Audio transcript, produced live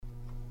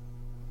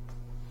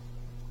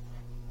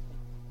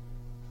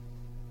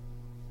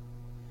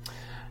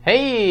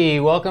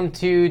Hey, welcome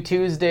to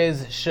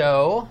Tuesday's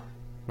show.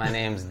 My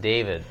name's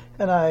David.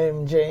 And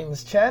I'm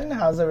James Chen.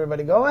 How's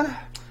everybody going?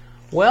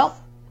 Well,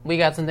 we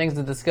got some things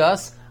to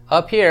discuss.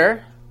 Up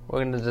here, we're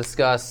going to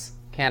discuss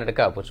Canada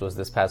Cup, which was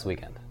this past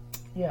weekend.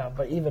 Yeah,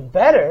 but even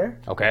better,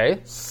 Okay.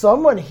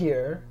 someone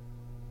here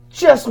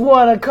just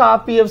won a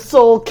copy of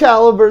Soul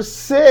Calibur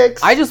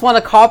 6. I just won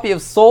a copy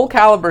of Soul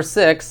Calibur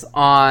 6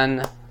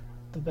 on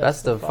The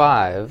Best of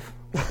 5.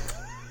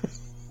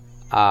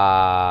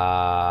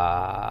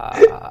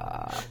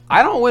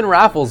 I don't win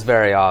raffles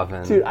very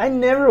often. Dude, I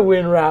never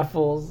win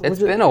raffles. It's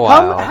been a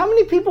while. How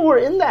many people were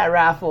in that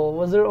raffle?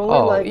 Was there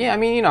only Yeah, I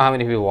mean, you know how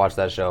many people watch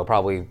that show?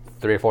 Probably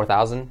 3,000 or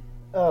 4,000.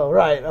 Oh,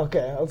 right.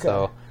 Okay.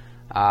 So,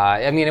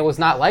 I mean, it was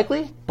not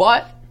likely,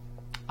 but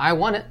I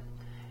won it.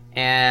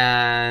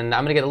 And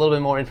I'm going to get a little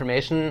bit more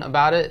information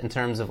about it in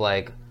terms of,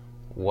 like,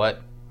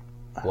 what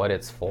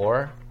it's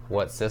for,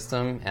 what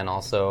system, and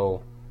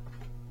also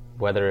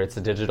whether it's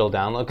a digital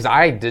download. Because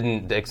I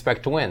didn't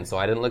expect to win, so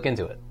I didn't look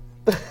into it.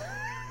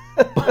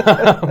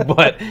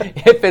 But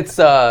if it's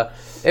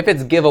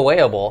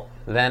giveawayable,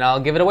 then I'll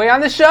give it away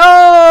on the show!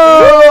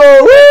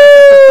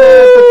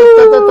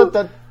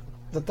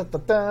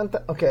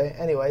 Okay,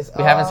 anyways.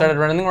 We haven't started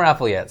running the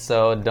raffle yet,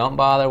 so don't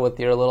bother with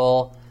your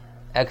little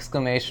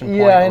exclamation point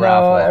Yeah, I know.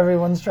 raffle.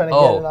 Everyone's trying to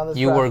get in on this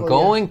you raffle. were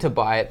going to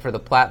buy it for the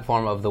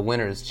platform of the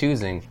winner's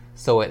choosing,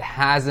 so it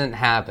hasn't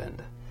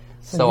happened.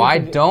 So I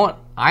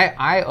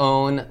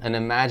own an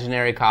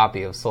imaginary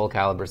copy of Soul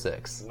Calibur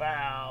 6.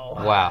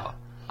 Wow.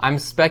 I'm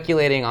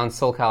speculating on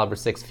Soul Calibur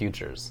 6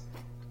 futures.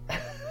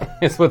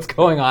 Is what's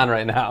going on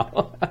right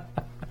now.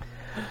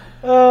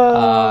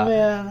 Oh,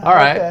 man. All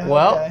right. Okay,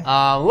 well,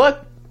 okay.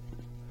 Look,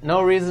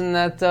 no reason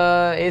that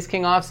Ace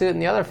King Offsuit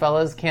and the other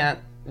fellas can't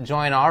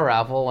join our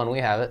raffle when we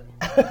have it.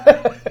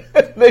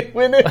 They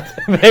win it.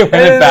 They win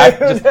it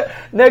back.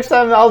 Next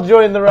time I'll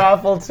join the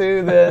raffle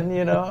too, then,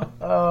 you know.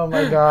 Oh,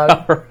 my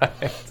God. All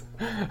right.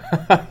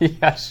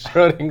 Yeah,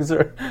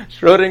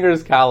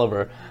 Schrodinger's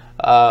Caliber.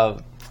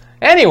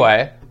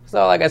 Anyway,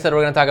 so like I said,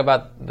 we're going to talk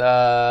about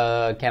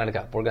the Canada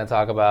Cup. We're going to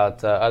talk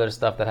about other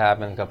stuff that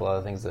happened, a couple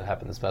other things that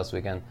happened this past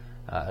weekend,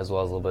 as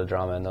well as a little bit of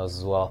drama in those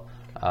as well.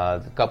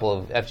 A couple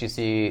of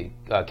FGC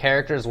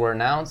characters were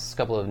announced, a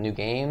couple of new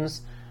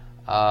games.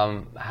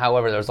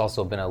 However, there's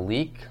also been a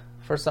leak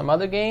for some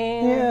other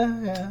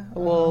game. Yeah.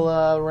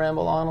 We'll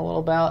ramble on a little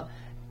about.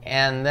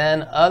 And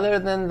then other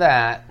than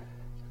that,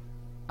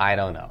 I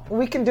don't know.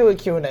 We can do a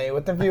Q&A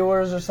with the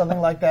viewers or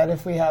something like that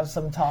if we have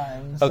some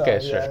time. So,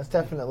 Okay, sure. Yeah, it's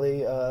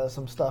definitely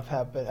some stuff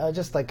happening.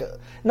 Just like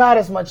not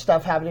as much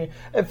stuff happening.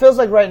 It feels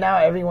like right now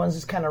everyone's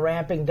just kind of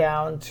ramping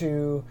down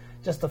to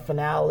just the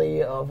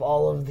finale of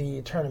all of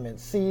the tournament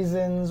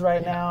seasons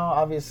right now.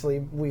 Obviously,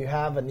 we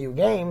have a new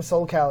game.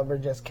 Soul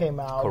Calibur just came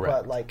out.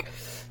 Correct. But, like,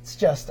 it's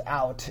just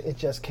out. It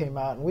just came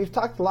out. And we've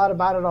talked a lot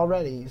about it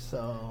already,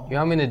 so... You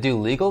want me to do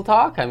legal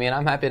talk? I mean,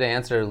 I'm happy to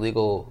answer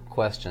legal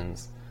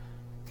questions.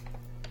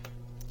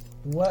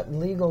 What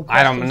legal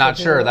questions? I'm not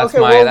sure. That's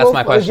Okay, that's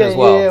my question as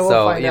well. Yeah, we'll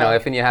so, find out.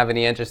 if you have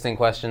any interesting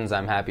questions,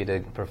 I'm happy to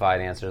provide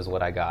answers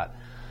what I got.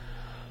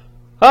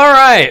 All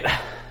right.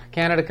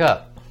 Canada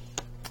Cup.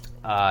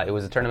 It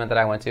was a tournament that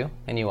I went to,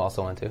 and you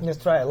also went to.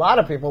 That's right. A lot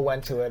of people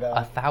went to it.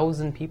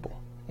 1,000 people.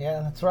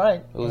 Yeah, that's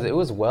right. It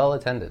was well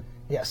attended.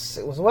 Yes,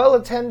 it was well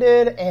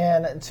attended,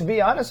 and to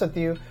be honest with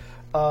you,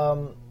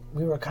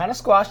 we were kind of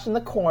squashed in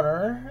the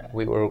corner.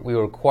 We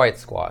were quite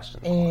squashed.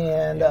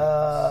 And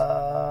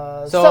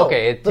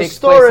it takes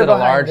place at a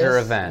larger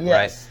event,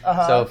 yes. right?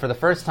 Uh-huh. So for the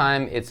first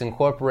time, it's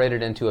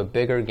incorporated into a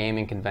bigger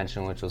gaming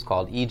convention, which was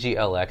called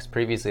EGLX.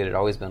 Previously, it had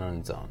always been on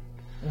its own.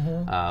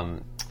 Mm-hmm.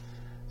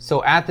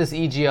 So at this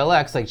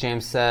EGLX, like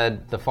James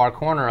said, the far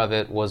corner of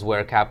it was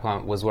where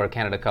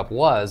Canada Cup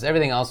was.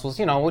 Everything else was,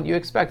 what you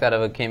expect out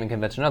of a gaming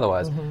convention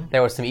otherwise. Mm-hmm.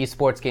 There were some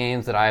esports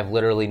games that I've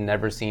literally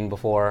never seen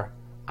before.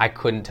 I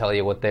couldn't tell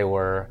you what they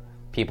were.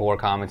 People were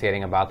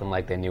commentating about them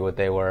like they knew what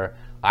they were.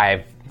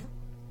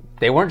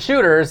 They weren't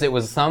shooters. It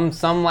was some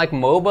like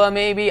MOBA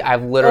maybe.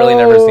 I've literally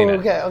never seen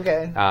it.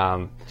 Okay.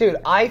 Dude,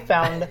 I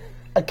found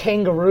a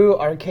Kangaroo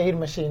arcade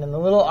machine in the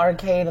little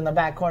arcade in the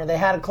back corner. They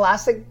had a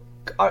classic,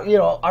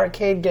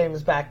 arcade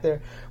games back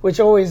there, which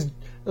always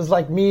was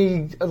like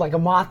me, like a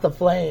moth to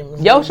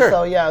flames. Yeah,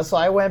 sure. So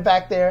I went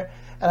back there.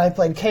 And I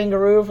played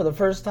Kangaroo for the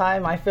first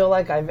time. I feel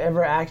like I've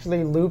ever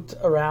actually looped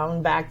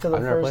around back to the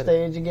first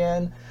stage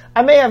again.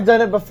 I may have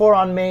done it before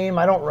on MAME.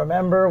 I don't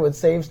remember with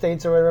save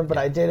states or whatever, but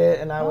I did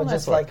it, and I was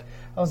just like,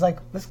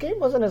 this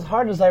game wasn't as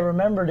hard as I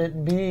remembered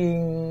it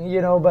being,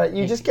 but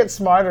you just get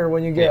smarter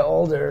when you get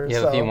older. You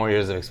have a few more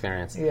years of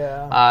experience.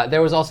 Yeah.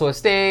 There was also a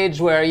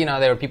stage where,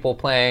 there were people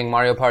playing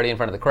Mario Party in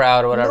front of the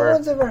crowd or whatever. No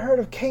one's ever heard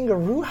of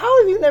Kangaroo?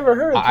 How have you never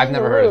heard of Kangaroo? I've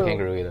never heard of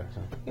Kangaroo either.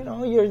 So.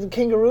 You're the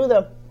kangaroo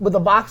with a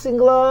boxing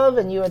glove,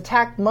 and you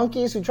attack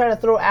monkeys who try to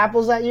throw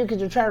apples at you because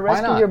you're trying to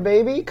rescue your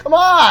baby? Come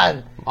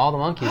on! All the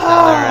monkeys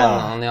down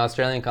there on the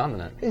Australian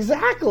continent.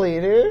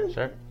 Exactly, dude.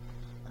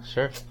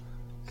 Sure.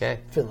 Okay.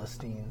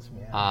 Philistines,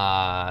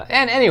 man.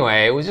 And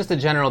anyway, it was just a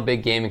general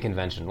big gaming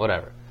convention,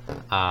 whatever.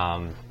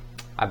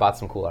 I bought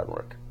some cool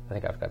artwork. I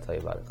think I forgot to tell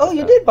you about it. Oh,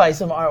 you did buy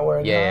some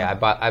artwork. Yeah, huh?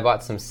 yeah, I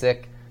bought some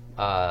sick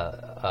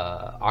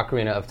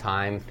Ocarina of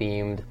Time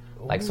themed,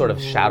 like sort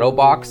of shadow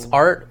box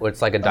art, where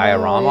it's like a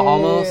diorama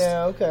almost.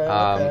 Yeah,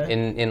 okay.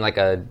 In like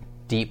a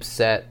deep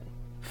set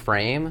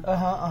frame.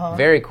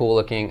 Very cool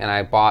looking, and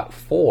I bought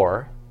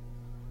 4.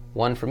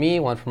 One for me,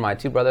 one for my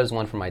 2 brothers,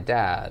 one for my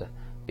dad,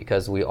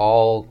 because we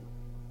all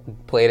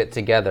played it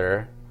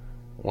together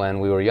when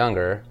we were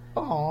younger.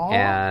 Aww.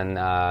 And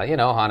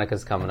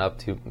Hanukkah's coming up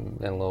in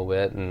a little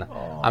bit, and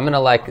I'm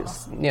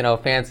gonna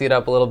fancy it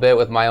up a little bit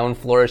with my own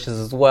flourishes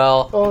as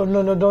well. Oh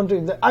no, don't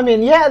do that. I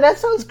mean, yeah, that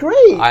sounds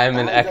great. I am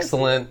an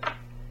excellent.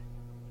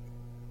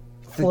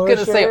 I'm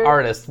gonna say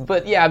artist,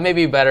 but yeah,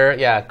 maybe better.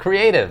 Yeah,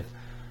 creative.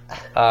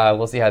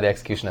 We'll see how the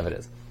execution of it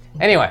is.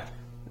 Anyway,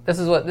 this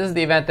is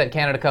the event that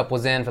Canada Cup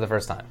was in for the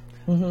first time.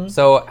 Mm-hmm.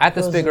 So at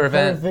this bigger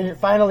event,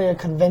 finally a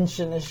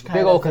convention-ish kind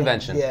of big old thing.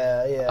 convention.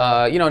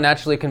 Yeah.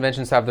 Naturally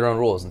conventions have their own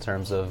rules in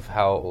terms of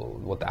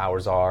what the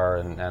hours are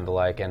and the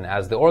like. And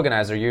as the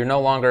organizer, you're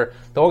no longer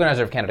the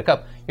organizer of Canada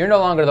Cup. You're no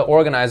longer the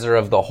organizer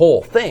of the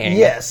whole thing.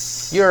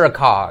 Yes. You're a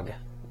cog.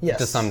 Yes.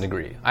 To some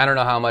degree. I don't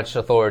know how much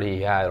authority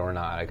he had or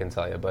not, I can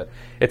tell you, but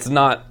it's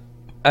not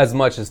as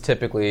much as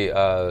typically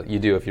you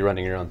do if you're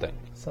running your own thing.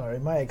 Sorry,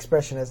 my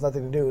expression has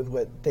nothing to do with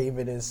what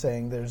David is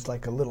saying. There's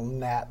like a little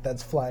gnat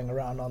that's flying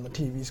around on the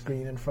TV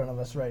screen in front of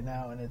us right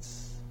now, and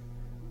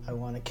I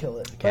want to kill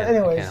it. I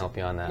can't help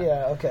you on that.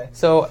 Yeah, okay.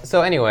 So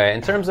anyway,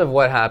 in terms of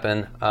what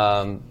happened,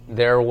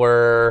 there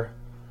were,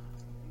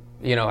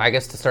 I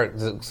guess to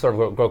sort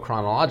of go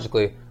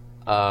chronologically,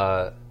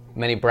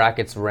 many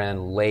brackets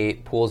ran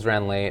late, pools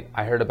ran late.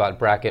 I heard about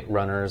bracket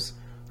runners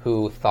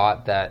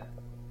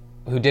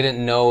who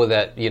didn't know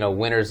that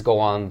winners go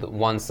on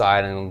one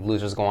side and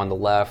losers go on the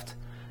left,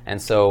 and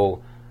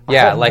so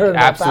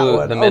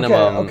absolute the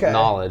minimum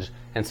knowledge,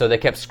 and so they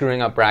kept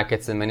screwing up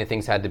brackets and many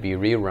things had to be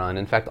rerun.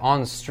 In fact,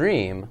 on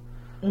stream,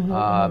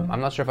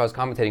 I'm not sure if I was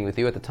commentating with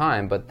you at the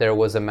time, but there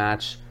was a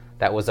match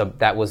that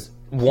was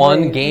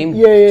one game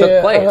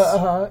took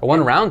place,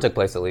 one round took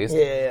place at least,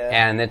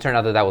 and it turned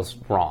out that was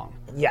wrong.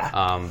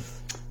 Yeah.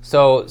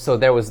 So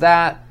there was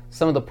that.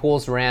 Some of the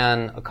pools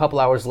ran a couple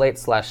hours late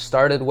 /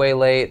 started way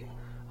late.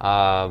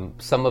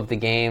 Some of the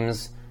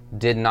games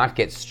did not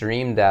get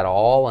streamed at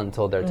all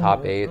until their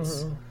top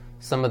 8s.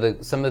 Some of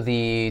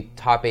the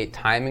top 8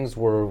 timings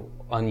were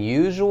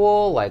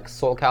unusual. Like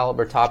Soul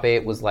Calibur top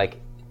 8 was like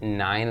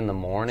 9 in the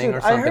morning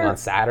or something on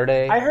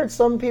Saturday. I heard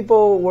some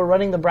people were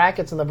running the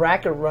brackets and the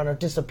bracket runner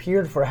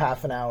disappeared for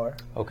half an hour.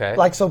 Okay.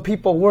 Like, so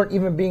people weren't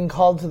even being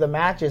called to the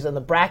matches and the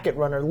bracket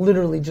runner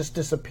literally just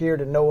disappeared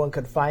and no one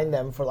could find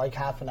them for like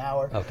half an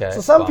hour. Okay.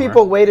 So some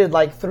people waited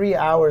like 3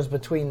 hours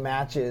between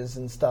matches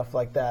and stuff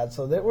like that.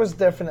 So there was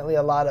definitely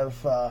a lot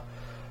of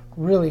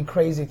really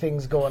crazy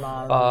things going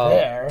on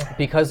there.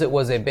 Because it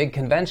was a big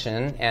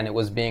convention and it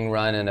was being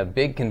run in a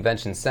big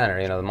convention center,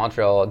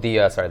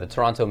 the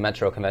Toronto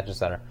Metro Convention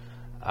Center.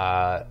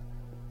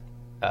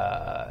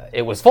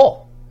 It was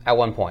full at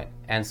one point,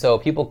 and so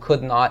people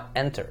could not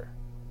enter.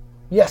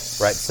 Yes.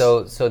 Right.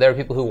 So there were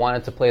people who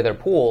wanted to play their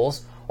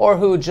pools or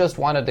who just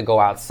wanted to go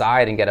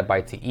outside and get a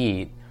bite to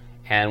eat,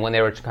 and when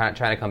they were trying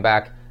to come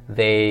back,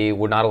 they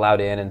were not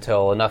allowed in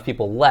until enough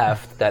people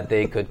left that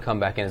they could come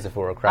back in as if it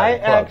were a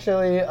crowded club.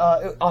 Actually,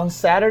 on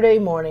Saturday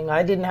morning,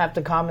 I didn't have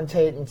to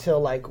commentate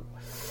until I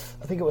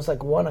think it was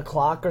 1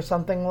 o'clock or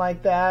something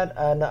like that.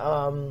 And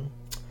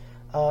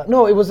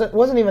no, it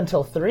wasn't even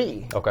until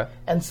 3. Okay.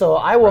 And so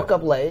I woke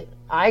up late.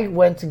 I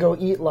went to go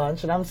eat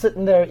lunch, and I'm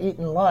sitting there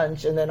eating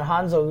lunch, and then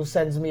Hanzo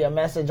sends me a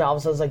message. All of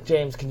a sudden, like,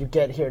 James, can you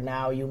get here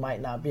now? You might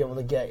not be able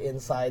to get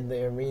inside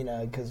the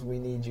arena because we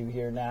need you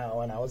here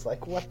now. And I was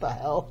like, what the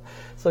hell?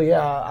 So,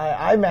 yeah,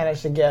 I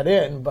managed to get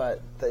in,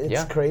 but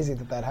it's crazy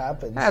that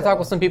happened. I talked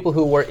with some people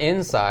who were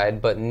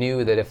inside but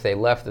knew that if they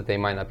left that they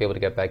might not be able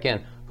to get back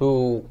in,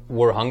 who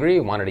were hungry,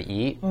 wanted to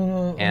eat,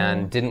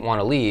 and didn't want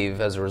to leave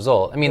as a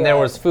result. I mean, there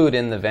was food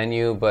in the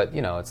venue, but,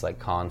 it's like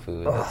con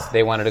food.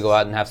 They wanted to go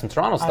out and have some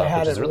Toronto stuff,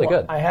 which is really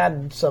good. I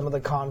had some of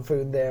the con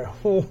food there.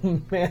 Oh,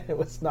 man, it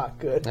was not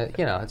good.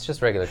 It's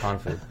just regular con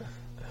food.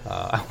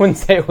 I wouldn't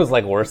say it was,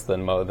 worse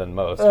than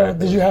most. Right?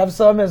 Did you have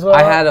some as well?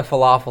 I had a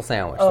falafel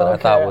sandwich that I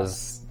thought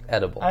was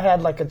edible. I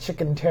had, a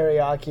chicken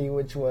teriyaki,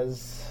 which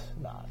was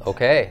not.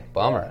 Okay,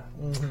 bummer.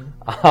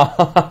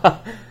 Yeah.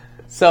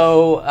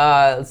 So,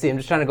 let's see, I'm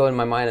just trying to go in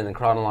my mind in the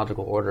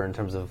chronological order in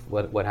terms of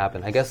what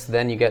happened. I guess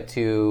then you get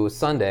to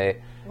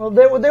Sunday. Well,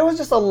 there was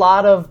just a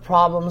lot of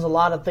problems, a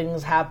lot of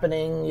things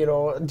happening,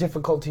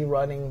 difficulty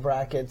running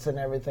brackets and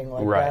everything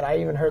like that. I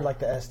even heard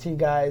the ST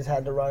guys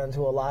had to run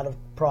into a lot of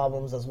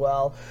problems as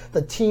well.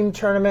 The team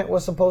tournament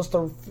was supposed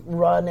to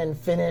run and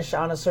finish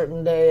on a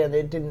certain day, and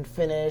it didn't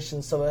finish,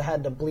 and so it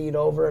had to bleed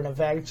over, and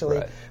eventually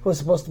it was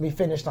supposed to be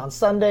finished on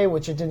Sunday,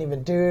 which it didn't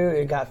even do.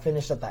 It got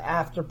finished at the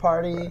after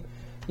party.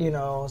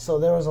 So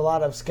there was a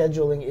lot of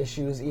scheduling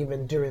issues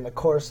even during the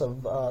course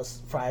of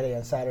Friday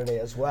and Saturday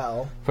as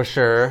well. For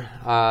sure.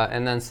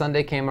 And then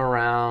Sunday came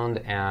around,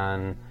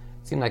 and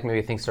it seemed like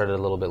maybe things started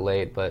a little bit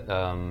late, but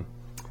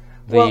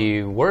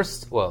the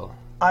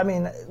I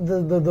mean,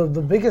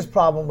 the biggest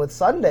problem with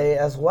Sunday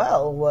as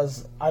well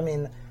was, I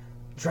mean,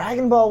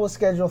 Dragon Ball was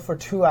scheduled for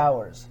 2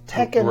 hours.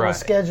 Tekken was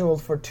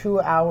scheduled for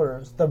 2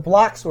 hours. The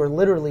blocks were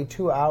literally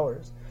 2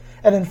 hours.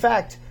 And in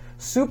fact,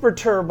 Super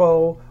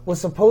Turbo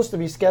was supposed to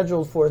be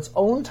scheduled for its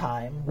own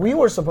time. We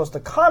were supposed to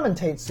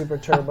commentate Super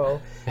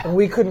Turbo, and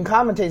we couldn't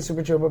commentate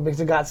Super Turbo because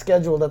it got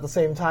scheduled at the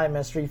same time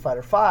as Street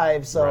Fighter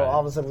V, so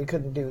all of a sudden we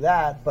couldn't do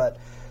that. But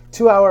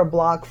 2 hour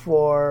block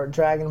for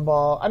Dragon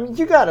Ball, I mean,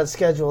 you gotta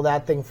schedule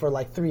that thing for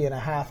like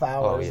 3.5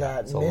 hours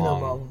at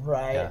minimum,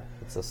 right? Yeah,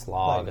 it's a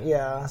slog.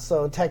 Like,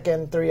 so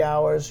Tekken 3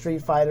 hours,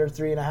 Street Fighter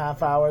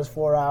 3.5 hours,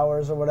 4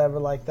 hours, or whatever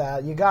like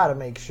that. You gotta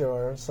make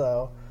sure,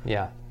 so...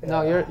 Yeah.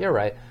 No, you're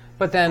right.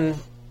 But then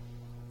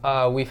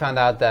we found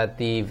out that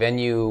the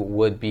venue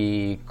would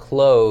be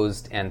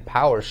closed and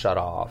power shut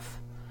off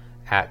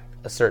at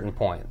a certain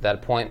point.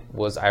 That point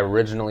was, I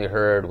originally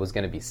heard, was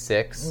going to be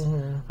 6.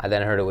 Mm-hmm. I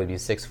then heard it would be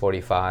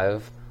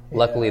 6:45.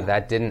 Luckily,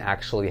 that didn't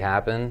actually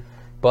happen.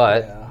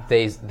 But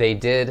they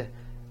did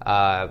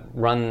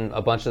run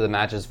a bunch of the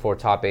matches for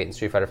Top 8 and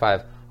Street Fighter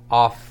V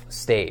off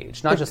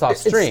stage, not just off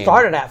stream. It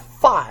started at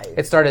 5.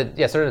 It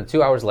started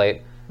 2 hours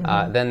late.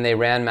 Then they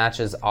ran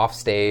matches off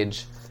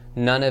stage.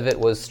 None of it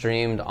was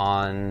streamed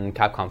on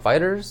Capcom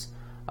Fighters.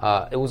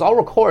 It was all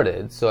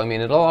recorded, so I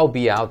mean, it'll all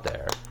be out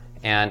there.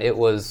 And it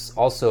was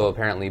also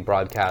apparently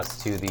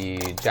broadcast to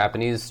the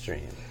Japanese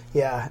stream.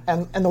 Yeah,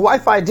 and the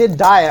Wi-Fi did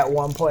die at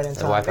one point in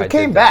time. It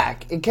came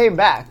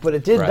back, but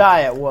it did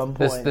die at one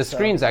point. The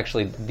screens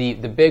actually, the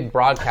big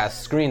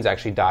broadcast screens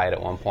actually died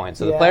at one point.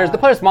 So the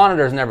players'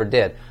 monitors never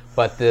did.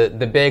 But the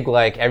big,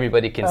 like,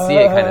 everybody can see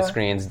it kind of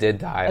screens did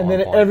die at one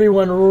point. And then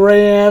everyone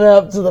ran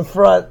up to the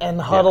front and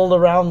huddled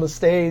around the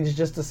stage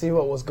just to see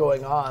what was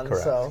going on.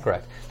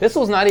 Correct. This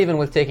was not even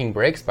with taking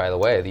breaks, by the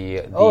way.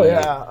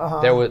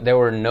 There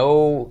were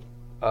no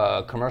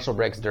commercial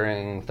breaks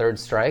during Third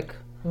Strike,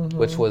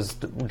 which was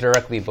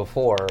directly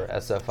before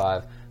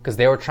SF5, because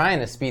they were trying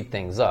to speed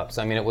things up.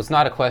 So, I mean, it was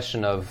not a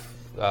question of,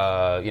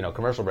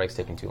 commercial breaks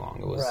taking too long.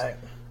 It was... Right.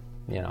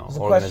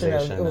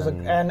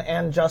 Organization.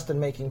 And Justin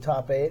making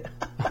Top 8.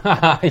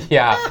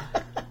 Yeah.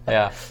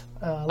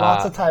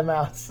 Lots of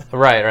timeouts.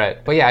 Right.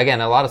 But yeah,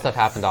 again, a lot of stuff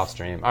happened off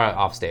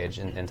stage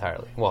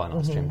entirely. Well, and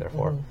off stream,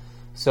 therefore.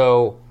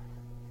 So,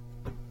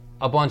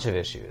 a bunch of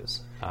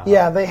issues.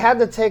 They had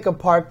to take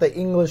apart the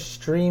English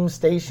stream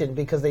station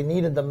because they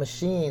needed the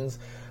machines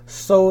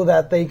so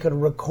that they could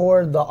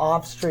record the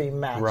off-stream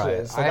matches.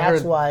 Right. So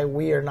that's why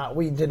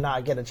we did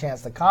not get a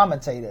chance to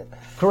commentate it.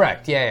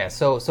 Correct. Yeah.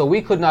 So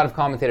we could not have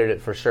commentated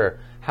it for sure.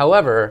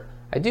 However,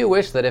 I do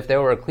wish that if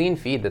there were a clean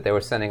feed that they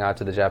were sending out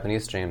to the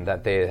Japanese stream,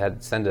 that they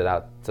had sent it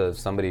out to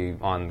somebody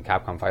on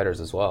Capcom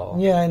Fighters as well.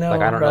 Yeah, I know.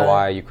 Like, I don't know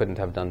why you couldn't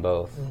have done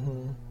both.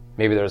 Mm-hmm.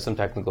 Maybe there was some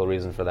technical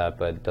reason for that,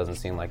 but it doesn't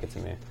seem like it to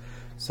me.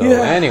 So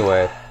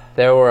anyway,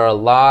 there were a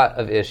lot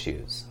of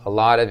issues.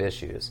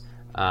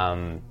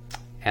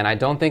 And I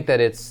don't think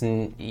that it's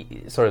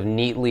sort of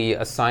neatly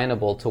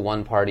assignable to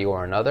one party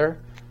or another.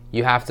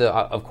 You have to,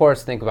 of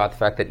course, think about the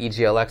fact that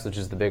EGLX, which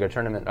is the bigger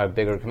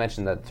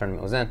convention that the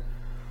tournament was in,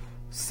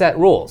 set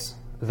rules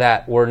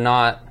that were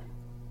not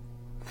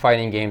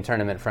fighting game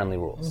tournament friendly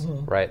rules,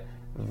 right?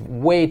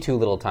 Way too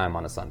little time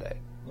on a Sunday,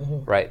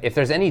 right? If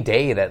there's any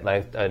day that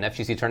like an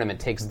FGC tournament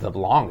takes the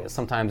longest,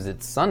 sometimes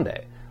it's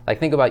Sunday. Like,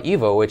 think about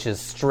EVO, which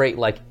is straight,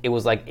 like, it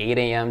was like 8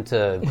 a.m.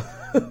 to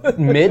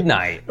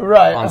midnight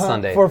on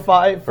Sunday. For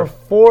 5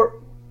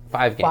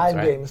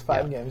 games.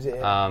 Five games,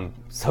 yeah.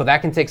 So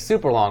that can take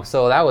super long.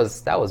 So that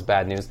was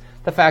bad news.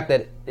 The fact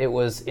that it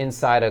was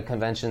inside a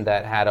convention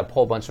that had a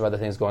whole bunch of other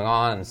things going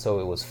on, and so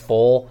it was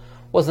full,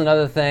 was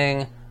another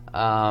thing.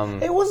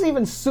 It wasn't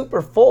even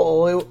super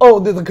full.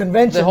 The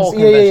convention. The whole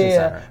convention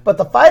center. But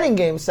the fighting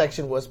game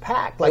section was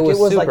packed. Like, it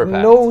was like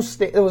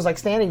packed. It was like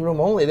standing room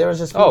only. There was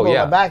just people in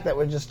the back that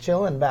were just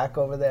chilling back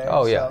over there.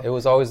 It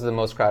was always the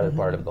most crowded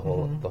part of the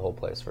whole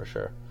place for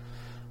sure.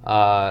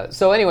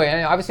 So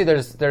anyway, obviously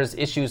there's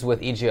issues with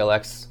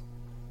EGLX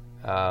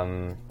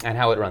and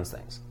how it runs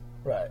things.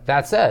 Right.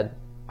 That said,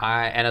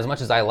 and as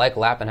much as I like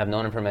LAP and have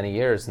known him for many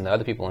years and the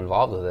other people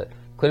involved with it,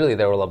 clearly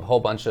there were a whole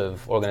bunch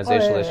of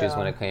organizational issues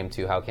when it came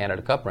to how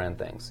Canada Cup ran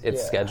things.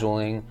 Its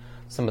scheduling,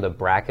 some of the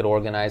bracket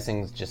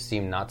organizing just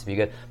seemed not to be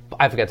good.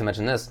 I forgot to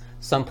mention this.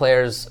 Some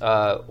players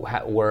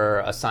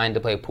were assigned to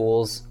play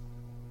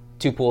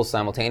two pools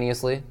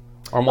simultaneously,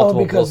 or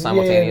multiple pools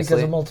simultaneously.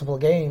 Because of multiple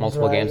games.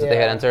 Multiple games that they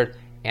had entered.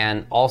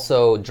 And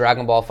also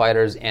Dragon Ball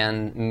Fighters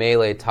and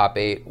Melee Top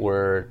 8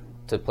 were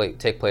to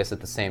take place at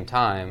the same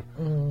time.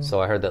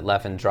 So I heard that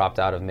Leffen dropped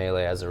out of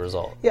Melee as a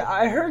result. Yeah,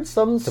 I heard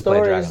some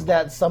stories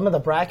that some of the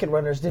bracket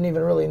runners didn't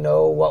even really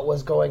know what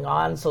was going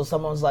on. So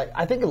someone was like,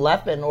 I think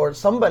Leffen or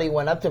somebody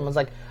went up to him and was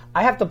like,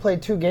 I have to play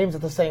 2 games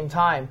at the same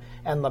time.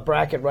 And the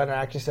bracket runner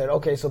actually said,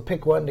 okay, so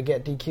pick one to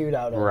get DQ'd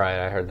out of. Right,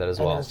 I heard that as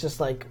well. And it's just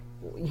like,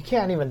 you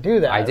can't even do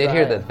that. I did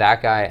hear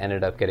that guy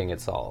ended up getting it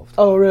solved.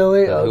 Oh,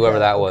 really? Whoever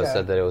that was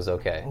said that it was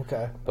okay.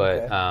 Okay.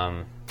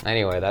 But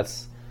anyway,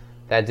 that's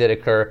that did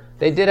occur.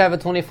 They did have a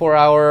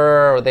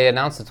 24-hour, or they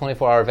announced a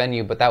 24-hour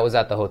venue, but that was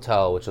at the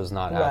hotel, which was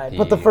not at the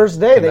But the first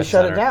day they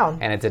shut it down.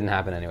 And it didn't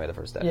happen anyway the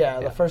first day. Yeah,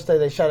 the first day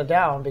they shut it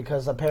down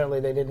because apparently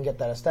they didn't get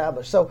that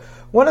established. So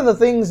one of the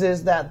things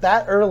is that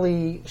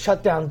early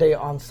shutdown day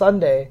on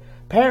Sunday,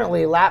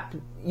 apparently LAP,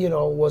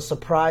 was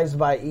surprised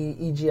by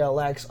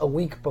EGLX a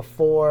week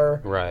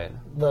before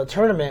the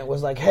tournament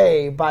was like,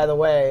 hey, by the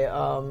way,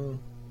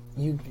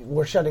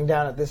 we're shutting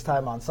down at this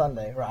time on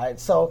Sunday, right?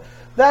 So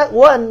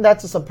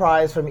that's a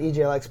surprise from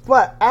EGLX.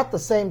 But at the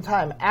same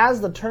time,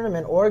 as the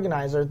tournament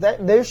organizer,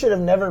 there should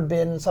have never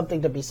been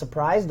something to be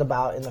surprised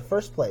about in the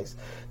first place.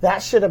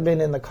 That should have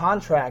been in the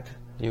contract.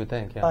 You would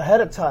think, yeah.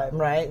 Ahead of time,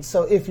 right?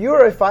 So if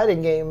you're a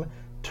fighting game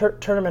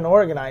tournament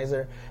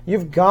organizer,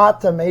 you've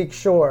got to make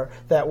sure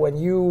that when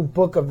you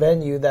book a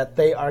venue that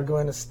they are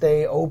going to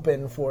stay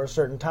open for a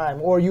certain time,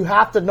 or you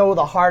have to know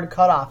the hard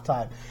cutoff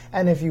time.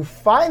 And if you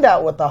find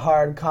out what the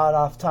hard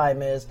cutoff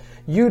time is,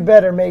 you'd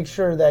better make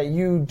sure that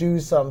you do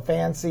some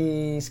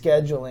fancy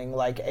scheduling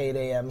like 8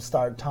 a.m.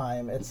 start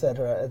time, et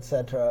cetera,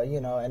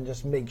 and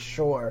just make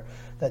sure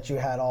that you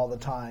had all the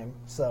time.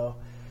 So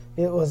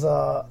it was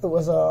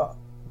a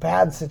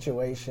bad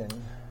situation.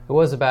 It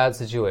was a bad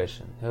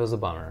situation. It was a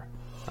bummer.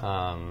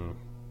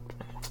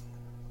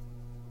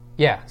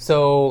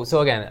 So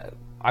again,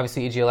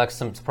 obviously EGLX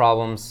some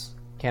problems.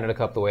 Canada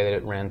Cup, the way that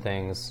it ran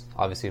things,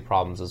 obviously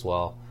problems as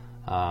well.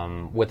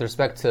 With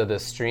respect to the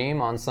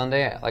stream on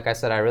Sunday, like I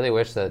said, I really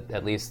wish that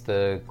at least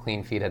the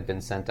clean feed had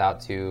been sent out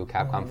to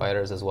Capcom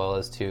fighters as well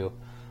as to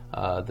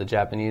the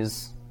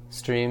Japanese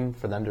stream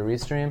for them to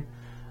restream.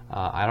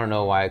 I don't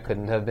know why it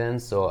couldn't have been.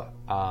 So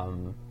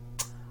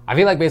I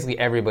feel like basically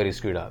everybody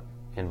screwed up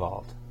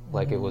involved.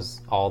 Like it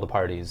was all the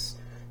parties.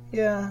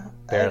 Yeah.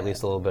 Bear at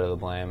least a little bit of the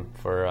blame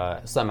for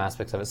some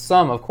aspects of it.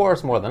 Some, of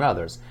course, more than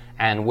others.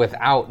 And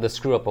without the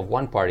screw-up of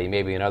one party,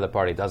 maybe another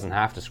party doesn't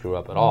have to screw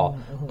up at all.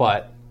 Mm-hmm.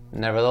 But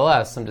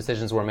nevertheless, some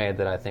decisions were made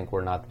that I think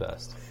were not the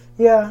best.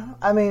 Yeah,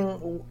 I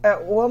mean,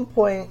 at one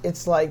point,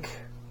 it's like,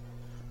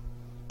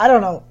 I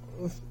don't know.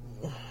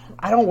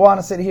 I don't want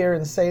to sit here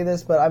and say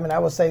this, but I mean, I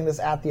was saying this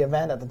at the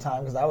event at the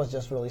time because I was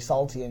just really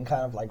salty and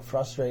kind of like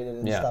frustrated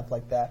and stuff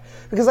like that.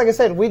 Because like I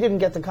said, we didn't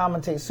get to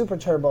commentate Super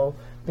Turbo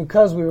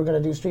because we were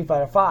going to do Street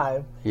Fighter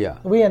V. Yeah.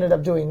 We ended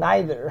up doing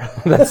neither.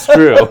 That's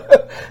true.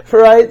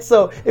 Right?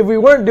 So if we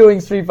weren't doing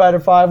Street Fighter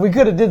V, we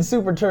could have did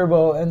Super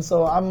Turbo, and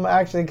so I'm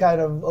actually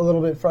kind of a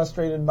little bit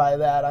frustrated by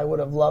that. I would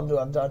have loved to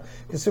have done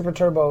the Super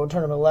Turbo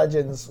Tournament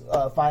Legends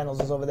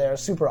finals is over there.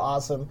 Super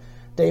awesome.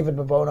 David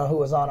Babona, who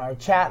was on our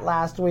chat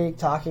last week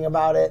talking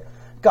about it,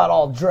 got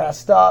all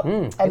dressed up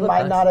and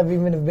might not have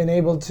even been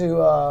able to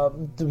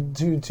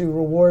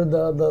reward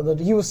the.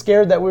 He was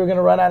scared that we were going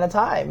to run out of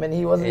time, and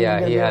he wasn't.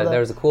 Yeah, there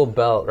was a cool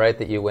belt, right,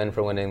 that you win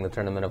for winning the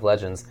Tournament of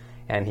Legends,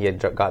 and he had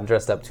got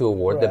dressed up to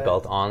award the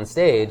belt on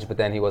stage, but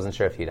then he wasn't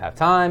sure if he'd have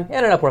time. He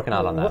ended up working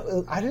out on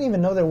that. I didn't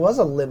even know there was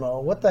a limo.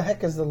 What the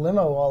heck is the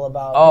limo all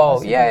about?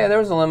 Oh, yeah, there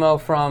was a limo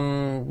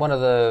from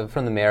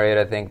from the Marriott,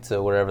 I think,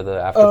 to wherever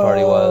the after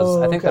party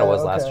was. I think that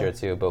was last year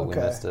too, but we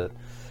missed it.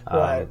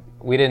 Right.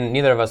 We didn't.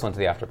 Neither of us went to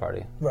the after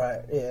party.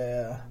 Right.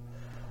 Yeah.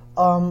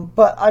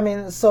 But I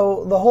mean,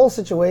 so the whole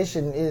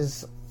situation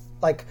is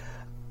like,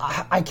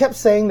 I kept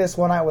saying this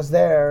when I was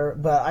there,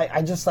 but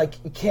I just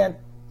like can't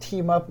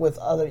team up with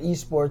other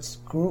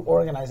esports group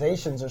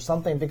organizations or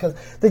something because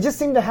they just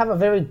seem to have a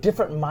very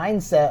different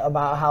mindset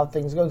about how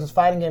things go. Because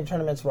fighting game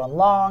tournaments run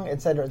long,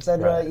 et cetera, et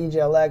cetera. Right.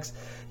 EGLX,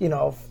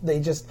 they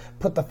just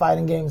put the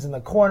fighting games in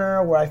the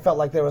corner where I felt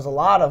like there was a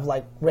lot of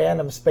like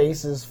random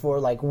spaces for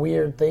like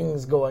weird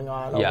things going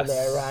on over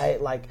there,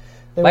 right? Like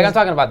I'm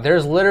talking about,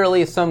 there's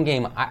literally some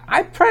game.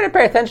 I try to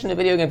pay attention to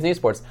video games and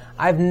esports.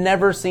 I've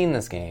never seen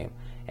this game,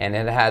 and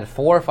it had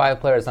 4 or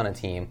 5 players on a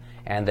team.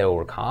 And there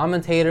were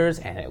commentators,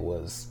 and it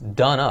was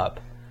done up.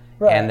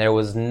 Right. And there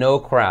was no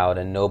crowd,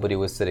 and nobody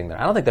was sitting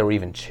there. I don't think there were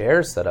even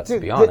chairs set up, to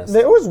be honest.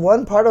 There was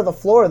one part of the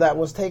floor that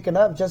was taken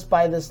up just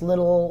by this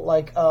little,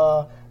 like,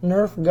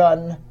 Nerf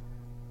gun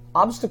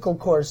obstacle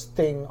course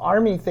thing,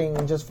 army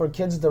thing, just for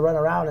kids to run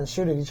around and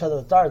shoot at each other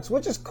with darts,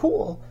 which is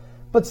cool,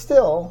 but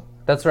still.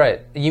 That's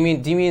right. Do you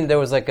mean there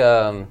was, like,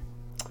 there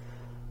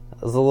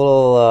was a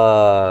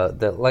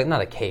little,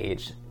 not a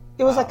cage.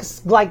 It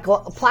was like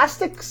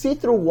plastic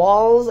see-through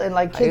walls, and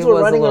like kids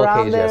were running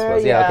around cage, there.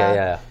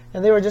 Yeah.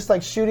 And they were just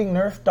like shooting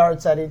Nerf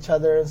darts at each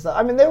other and stuff.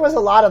 I mean, there was a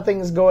lot of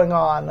things going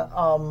on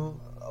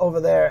over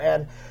there,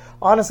 and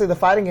honestly, the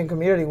fighting game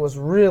community was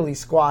really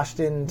squashed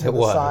into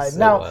the side.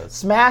 Now,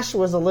 Smash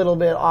was a little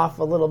bit off,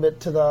 a little bit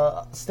to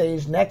the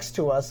stage next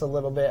to us, a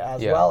little bit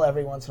as well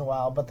every once in a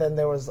while. But then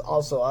there was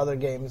also other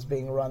games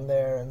being run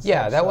there. And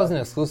that wasn't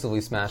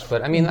exclusively Smash,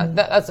 but I mean,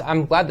 that's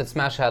I'm glad that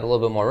Smash had a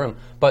little bit more room.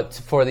 But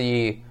for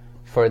the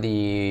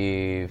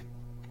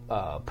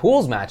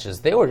pools matches,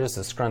 they were just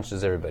as scrunched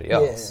as everybody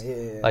else.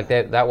 Yeah. Like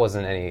that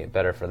wasn't any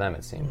better for them,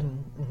 it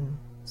seemed.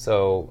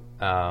 So,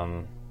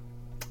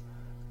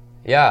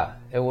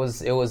 it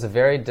was a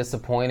very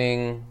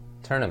disappointing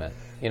tournament.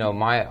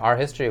 Our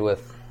history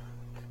with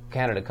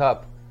Canada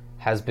Cup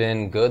has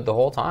been good the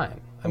whole time.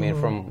 I mean,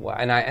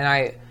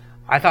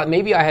 I thought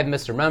maybe I had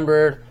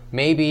misremembered.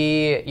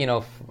 Maybe,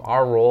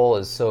 our role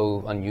is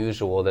so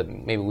unusual that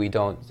maybe we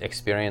don't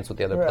experience what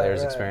the other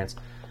players experience.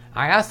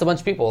 I asked a bunch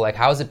of people, like,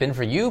 how's it been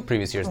for you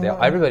previous years?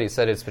 Everybody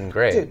said it's been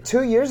great. Dude,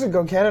 2 years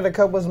ago, Canada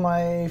Cup was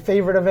my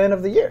favorite event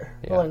of the year.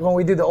 Yeah. Like when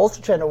we do the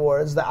Ultra Trend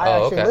Awards, I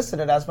actually listed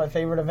it as my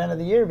favorite event of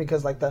the year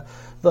because, like, the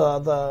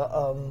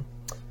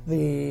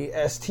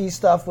ST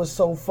stuff was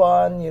so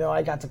fun.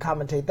 I got to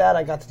commentate that.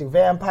 I got to do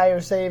Vampire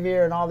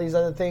Savior and all these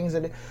other things.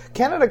 And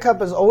Canada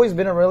Cup has always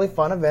been a really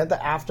fun event.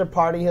 The after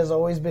party has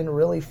always been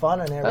really fun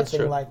and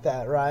everything like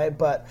that, right?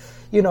 But,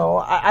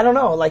 I don't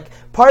know. Like,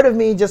 part of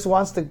me just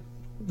wants to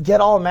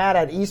get all mad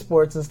at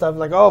esports and stuff.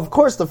 Like, of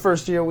course the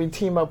first year we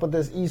team up with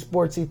this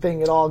esportsy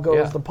thing, it all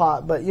goes to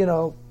pot. But,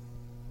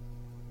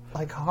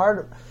 like,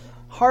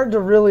 hard to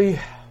really,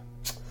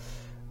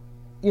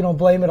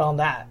 blame it on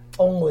that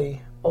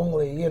only,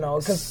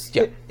 because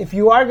if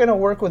you are going to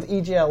work with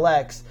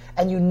EGLX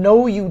and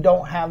you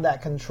don't have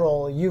that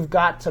control, you've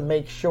got to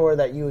make sure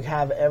that you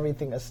have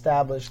everything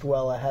established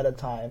well ahead of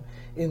time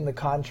in the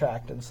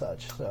contract and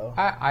such. So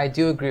I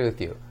do agree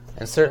with you.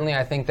 And certainly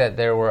I think that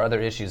there were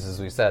other issues, as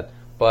we said.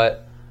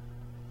 But,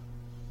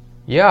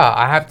 yeah,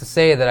 I have to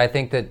say that I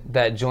think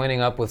that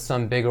joining up with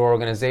some bigger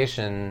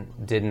organization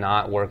did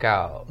not work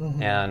out.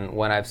 Mm-hmm. And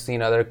when I've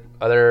seen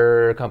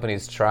other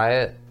companies try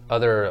it,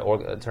 other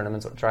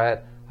tournaments try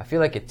it, I feel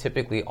like it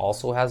typically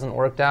also hasn't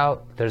worked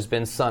out. There's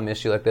been some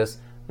issue like this.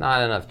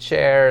 Not enough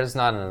chairs,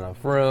 not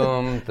enough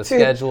room, the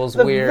schedule's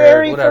weird,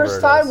 whatever. The very first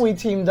time we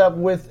teamed up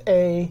with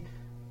a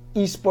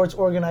esports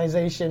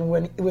organization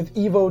with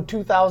EVO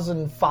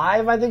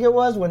 2005, I think it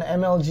was, when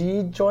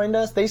MLG joined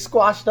us, they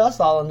squashed us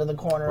all into the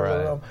corner of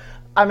the room.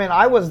 I mean,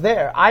 I was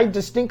there. I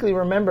distinctly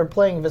remember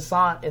playing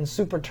Visant in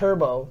Super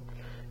Turbo,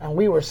 and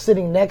we were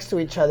sitting next to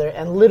each other,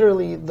 and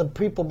literally the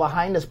people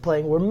behind us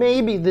playing were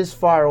maybe this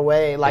far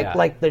away,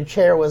 like their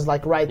chair was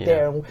like right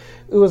there. And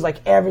it was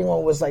like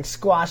everyone was like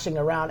squashing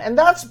around, and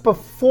that's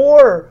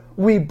before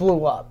we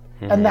blew up.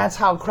 Mm-hmm. And that's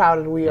how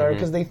crowded we are,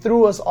 because they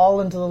threw us all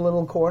into the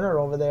little corner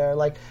over there.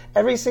 Like,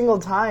 every single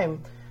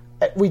time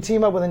we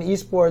team up with an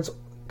esports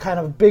kind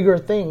of bigger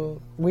thing,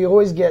 we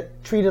always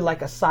get treated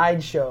like a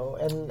sideshow,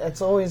 and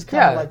it's always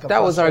kind of like a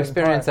that was our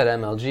experience at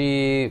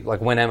MLG,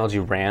 like when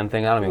MLG ran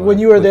thing. I don't mean when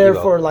you were there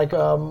for like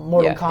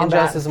Mortal Kombat,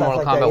 Injustice and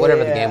Mortal Kombat,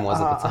 whatever the game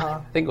was at the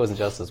time. I think it was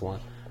Injustice 1.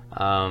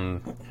 No,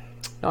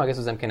 I guess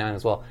it was MK9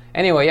 as well.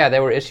 Anyway,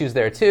 there were issues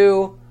there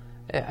too.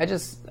 I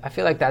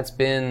feel like that's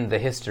been the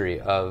history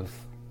of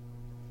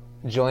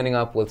joining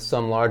up with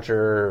some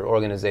larger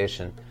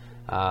organization.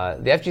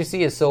 The FGC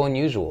is so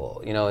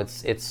unusual.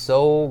 It's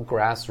so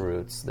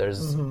grassroots.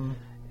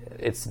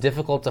 It's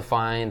difficult to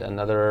find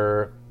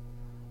another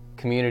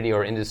community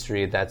or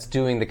industry that's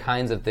doing the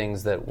kinds of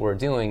things that we're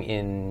doing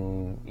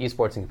in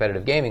esports and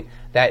competitive gaming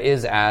that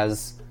is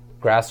as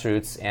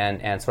grassroots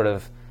and sort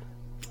of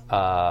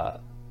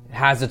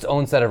has its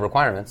own set of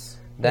requirements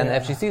than the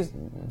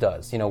FGC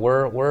does.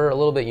 We're a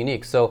little bit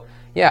unique. So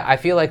I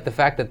feel like the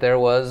fact that there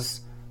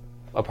was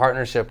a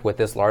partnership with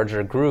this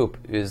larger group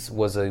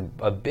was a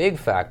big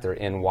factor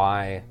in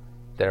why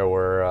there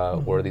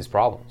were these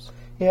problems.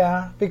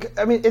 Yeah, because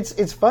I mean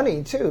it's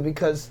funny too,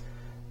 because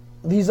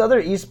these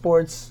other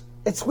esports,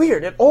 it's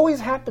weird. It always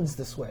happens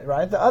this way,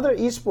 right? The other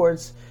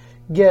esports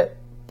get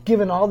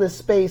given all this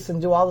space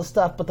and do all this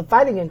stuff, but the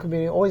fighting game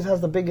community always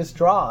has the biggest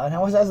draw and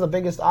always has the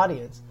biggest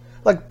audience.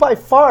 Like, by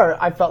far,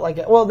 I felt like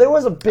it. Well, there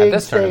was a big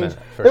stage.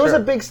 There was a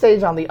big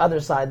stage on the other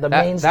side, the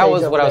main stage. That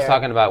was what I was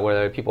talking about, where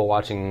there were people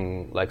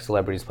watching, like,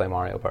 celebrities play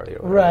Mario Party.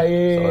 Or right,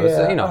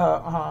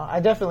 I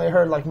definitely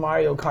heard, like,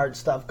 Mario Kart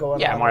stuff going on.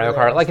 Yeah, Mario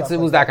Kart. Like, it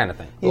was that kind of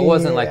thing. It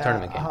wasn't, like,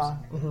 tournament games.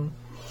 Mm-hmm.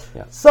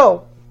 Yeah.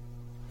 So,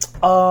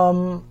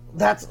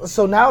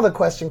 so now the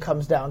question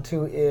comes down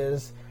to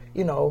is,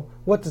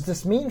 what does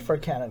this mean for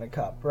Canada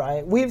Cup,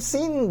 right? We've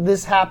seen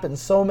this happen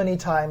so many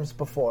times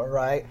before,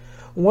 right?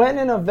 When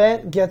an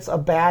event gets a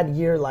bad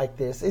year like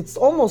this, it's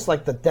almost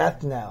like the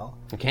death knell.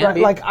 It can be.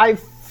 Like, I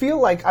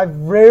feel like I've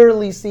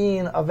rarely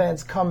seen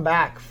events come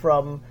back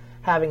from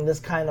having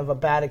this kind of a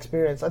bad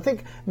experience. I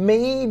think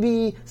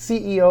maybe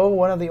CEO,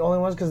 one of the only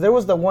ones, because there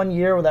was the 1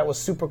 year that was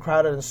super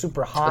crowded and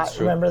super hot.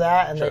 Remember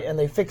that? And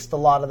they fixed a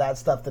lot of that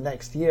stuff the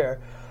next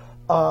year.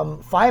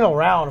 Final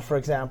round, for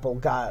example,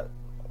 got,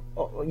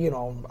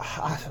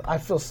 I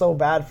feel so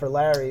bad for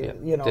Larry.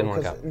 Didn't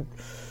work out.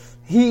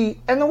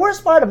 And the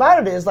worst part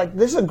about it is, like,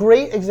 this is a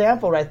great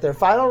example right there.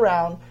 Final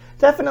round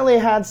definitely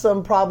had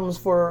some problems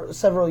for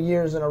several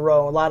years in a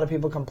row. A lot of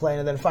people complained,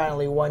 and then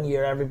finally 1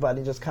 year,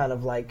 everybody just kind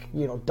of like,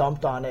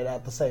 dumped on it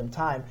at the same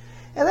time.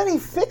 And then he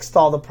fixed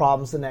all the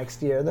problems the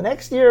next year. The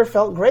next year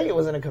felt great. It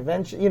was in a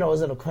convention, it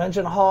was in a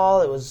convention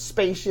hall. It was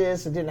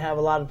spacious. It didn't have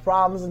a lot of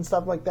problems and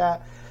stuff like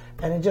that.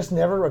 And it just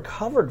never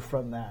recovered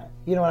from that.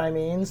 You know what I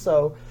mean?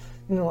 So,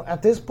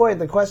 at this point,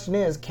 the question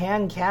is,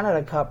 can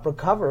Canada Cup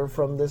recover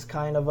from this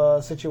kind of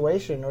a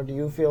situation, or do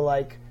you feel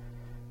like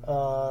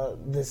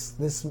this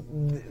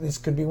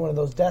could be one of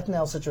those death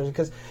knell situations?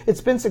 Because it's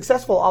been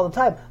successful all the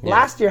time. Yeah.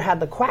 Last year had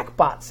the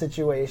Quackbot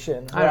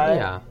situation,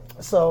 right?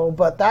 So,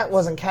 but that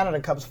wasn't Canada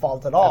Cup's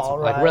fault at all,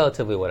 right? Like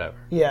relatively whatever.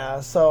 Yeah.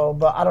 So,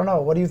 but I don't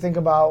know. What do you think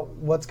about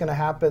what's going to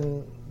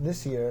happen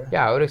this year?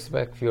 Yeah, I would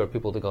expect fewer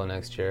people to go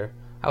next year.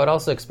 I would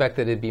also expect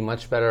that it'd be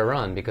much better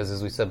run because,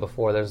 as we said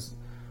before,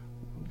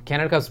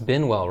 Canada Cup's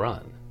been well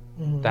run.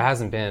 Mm-hmm. That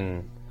hasn't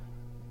been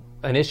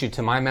an issue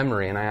to my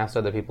memory, and I asked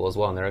other people as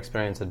well, and their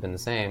experience had been the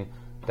same,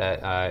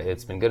 that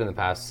it's been good in the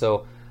past.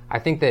 So I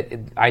think that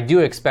I do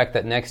expect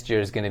that next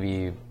year is going to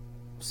be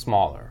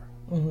smaller.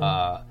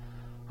 Mm-hmm.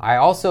 I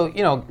also,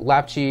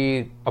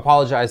 Lapchi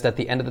apologized at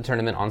the end of the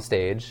tournament on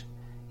stage.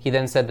 He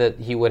then said that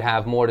he would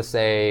have more to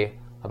say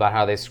about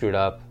how they screwed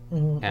up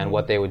and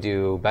what they would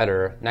do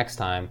better next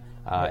time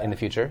in the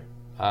future.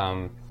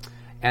 And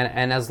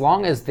as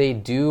long as they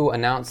do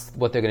announce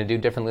what they're going to do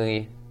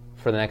differently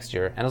for the next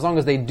year, and as long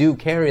as they do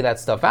carry that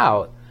stuff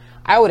out,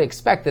 I would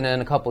expect that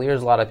in a couple of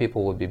years a lot of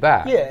people would be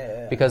back.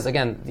 Yeah. Because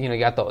again, you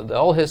got the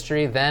old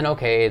history. Then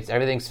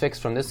everything's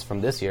fixed from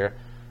this year.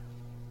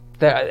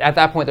 At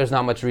that point, there's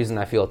not much reason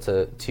I feel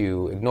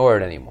to ignore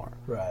it anymore.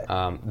 Right.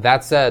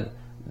 That said,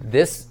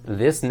 this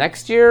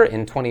next year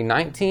in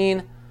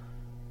 2019,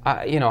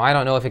 I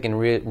don't know if it can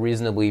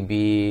reasonably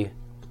be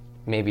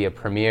maybe a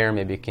premiere,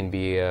 maybe it can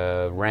be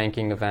a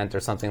ranking event or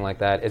something like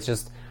that. It's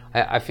just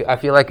I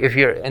feel like if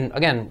you're, and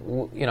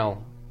again,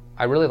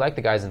 I really like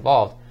the guys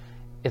involved.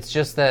 It's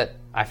just that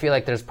I feel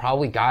like there's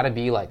probably got to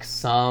be like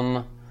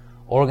some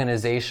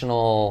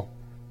organizational.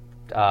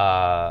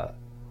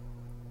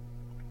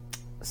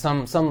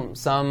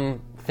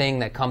 Some thing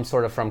that comes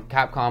sort of from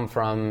Capcom,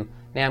 from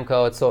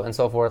Namco, and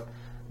so forth,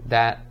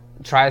 that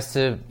tries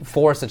to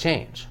force a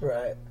change.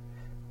 Right.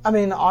 I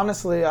mean,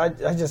 honestly, I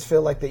just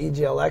feel like the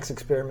EGLX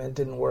experiment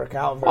didn't work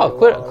out very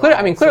well.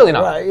 Clearly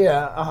not. Right,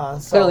 yeah.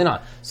 Clearly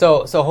not.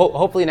 So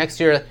hopefully next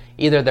year,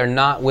 either they're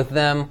not with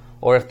them,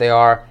 or if they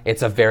are,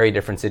 it's a very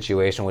different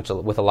situation, with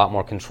a lot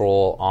more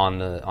control on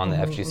the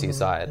FGC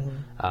side.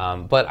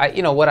 But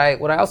what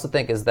I also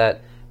think is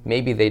that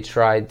maybe they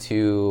tried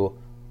to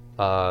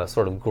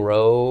sort of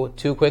grow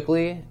too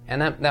quickly,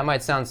 and that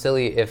might sound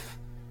silly if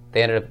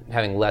they ended up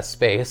having less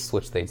space,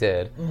 which they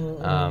did.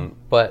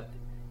 But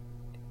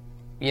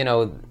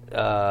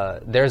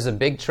there's a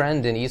big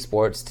trend in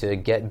esports to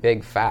get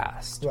big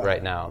fast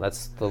right now.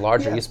 That's the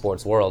larger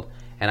esports world,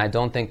 and I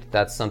don't think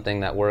that's something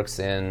that works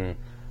in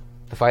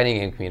the fighting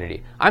game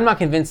community. I'm not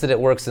convinced that it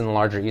works in the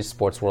larger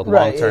esports world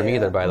long term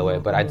either, by the way.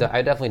 But I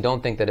definitely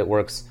don't think that it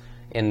works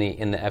in the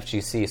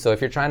FGC. So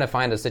if you're trying to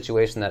find a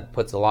situation that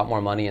puts a lot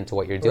more money into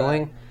what you're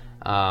doing,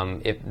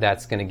 if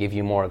that's going to give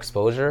you more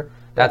exposure,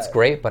 that's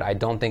great. But I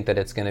don't think that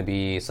it's going to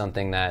be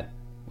something that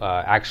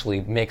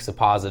actually makes a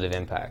positive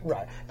impact.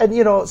 Right.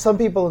 And some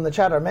people in the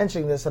chat are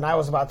mentioning this, and I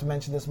was about to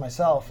mention this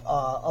myself.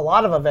 A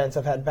lot of events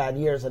have had bad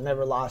years and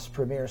never lost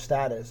premier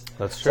status.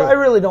 That's true. So I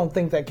really don't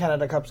think that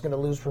Canada Cup's going to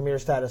lose premier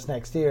status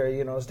next year.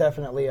 It's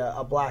definitely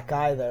a black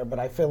eye there, but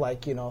I feel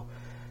like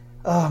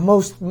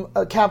most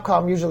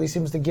Capcom usually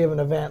seems to give an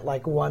event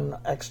like one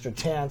extra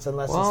chance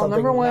unless it's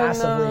something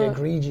massively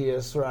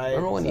egregious, right?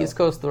 Remember when East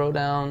Coast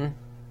Throwdown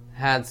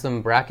had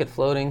some bracket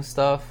floating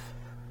stuff,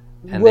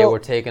 and they were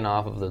taken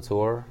off of the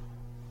tour?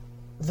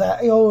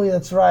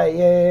 That's right.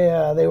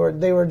 Yeah. They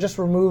were just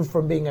removed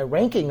from being a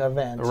ranking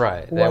event.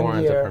 Right. They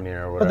weren't a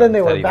premiere or whatever. But then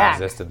they were back.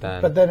 Existed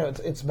then. But then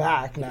it's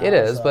back now. It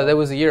is, but it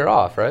was a year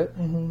off, right?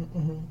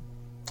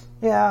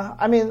 Yeah,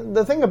 I mean,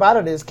 the thing about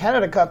it is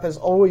Canada Cup has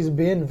always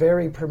been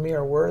very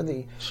premier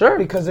worthy. Sure.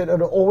 Because it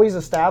had always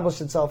established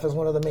itself as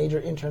one of the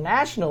major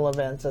international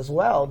events as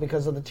well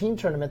because of the team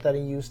tournament that he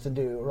used to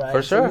do, right?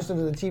 For sure. So he used to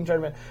do the team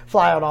tournament,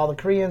 fly out all the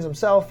Koreans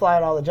himself, fly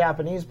out all the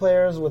Japanese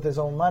players with his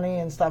own money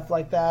and stuff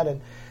like that.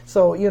 And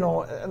so,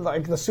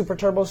 like the Super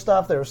Turbo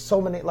stuff, there were so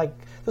many, like,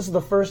 this is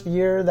the first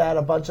year that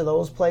a bunch of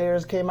those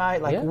players came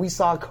out. Like, we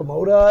saw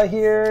Komoda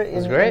here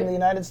in the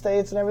United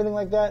States and everything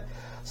like that.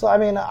 So, I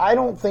mean, I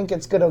don't think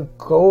it's going to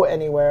go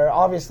anywhere.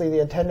 Obviously, the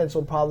attendance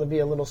will probably be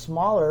a little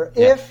smaller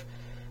if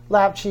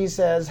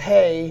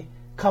Lapchi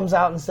comes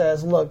out and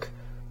says, look,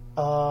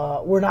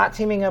 we're not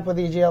teaming up with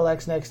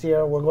EGLX next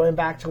year. We're going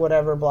back to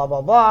whatever, blah,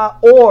 blah, blah.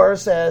 Or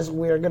says,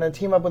 we're going to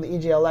team up with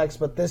EGLX,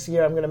 but this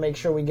year I'm going to make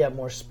sure we get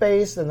more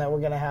space and that we're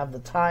going to have the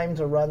time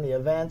to run the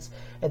events,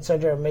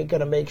 etc. Going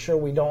to make sure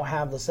we don't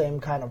have the same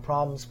kind of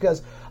problems.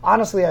 Because,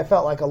 honestly, I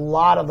felt like a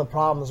lot of the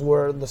problems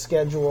were the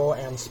schedule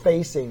and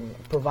spacing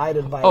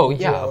provided by EGLX.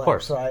 Yeah, of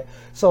course. Right?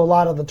 So a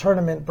lot of the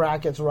tournament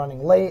brackets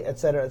running late,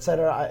 etc.,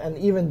 etc. And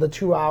even the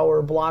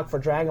 2-hour block for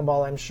Dragon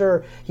Ball, I'm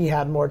sure he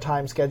had more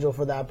time scheduled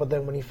for that, but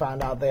then when he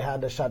found out they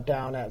had to shut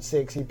down at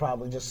 6, he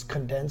probably just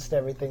condensed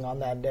everything on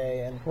that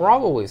day. And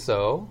probably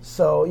so.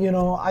 So,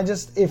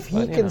 if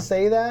he can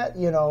say that,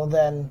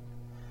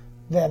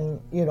 then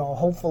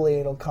hopefully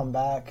it'll come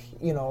back,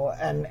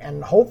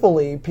 and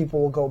hopefully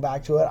people will go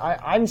back to it.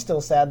 I'm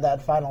still sad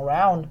that final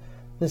round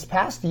this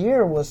past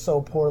year was so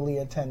poorly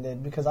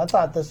attended because I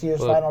thought this year's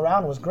final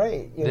round was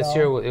great. This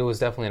year it was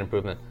definitely an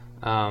improvement.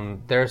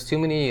 There's too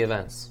many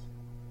events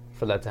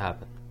for that to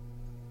happen.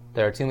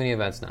 There are too many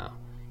events now.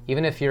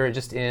 Even if you're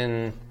just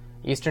in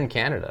Eastern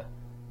Canada,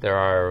 there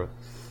are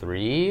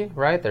 3,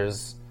 right?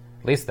 There's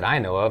at least that I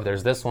know of.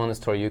 There's this one, this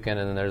Toreuken,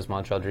 and then there's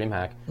Montreal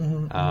DreamHack.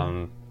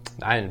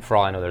 For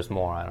all I know, there's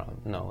more. I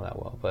don't know that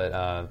well,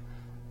 but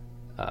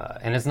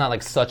and it's not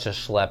like such a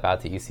schlep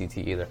out to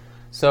ECT either.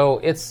 So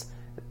it's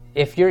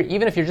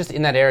even if you're just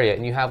in that area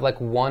and you have like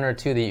one or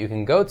two that you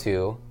can go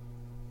to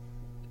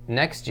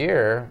next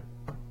year,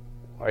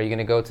 are you going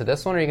to go to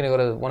this one or are you going to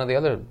go to one of the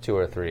other two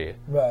or three?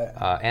 Right.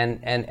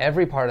 And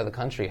every part of the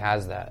country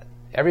has that.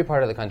 Every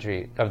part of the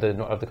country of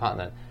the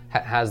continent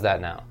has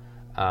that now.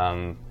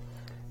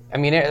 I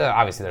mean,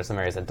 obviously there's some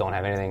areas that don't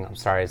have anything. I'm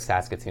sorry,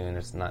 Saskatoon.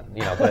 There's not,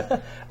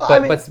 but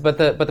but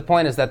the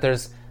point is that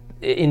there's,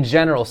 in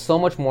general, so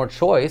much more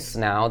choice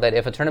now that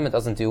if a tournament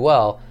doesn't do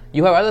well,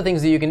 you have other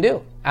things that you can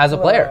do as a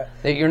player.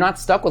 That you're not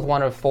stuck with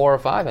one of 4 or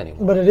 5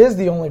 anymore. But it is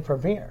the only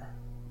premier.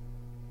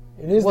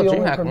 It is the only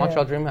premier.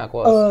 Montreal DreamHack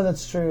was. Oh,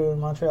 that's true.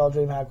 Montreal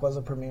DreamHack was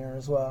a premier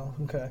as well.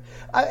 Okay.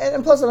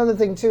 And plus another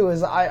thing too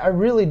is I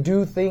really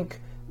do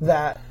think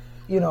that,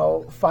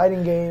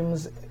 fighting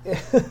games.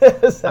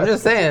 I'm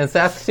just saying,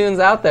 Saskatoon's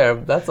out there.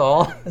 That's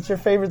all. It's your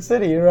favorite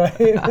city,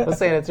 right? I was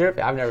saying it's your.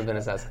 I've never been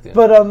to Saskatoon.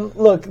 But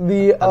look,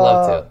 I'd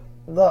love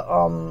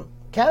to.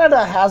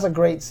 Canada has a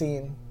great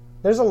scene.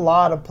 There's a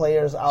lot of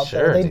players out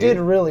there. They did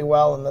really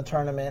well in the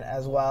tournament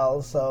as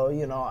well. So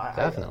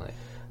definitely.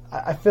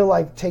 I feel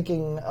like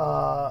taking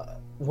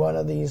one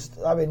of these.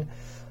 I mean,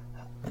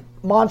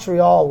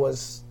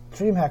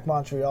 DreamHack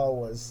Montreal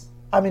was.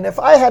 I mean, if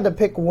I had to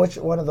pick which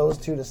one of those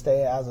two to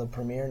stay as a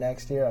premier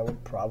next year, I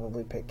would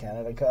probably pick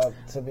Canada Cup,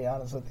 to be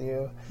honest with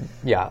you.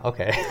 Yeah,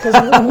 okay. Because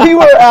we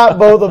were at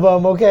both of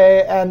them,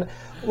 okay? And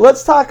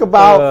let's talk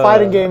about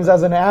fighting games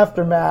as an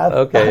aftermath.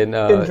 Okay,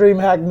 no. In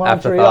DreamHack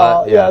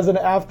Montreal. Yeah, as an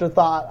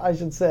afterthought, I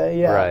should say.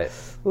 Yeah. Right.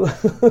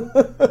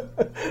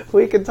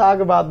 We can talk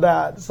about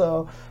that.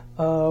 So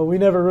we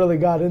never really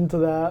got into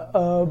that.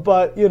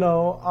 But,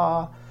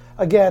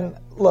 again,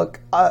 look,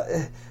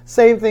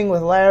 same thing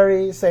with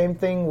Larry, same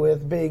thing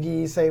with Big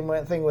E, same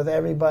thing with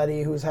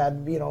everybody who's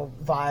had,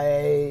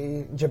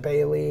 Vae,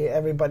 Jabali,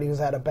 everybody who's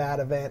had a bad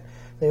event.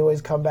 They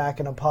always come back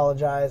and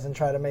apologize and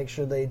try to make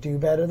sure they do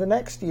better the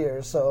next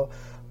year. So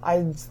I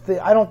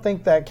don't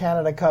think that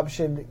Canada Cup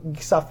should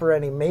suffer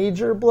any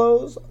major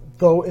blows.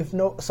 Though if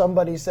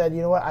somebody said,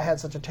 you know what, I had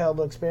such a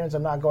terrible experience,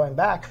 I'm not going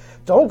back,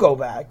 don't go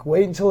back.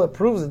 Wait until it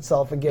proves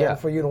itself again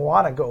for you to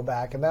want to go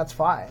back, and that's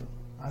fine.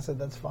 I said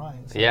that's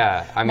fine. So.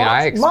 Yeah, I mean,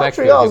 I expect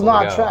Montreal's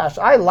not trash.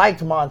 I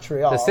liked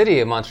Montreal. The city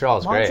of Montreal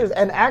is great.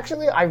 And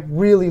actually, I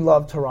really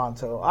love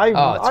Toronto.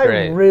 I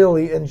great.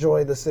 really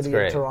enjoy the city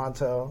of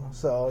Toronto.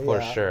 So for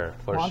sure.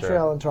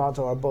 Montreal and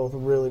Toronto are both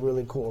really,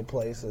 really cool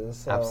places.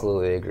 So.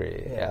 Absolutely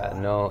agree. Yeah,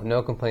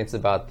 no complaints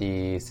about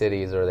the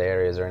cities or the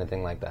areas or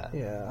anything like that.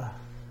 Yeah.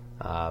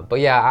 But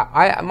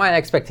yeah, my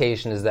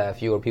expectation is that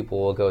fewer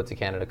people will go to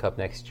Canada Cup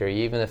next year,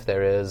 even if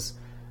there is,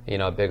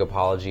 a big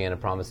apology and a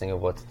promising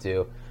of what to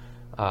do.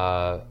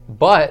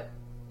 But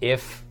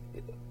if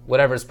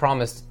whatever's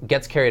promised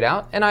gets carried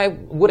out, and I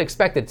would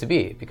expect it to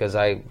be, because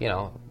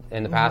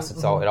in the past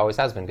it always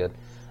has been good,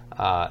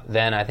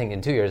 then I think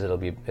in 2 years it'll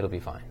be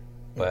fine.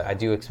 But I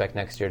do expect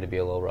next year to be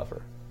a little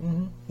rougher.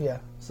 Mm-hmm. Yeah.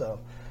 So,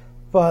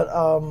 but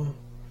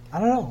I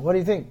don't know. What do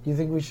you think? Do you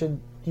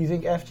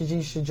think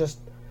FGG should just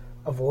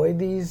avoid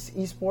these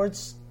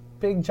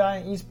big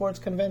giant esports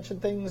convention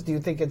things? Do you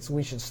think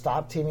we should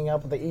stop teaming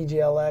up with the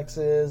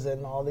EGLXs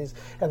and all these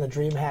and the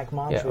DreamHack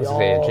Montreal?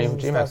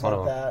 DreamHack's one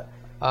of them.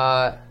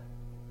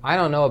 I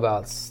don't know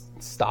about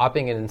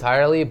stopping it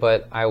entirely,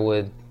 but I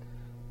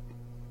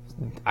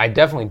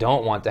definitely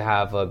don't want to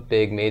have a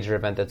big major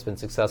event that's been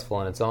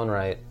successful in its own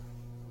right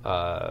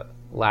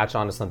latch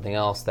onto something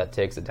else that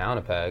takes it down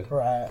a peg.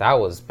 Right. That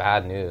was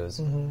bad news.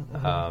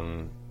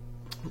 Mm-hmm.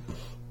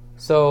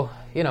 So,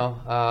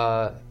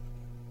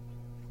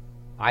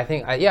 I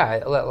think,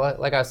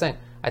 like I was saying,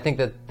 I think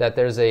that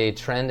there's a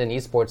trend in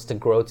esports to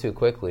grow too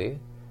quickly,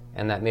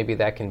 and that maybe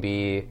that can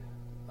be,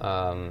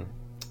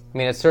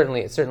 it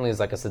certainly is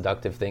like a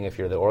seductive thing if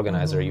you're the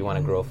organizer. Mm-hmm. You want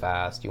to grow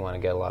fast, you want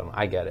to get a lot of money.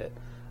 I get it.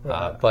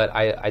 Right. But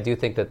I do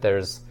think that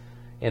there's,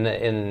 in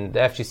the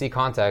FGC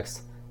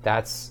context,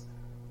 that's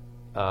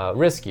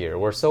riskier.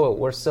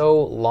 We're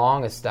so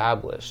long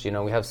established.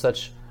 We have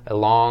such a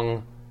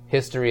long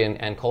history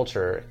and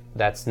culture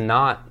that's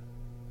not,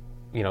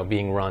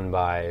 being run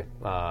by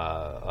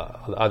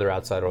other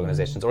outside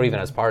organizations or even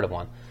as part of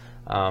one.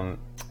 I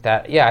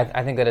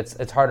think that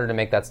it's harder to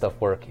make that stuff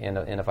work in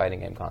a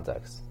fighting game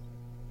context.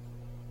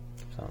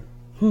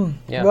 So,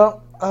 yeah.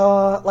 Well,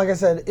 like I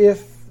said,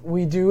 if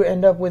we do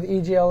end up with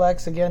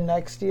EGLX again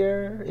next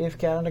year, if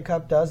Canada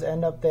Cup does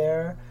end up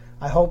there,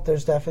 I hope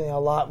there's definitely a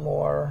lot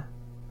more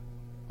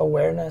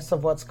awareness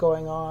of what's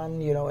going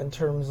on, in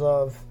terms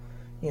of,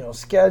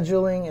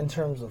 scheduling, in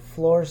terms of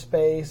floor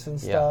space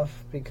and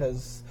stuff,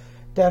 because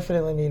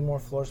definitely need more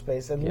floor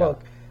space. And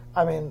look,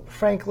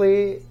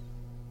 frankly,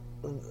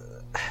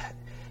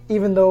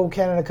 even though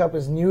Canada Cup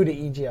is new to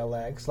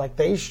EGLX,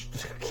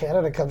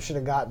 Canada Cup should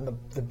have gotten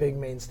the big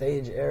main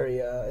stage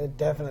area. It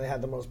definitely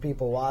had the most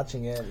people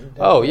watching it.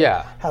 Oh,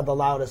 yeah. Had the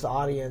loudest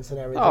audience and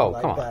everything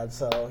that.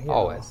 So,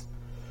 always.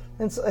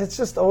 It's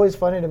just always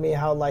funny to me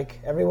how like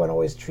everyone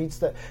always treats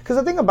that. Because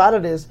the thing about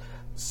it is,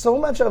 so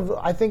much of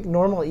I think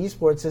normal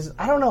esports is,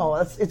 I don't know.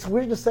 It's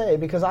weird to say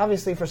because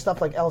obviously for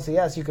stuff like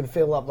LCS you can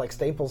fill up like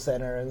Staples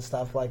Center and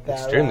stuff like that.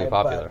 Extremely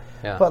popular.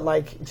 But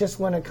like just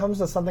when it comes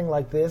to something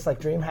like this, like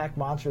DreamHack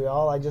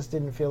Montreal, I just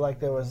didn't feel like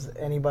there was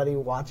anybody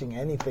watching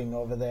anything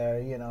over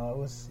there. You know, it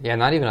was. Yeah,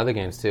 not even other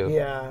games too.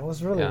 Yeah, it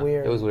was really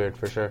weird. It was weird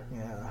for sure.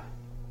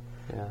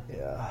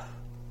 Yeah.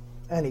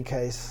 Any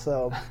case,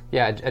 so.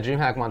 Yeah, at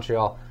DreamHack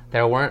Montreal,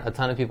 there weren't a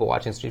ton of people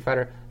watching Street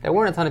Fighter. There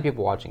weren't a ton of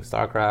people watching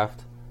StarCraft.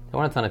 There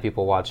weren't a ton of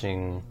people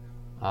watching...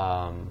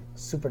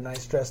 super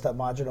nice dressed up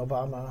Majin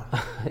Obama.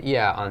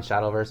 Yeah, on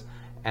Shadowverse.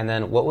 And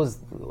then what was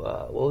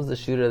the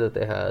shooter that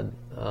they had?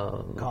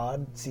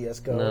 COD,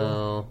 CSGO.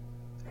 No.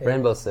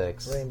 Rainbow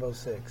Six.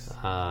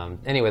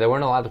 Anyway, there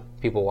weren't a lot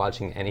of people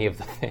watching any of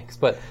the things,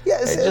 but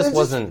it just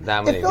wasn't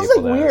that many people there. It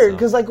feels like weird,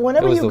 because like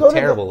whenever you go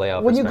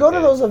to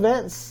those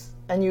events,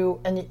 and you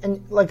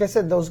like I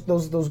said,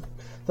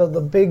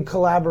 the big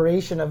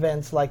collaboration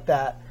events like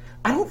that,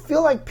 I don't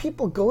feel like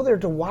people go there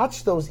to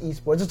watch those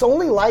esports. It's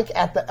only like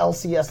at the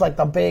LCS, like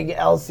the big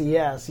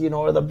LCS, you know,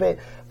 or the big.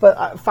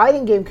 But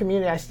fighting game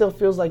community, I still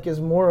feels like is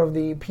more of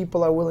the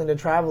people are willing to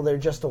travel there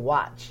just to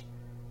watch.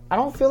 I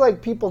don't feel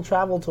like people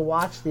travel to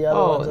watch the other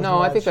ones. Oh, no,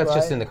 I think that's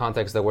just in the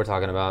context that we're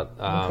talking about.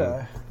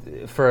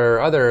 For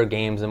other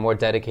games in more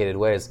dedicated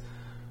ways,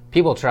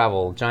 people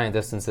travel giant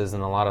distances,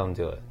 and a lot of them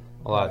do it.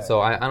 A lot. Right.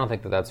 So I don't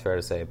think that that's fair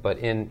to say. But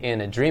in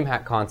a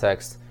DreamHack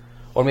context,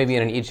 or maybe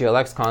in an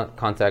EGLX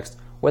context,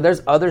 where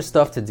there's other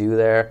stuff to do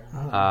there,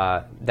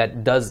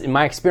 that does, in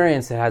my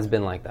experience, it has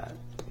been like that.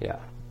 Yeah.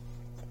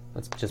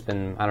 It's just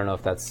been, I don't know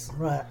if that's...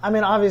 Right. I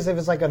mean, obviously, if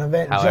it's like an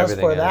event just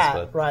for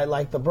that, right,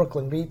 like the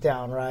Brooklyn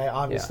Beatdown, right,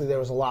 obviously there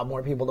was a lot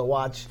more people to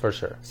watch for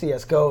sure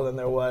CSGO than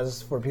there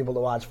was for people to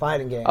watch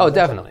fighting games. Oh,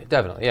 definitely,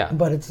 yeah.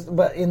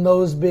 But in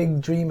those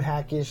big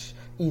DreamHack-ish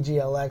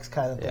EGLX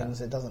kind of things,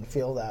 it doesn't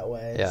feel that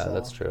way. Yeah, so.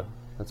 That's true.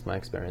 That's my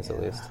experience,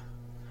 at least.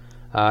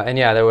 And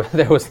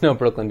there was no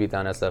Brooklyn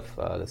Beatdown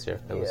SF this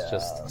year. It was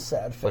just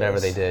sad face. Whatever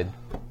they did.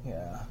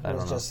 Yeah, it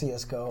was just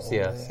CSGO.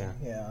 CS,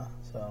 yeah.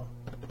 So...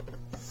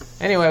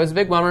 Anyway, it was a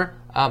big bummer.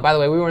 By the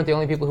way, we weren't the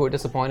only people who were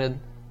disappointed.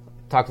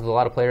 Talked with a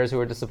lot of players who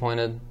were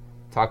disappointed.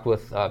 Talked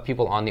with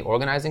people on the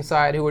organizing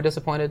side who were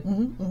disappointed.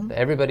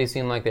 Everybody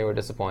seemed like they were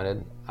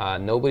disappointed.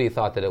 Nobody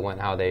thought that it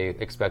went how they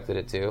expected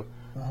it to.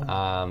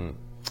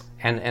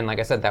 And like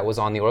I said, that was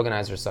on the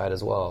organizer side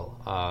as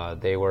well.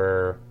 They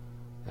were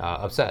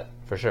upset,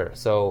 for sure.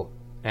 So,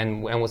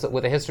 and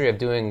with a history of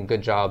doing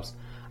good jobs,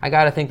 I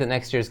got to think that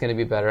next year is going to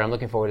be better. I'm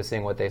looking forward to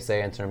seeing what they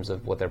say in terms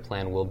of what their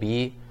plan will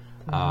be.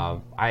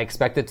 I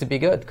expect it to be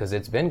good because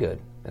it's been good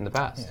in the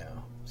past. Yeah.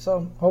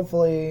 So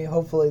hopefully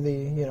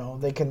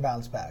they can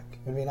bounce back.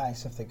 It'd be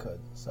nice if they could.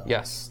 So.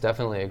 Yes,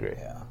 definitely agree.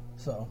 Yeah.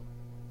 So,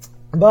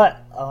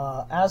 but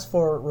as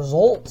for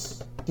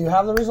results, do you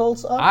have the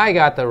results up? I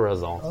got the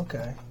results.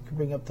 Okay, you can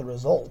bring up the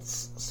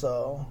results.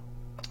 So,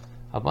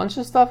 a bunch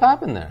of stuff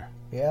happened there.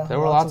 Yeah. There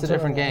were lots of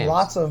different games.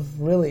 Lots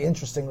of really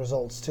interesting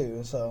results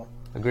too. So.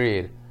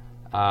 Agreed.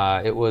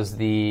 It was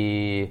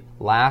the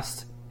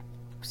last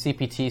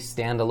CPT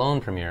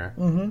standalone premiere.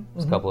 It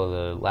was a couple of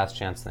the last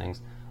chance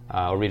things,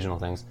 or regional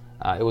things.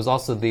 It was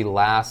also the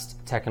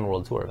last Tekken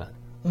World Tour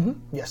event.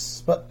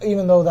 Yes, but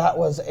even though that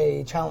was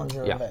a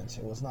challenger event,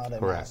 it was not a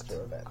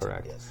master event.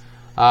 Correct. Yes.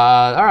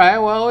 All right,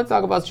 well, let's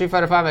talk about Street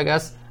Fighter V, I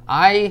guess.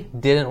 I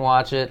didn't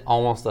watch it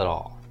almost at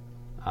all.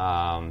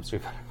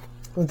 Street Fighter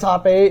The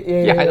top 8?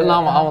 Yeah, I didn't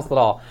almost at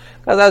all.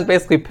 Because I was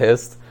basically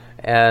pissed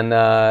and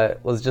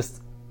was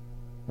just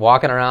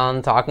walking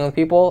around talking with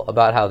people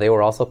about how they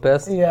were also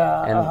pissed.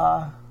 Yeah.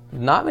 And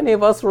not many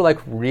of us were like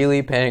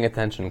really paying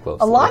attention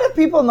closely. A lot of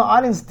people in the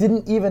audience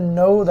didn't even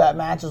know that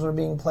matches were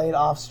being played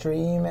off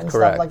stream and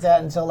stuff like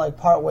that until like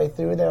partway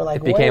through. They were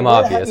like, it became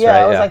obvious, right?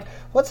 I was like,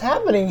 what's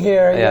happening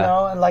here? You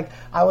know? And like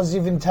I was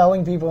even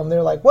telling people and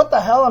they're like, what the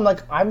hell? I'm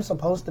like, I'm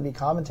supposed to be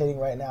commentating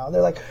right now.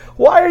 They're like,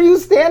 why are you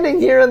standing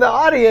here in the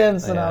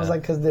audience? And I was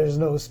like, because there's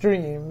no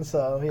stream.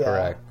 So yeah.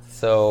 Correct.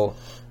 So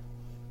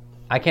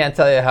I can't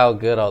tell you how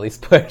good all these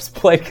players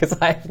play because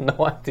I have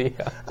no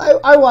idea.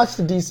 I watched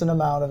a decent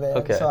amount of it.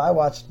 Okay. So I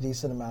watched a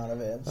decent amount of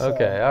it. So.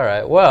 Okay, all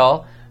right.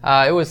 Well,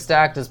 it was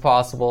stacked as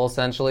possible,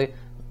 essentially.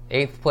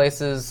 8th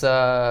places,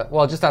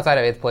 just outside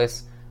of 8th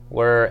place,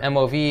 were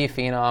MOV,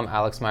 Phenom,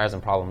 Alex Myers,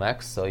 and Problem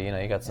X. So, you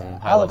got some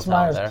Alex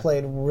Myers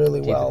played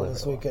really well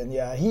this weekend.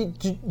 Yeah.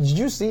 Did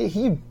you see?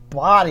 He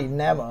bodied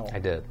Nemo. I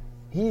did.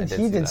 He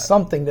did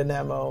something to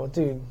Nemo,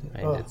 dude.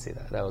 I did see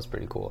that. That was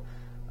pretty cool.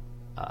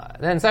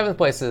 Then 7th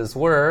places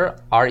were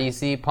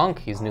REC Punk.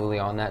 He's newly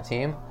on that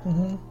team.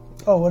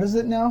 Oh, what is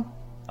it now?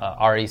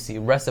 REC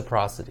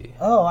Reciprocity.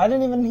 Oh, I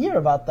didn't even hear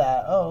about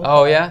that. Oh, okay.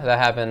 Oh yeah, that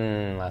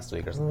happened last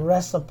week or something.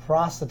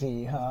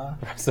 Reciprocity, huh?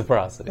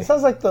 Reciprocity. It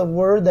sounds like the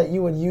word that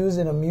you would use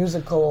in a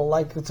musical,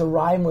 like to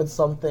rhyme with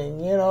something,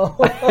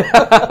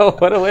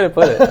 What a way to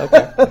put it.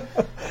 Okay.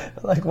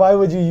 Like, why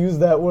would you use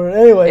that word?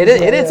 Anyway.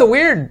 It's a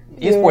weird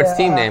esports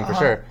team name for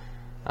sure.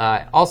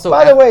 Also,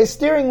 by the way,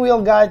 steering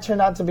wheel guy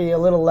turned out to be a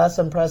little less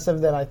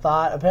impressive than I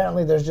thought.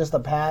 Apparently, there's just a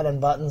pad and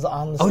buttons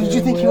on the steering wheel. Oh, did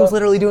you think he was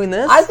literally doing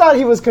this? I thought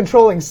he was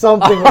controlling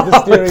something with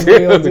the steering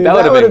wheel, dude.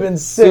 That would have been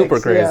sick. Super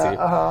crazy.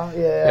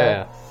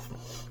 Yeah.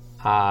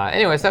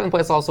 Anyway, 7th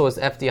place also was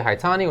FD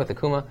Haitani with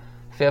Akuma.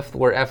 5th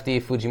were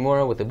FD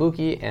Fujimura with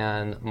Ibuki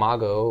and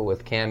Mago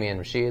with Cammy and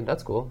Rashid.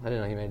 That's cool. I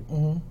didn't know you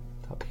made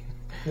top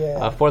 8.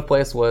 Yeah. 4th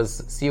place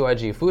was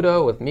CYG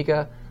Fudo with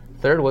Mika.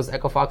 3rd was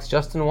Echo Fox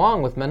Justin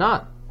Wong with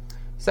Manat.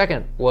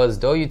 2nd was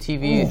Douyu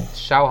TV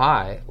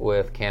Xiaohai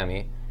with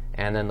Cammy.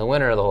 And then the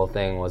winner of the whole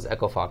thing was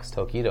Echo Fox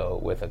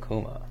Tokido with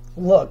Akuma.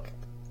 Look,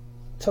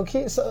 I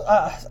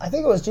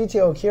think it was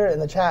GTO Akira in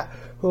the chat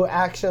who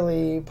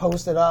actually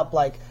posted up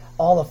like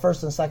all the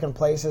 1st and 2nd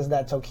places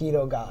that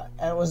Tokido got.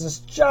 And it was this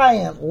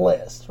giant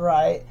list,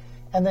 right?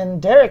 And then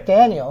Derek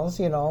Daniels,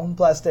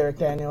 bless Derek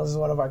Daniels, is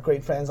one of our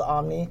great friends,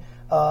 Omni,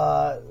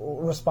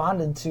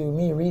 responded to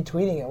me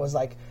retweeting it. Was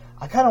like,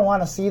 I kind of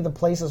want to see the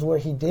places where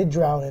he did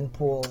drown in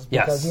pools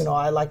because,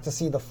 I like to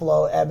see the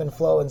flow, ebb and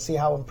flow, and see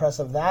how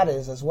impressive that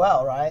is as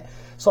well, right?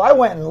 So I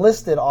went and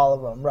listed all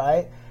of them,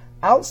 right?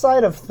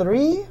 Outside of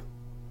 3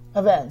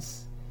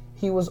 events,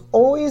 he was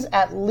always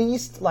at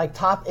least like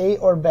top 8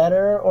 or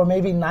better, or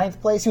maybe 9th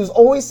place. He was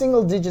always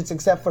single digits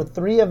except for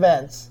 3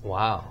 events.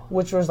 Wow.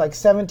 Which was like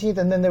 17th,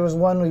 and then there was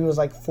one where he was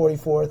like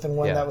 44th and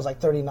one that was like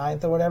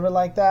 39th or whatever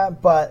like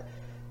that. But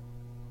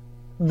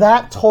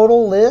that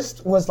total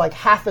list was like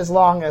half as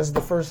long as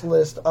the first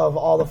list of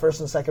all the 1st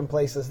and 2nd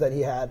places that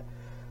he had.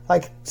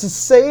 Like, to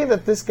say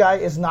that this guy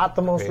is not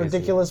the most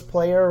ridiculous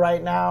player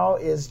right now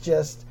is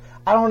just,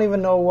 I don't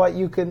even know what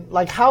you could,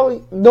 like,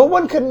 how, no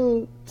one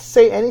can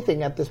say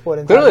anything at this point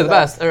in time. Clearly the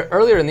best.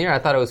 Earlier in the year, I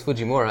thought it was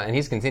Fujimura, and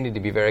he's continued to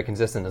be very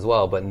consistent as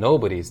well, but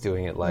nobody's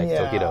doing it like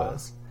Tokido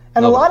is.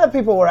 And a lot of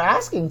people were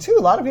asking, too.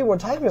 A lot of people were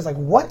talking about, like,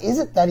 what is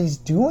it that he's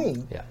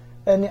doing? Yeah.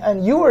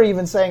 And you were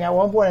even saying at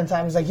one point in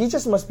time, he's like, he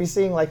just must be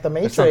seeing like the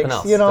Matrix,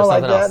 There's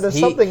like that. There's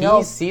something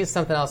else. He sees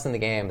something else in the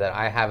game that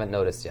I haven't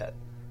noticed yet.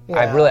 Yeah.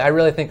 I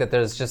really think that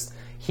there's just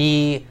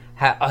he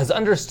has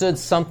understood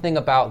something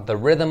about the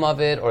rhythm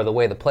of it, or the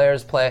way the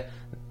players play,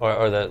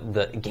 or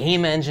the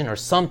game engine, or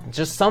some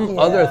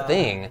other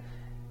thing,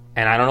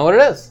 and I don't know what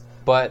it is.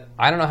 But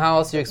I don't know how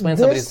else you explain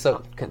somebody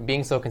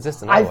being so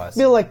consistent. Otherwise,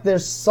 I feel like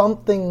there's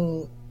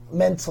something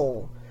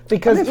mental.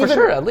 Because for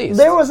sure, at least.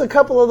 There was a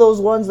couple of those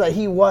ones that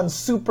he won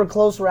super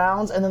close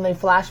rounds, and then they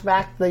flash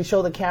back, they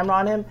show the camera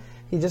on him,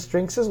 he just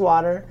drinks his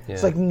water. Yeah.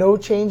 It's like no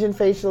change in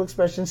facial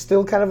expression,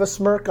 still kind of a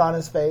smirk on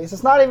his face.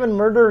 It's not even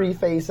murdery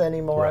face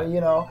anymore,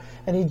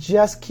 and he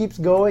just keeps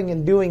going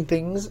and doing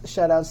things.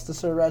 Shoutouts to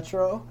Sir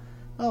Retro.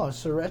 Oh,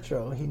 Sir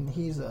Retro,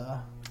 he's Did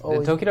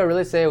Tokido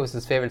really say it was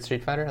his favorite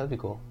Street Fighter? That'd be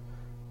cool.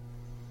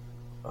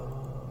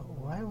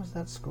 Why was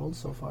that scrolled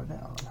so far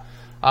down?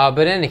 But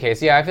in any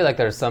case, I feel like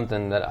there's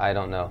something that I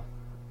don't know.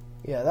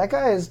 Yeah, that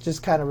guy is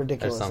just kind of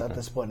ridiculous at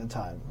this point in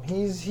time.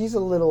 He's a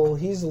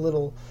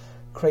little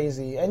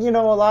crazy. And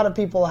a lot of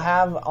people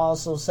have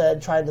also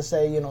tried to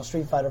say,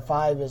 Street Fighter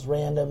V is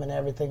random and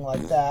everything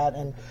like that,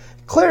 and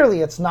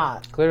clearly it's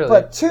not. Clearly.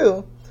 But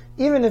 2,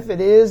 even if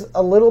it is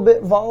a little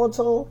bit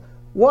volatile,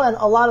 1,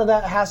 a lot of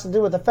that has to do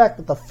with the fact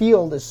that the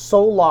field is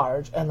so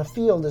large and the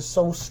field is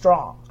so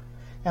strong.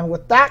 And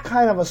with that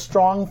kind of a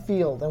strong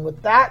field, and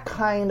with that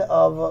kind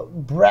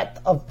of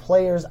breadth of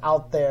players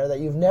out there that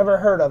you've never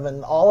heard of,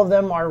 and all of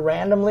them are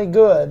randomly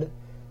good,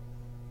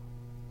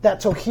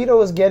 that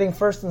Tokido is getting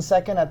 1st and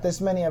 2nd at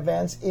this many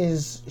events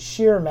is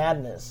sheer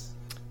madness.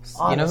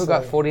 Honestly. You know who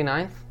got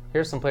 49th?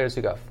 Here's some players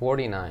who got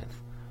 49th.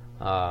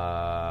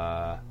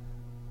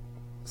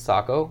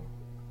 Sako.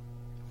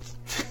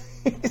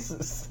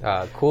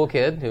 Cool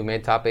Kid, who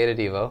made top 8 at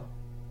Evo.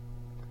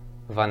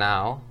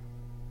 Vanao.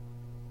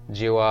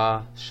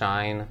 Jiwa,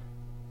 Shine,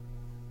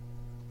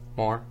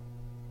 more.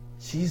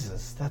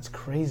 Jesus, that's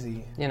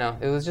crazy.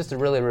 It was just a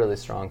really, really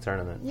strong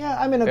tournament. Yeah,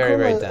 I mean,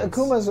 very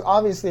Akuma's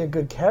obviously a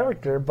good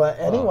character, but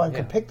anyone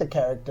could pick the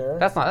character.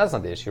 That's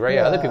not the issue, right?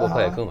 Yeah, other people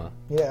play Akuma.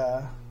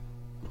 Yeah.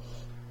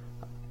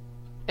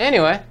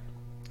 Anyway,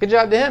 good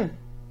job to him.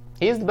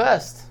 He's the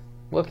best.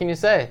 What can you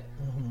say?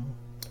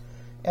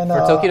 And for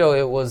Tokido,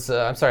 it was, for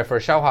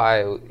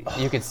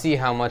Xiaohai, you could see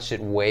how much it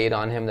weighed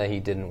on him that he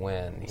didn't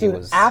win. He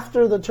was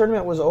after the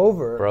tournament was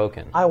over,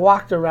 broken. I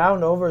walked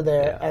around over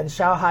there, and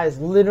Xiaohai is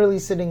literally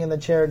sitting in the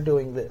chair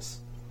doing this.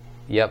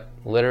 Yep,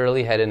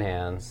 literally head in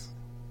hands.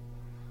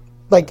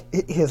 Like,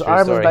 his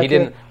arm was back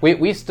here.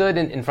 We stood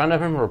in front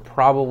of him for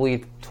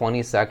probably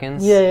 20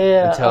 seconds.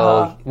 Yeah.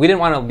 Until we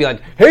didn't want to be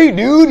like, hey,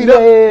 dude.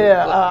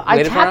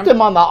 I tapped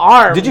him on the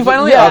arm. Did you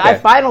finally? Yeah, okay. I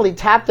finally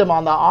tapped him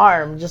on the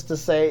arm just to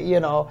say,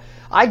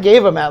 I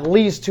gave him at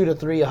least 2 to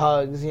 3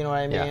 hugs, you know what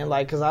I mean? Yeah.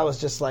 Like, because I was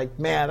just like,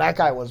 man, that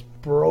guy was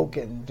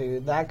broken,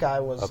 dude. That guy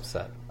was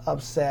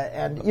upset.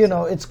 And,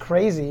 it's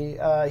crazy.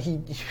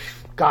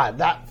 God,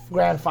 that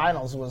grand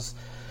finals was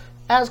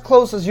as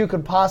close as you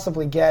could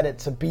possibly get it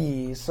to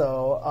be.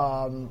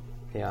 So,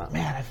 Yeah.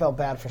 Man, I felt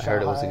bad for Xiao Hai. I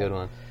heard it was a good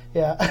one.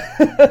 Yeah.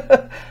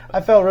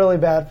 I felt really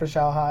bad for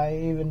Xiao Hai.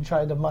 I even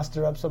tried to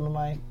muster up some of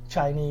my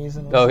Chinese.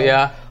 And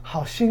yeah?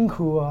 好辛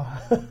苦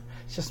啊. It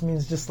just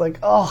means just like,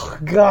 oh,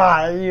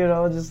 God, you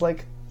know, just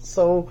like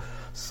so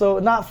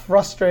not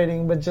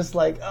frustrating, but just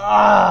like,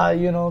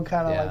 you know,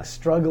 kind of like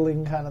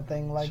struggling kind of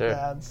thing like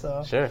that.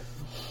 So Sure.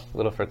 A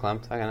little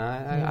verklempt.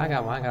 I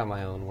got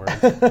my own words.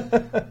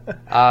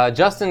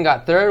 Justin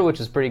got third, which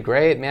is pretty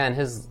great. Man,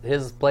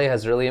 his play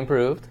has really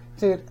improved.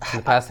 Dude, in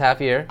the past half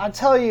year. I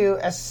tell you,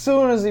 as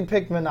soon as he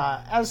picked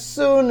Menat, as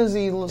soon as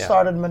he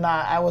started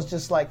Menat, I was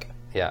just like...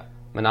 Yeah.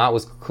 Menat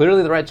was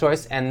clearly the right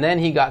choice, and then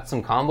he got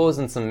some combos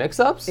and some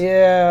mix-ups.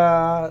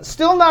 Yeah.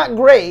 Still not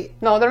great.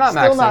 No, they're not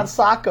maxing. Still not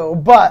Sacco,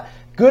 but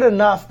good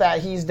enough that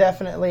he's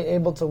definitely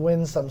able to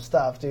win some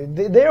stuff, dude.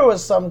 There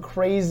was some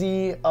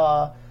crazy...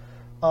 the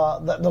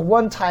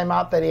one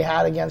timeout that he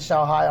had against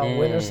Xiao Hai on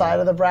winner's side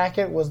of the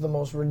bracket was the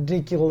most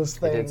ridiculous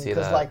thing. I did see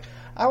that. Like,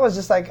 I was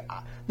just like...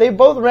 They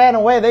both ran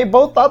away. They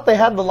both thought they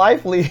had the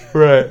life lead.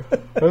 Right.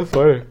 That's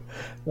funny.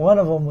 One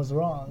of them was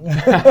wrong.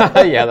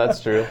 Yeah,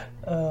 that's true.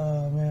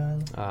 Oh,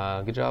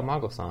 man. Good job,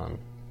 Mago-san.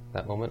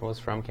 That moment was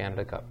from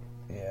Canada Cup.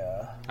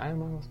 Yeah. Hi,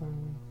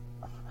 Mago-san.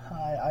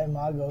 Hi, I'm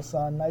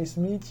Mago-san. Nice to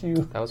meet you.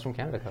 That was from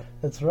Canada Cup.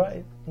 That's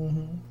right.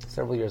 Mm-hmm.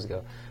 Several years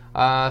ago.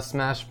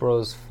 Smash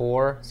Bros.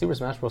 4. Super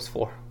Smash Bros.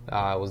 4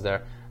 was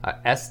there.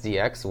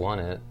 SDX won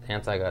it.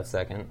 Anti got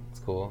second.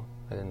 It's cool.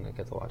 I didn't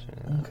get to watch it.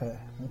 Okay.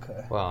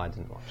 Well, I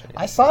didn't watch it.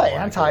 I saw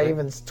Anti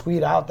even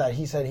tweet out that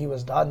he said he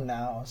was done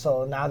now.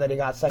 So now that he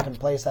got second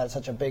place at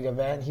such a big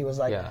event, he was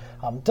like,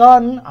 I'm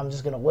done. I'm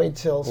just going to wait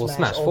till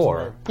Smash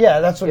 4. Yeah,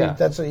 that's what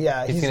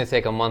he's going to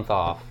take a month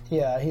off.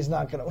 Yeah, he's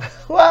not going to.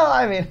 Well,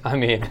 I mean.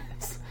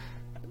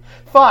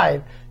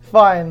 Fine. You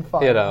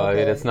know, okay. I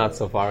mean, it's not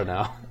so far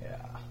now.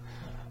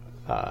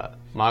 Yeah.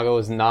 Mago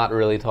is not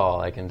really tall.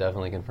 I can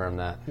definitely confirm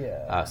that.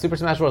 Yeah. Super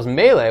Smash Bros.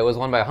 Melee was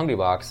won by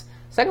Hungrybox.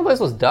 Second place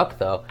was Duck,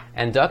 though,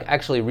 and Duck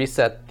actually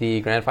reset the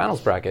Grand Finals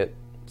bracket,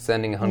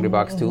 sending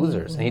Hungrybox 2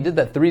 losers, and he did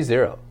that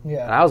 3-0.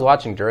 Yeah. And I was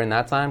watching during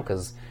that time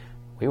because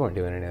we weren't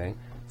doing anything.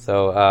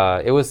 So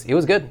it was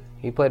good.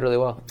 He played really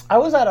well. I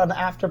was at an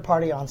after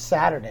party on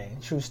Saturday,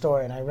 true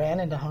story, and I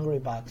ran into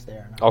Hungrybox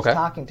there, and I was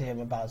talking to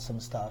him about some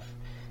stuff.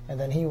 And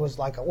then he was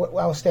like, I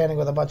was standing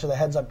with a bunch of the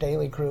Heads Up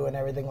Daily crew and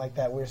everything like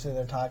that. We were sitting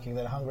there talking.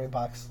 Then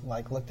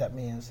Hungrybox looked at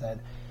me and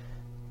said,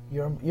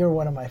 You're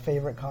one of my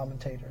favorite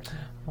commentators.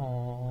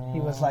 Aww. He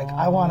was like,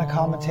 I want to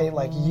commentate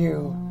like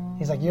you.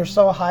 He's like, you're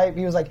so hype.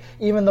 He was like,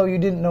 even though you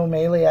didn't know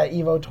Melee at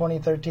EVO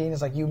 2013,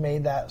 it's like you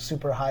made that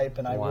super hype,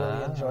 and I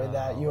really enjoyed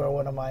that. You are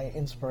one of my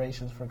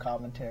inspirations for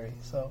commentary.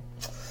 So,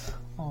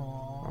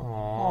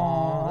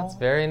 aww. That's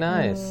very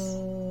nice.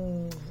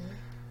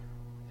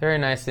 Very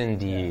nice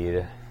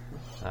indeed.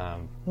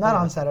 Not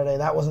on Saturday.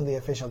 That wasn't the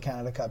official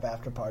Canada Cup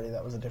after party.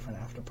 That was a different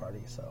after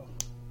party. So.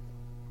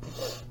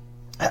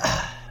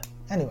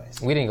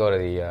 Anyways. We didn't go to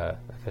the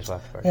official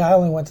after party. Yeah, I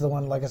only went to the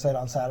one, like I said,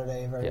 on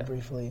Saturday very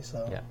briefly.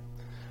 So. Yeah.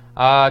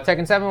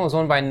 Tekken 7 was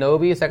won by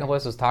Nobi. Second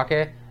place was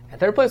Take. And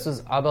third place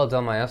was Abel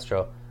Del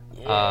Maestro.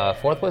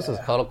 Fourth place was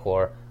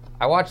Cuddlecore.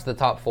 I watched the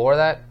top 4 of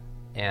that,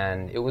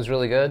 and it was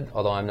really good,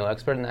 although I'm no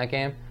expert in that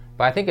game.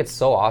 But I think it's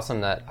so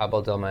awesome that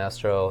Abel Del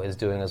Maestro is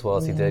doing as well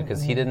as he did,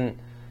 because he didn't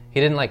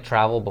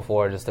travel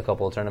before just a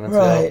couple of tournaments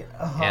ago.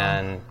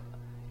 And,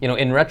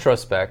 in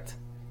retrospect,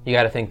 you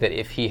got to think that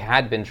if he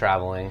had been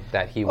traveling,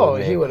 that he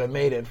would he would have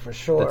made it for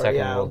sure. The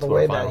Tekken World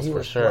Tour Finals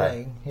for sure.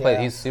 Playing. Yeah.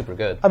 He's super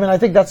good. I mean, I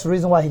think that's the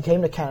reason why he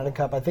came to Canada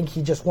Cup. I think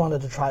he just wanted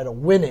to try to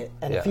win it,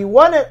 and if he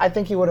won it, I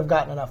think he would have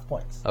gotten enough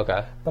points.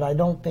 Okay. But I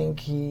don't think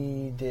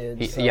he did.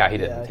 He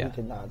didn't. He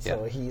did not.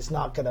 So he's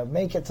not going to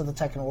make it to the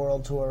Tekken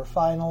World Tour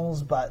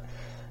Finals, but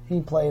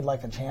he played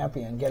like a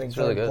champion, getting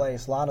third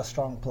place. A lot of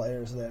strong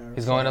players there.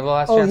 He's going to the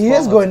Last Chance. Oh, he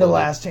is going to the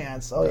Last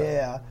Chance. Oh,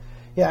 yeah.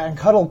 Yeah, and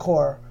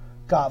Cuddlecore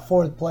got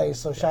 4th place,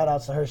 so shout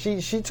outs to her.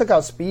 She took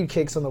out Speed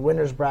Kicks in the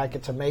winner's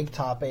bracket to make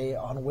top 8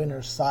 on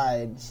winner's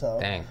side. So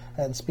Dang.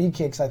 And Speed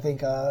Kicks, I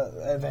think,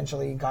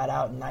 eventually got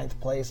out in 9th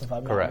place, if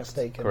I'm not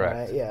mistaken.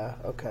 Correct. Right? Yeah,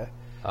 okay.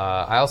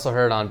 I also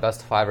heard on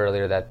Best of 5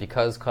 earlier that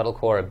because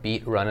Cuddlecore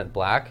beat Run It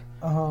Black,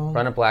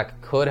 Run It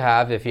Black could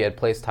have, if he had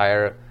placed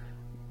higher,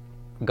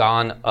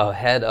 gone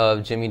ahead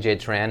of Jimmy J.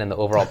 Tran in the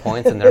overall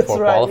points and therefore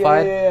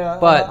qualified. Yeah.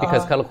 But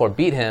because Cuddlecore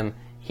beat him,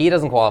 he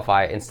doesn't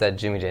qualify. Instead,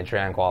 Jimmy J.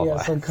 Tran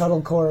qualifies. Yeah, so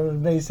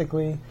Cuddlecore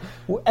basically,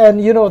 and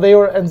they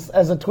were,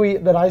 as a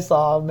tweet that I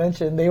saw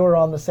mentioned, they were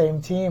on the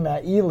same team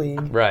at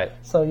E-League. Right.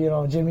 So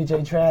Jimmy J.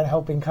 Tran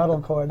helping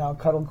Cuddlecore. Now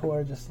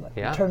Cuddlecore just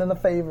turning the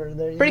favor.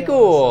 There you Pretty go.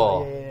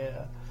 cool.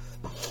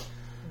 So,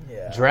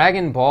 yeah.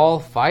 Dragon Ball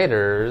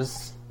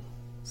Fighters.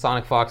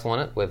 Sonic Fox won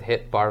it with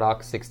Hit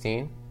Bardock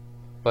 16,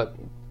 but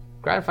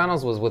Grand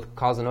Finals was with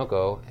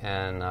Kazunoko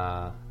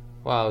and.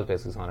 It was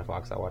basically Sonic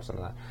Fox. I watched some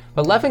of that.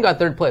 But Leffen got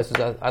 3rd place, which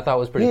I thought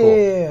was pretty cool.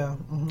 Yeah.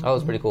 That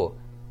was pretty cool.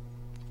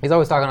 He's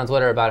always talking on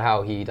Twitter about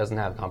how he doesn't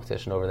have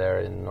competition over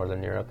there in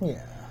Northern Europe.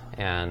 Yeah.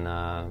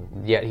 And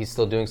yet he's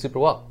still doing super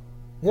well.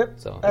 Yep.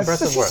 So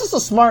impressive work. He's just a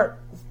smart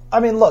I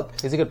mean, look.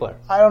 He's a good player.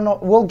 I don't know.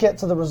 We'll get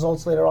to the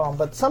results later on,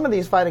 but some of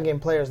these fighting game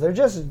players, they're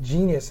just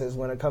geniuses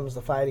when it comes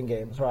to fighting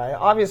games, right?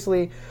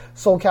 Obviously,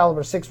 Soul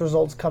Calibur 6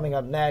 results coming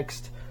up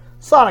next.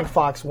 Sonic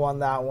Fox won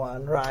that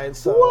one, right?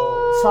 So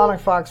what? Sonic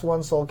Fox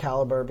won Soul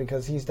Calibur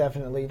because he's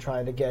definitely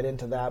trying to get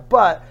into that.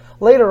 But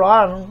later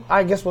on,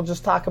 I guess we'll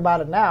just talk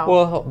about it now.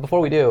 Well, before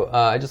we do,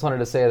 I just wanted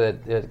to say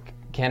that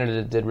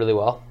Canada did really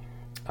well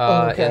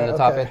in the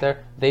top 8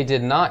 there. They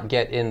did not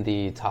get in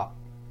the top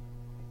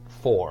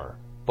 4,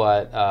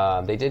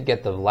 but they did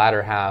get the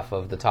latter half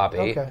of the top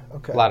 8.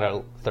 Okay.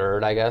 Latter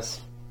third, I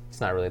guess.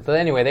 It's not really. But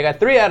anyway, they got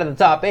 3 out of the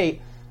top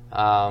 8.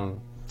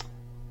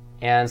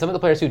 And some of the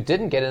players who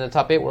didn't get in the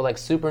top 8 were like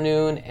Super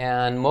Noon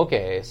and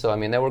Moke. So, I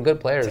mean, there were good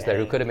players there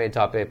who could have made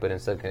top 8, but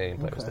instead Canadian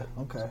players did.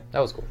 Okay. That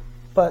was cool.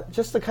 But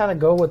just to kind of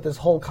go with this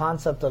whole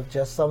concept of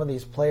just some of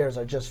these players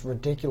are just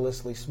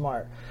ridiculously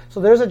smart.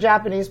 So there's a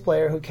Japanese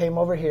player who came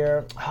over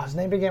here. Oh, his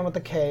name began with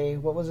a K.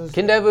 What was his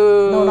name?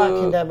 Kindebu. No, not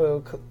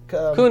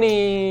Kindebu.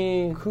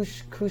 Kuni.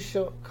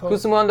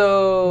 Kusumondo.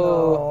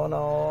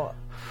 No.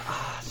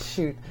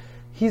 Shoot.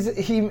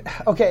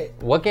 Okay.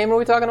 What game are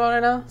we talking about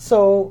right now?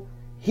 So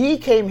he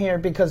came here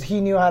because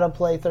he knew how to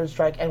play Third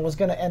Strike and was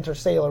going to enter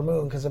Sailor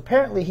Moon because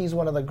apparently he's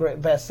one of the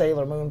best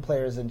Sailor Moon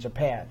players in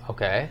Japan.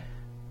 Okay.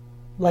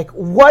 Like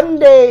one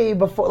day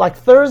before, like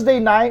Thursday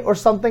night or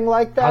something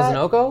like that.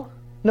 Kazunoko?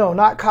 No,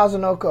 not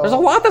Kazunoko. There's a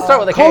lot that start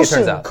with a K, it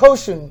turns out.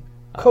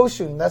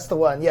 Koshun, that's the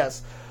one,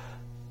 yes.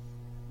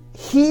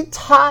 He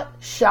taught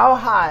Xiao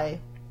Hai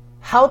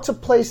how to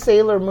play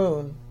Sailor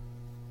Moon,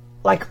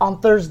 like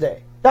on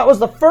Thursday. That was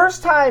the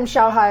first time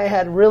Xiao Hai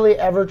had really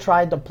ever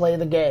tried to play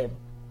the game.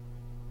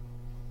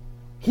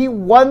 He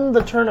won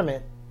the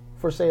tournament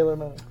for Sailor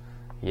Moon.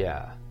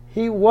 Yeah.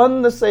 He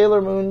won the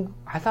Sailor Moon.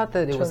 I thought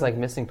that it was like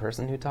Missing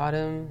Person who taught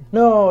him.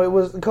 No, it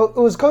was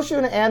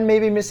Koshun and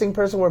maybe Missing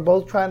Person were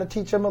both trying to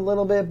teach him a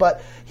little bit,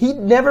 but he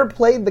never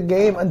played the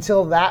game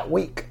until that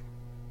week.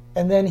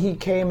 And then he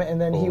came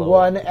and then he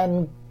won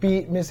and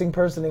beat Missing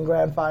Person in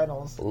grand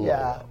finals.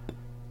 Yeah.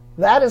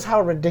 That is how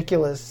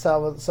ridiculous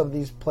some of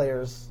these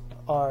players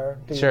are.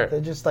 Sure.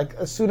 They're just like,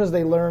 as soon as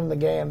they learn the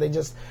game,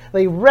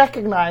 they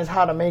recognize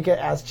how to make it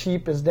as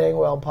cheap as dang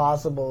well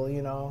possible,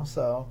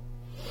 so.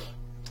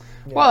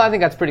 Yeah. Well, I think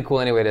that's pretty cool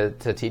anyway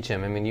to teach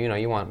him. I mean,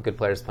 you want good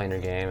players playing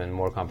your game and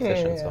more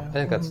competition. So I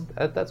think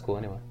that's cool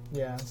anyway.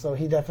 Yeah, so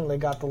he definitely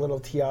got the little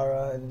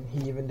tiara and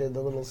he even did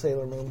the little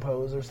Sailor Moon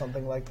pose or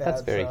something like that.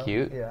 That's very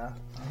cute. Yeah.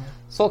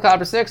 Soul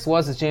Calibur 6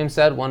 was, as James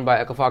said, won by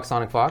Echo Fox,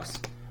 Sonic Fox.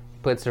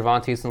 Played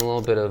Cervantes and a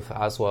little bit of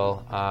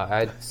Aswell.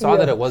 I saw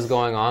that it was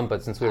going on,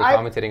 but since we were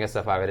commentating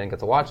SF5, I didn't get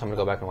to watch. I'm going to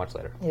go back and watch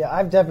later. Yeah,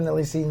 I've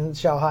definitely seen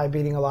Xiao Hai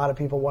beating a lot of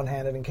people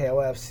one-handed in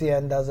KOF.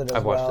 Cien does it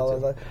as well.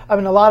 Watched it too. I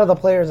mean, a lot of the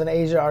players in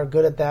Asia are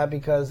good at that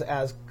because,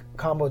 as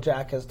Combo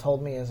Jack has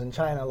told me, is in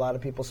China, a lot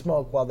of people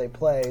smoke while they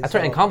play. That's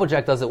right, and Combo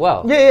Jack does it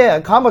well. Yeah,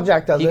 Combo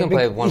Jack does it. He can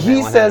play one-handed.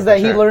 He says that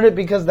he learned it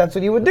because that's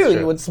what he would do.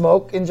 He would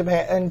smoke in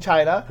Japan and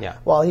China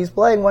while he's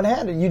playing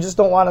one-handed. You just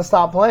don't want to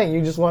stop playing.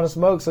 You just want to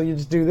smoke, so you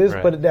just do this,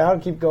 put it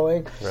down, keep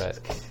going. Right.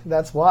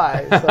 That's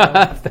why. So.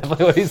 That's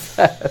definitely what he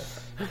said.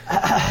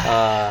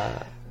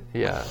 Yeah,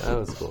 that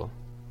was cool.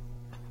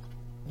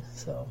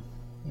 So.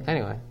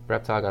 Anyway,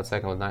 Reptile got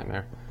second with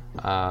Nightmare.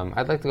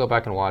 I'd like to go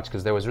back and watch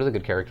because there was really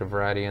good character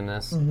variety in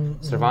this.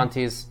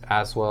 Cervantes,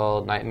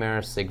 Aswell,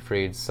 Nightmare,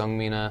 Siegfried,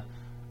 Sungmina,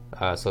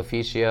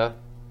 Sophicia,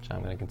 which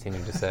I'm going to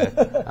continue to say,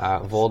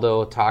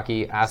 Voldo,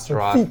 Taki,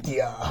 Astaroth,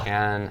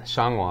 and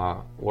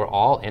Xianghua were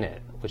all in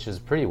it, which is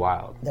pretty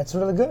wild. That's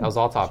really good. That was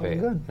all top 8. Really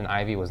good. And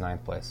Ivy was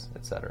 9th place,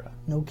 etc.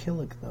 No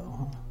Killick, though,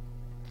 huh?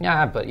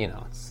 Yeah, but,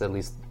 it's at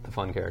least the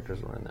fun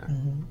characters were in there.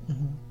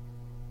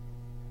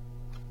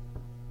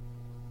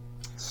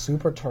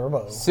 Super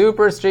Turbo.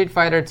 Super Street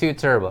Fighter 2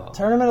 Turbo.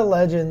 Tournament of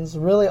Legends,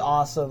 really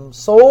awesome.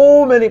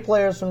 So many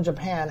players from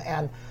Japan.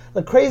 And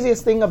the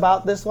craziest thing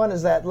about this one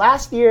is that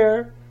last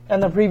year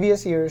and the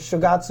previous years,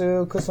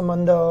 Shogatsu,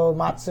 Kusumundo,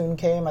 Matsun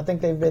came. I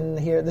think they've been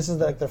here. This is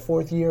like their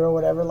 4th year or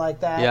whatever like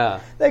that. Yeah.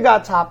 They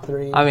got top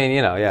 3. I mean,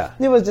 yeah.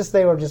 It was just,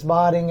 they were just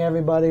modding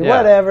everybody,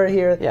 whatever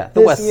here. Yeah,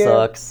 the West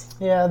sucks.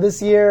 Yeah,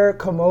 this year,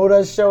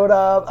 Komoda showed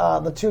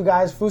up. The 2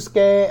 guys,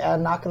 Fusuke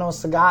and Nakano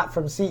Sagat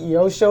from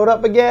CEO showed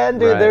up again.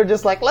 Dude, they're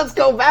just like, let's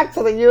go back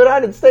to the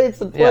United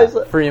States and play.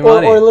 Free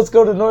money. Or let's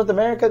go to North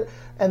America.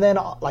 And then,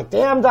 like,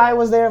 Damn Die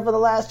was there for the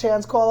last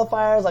chance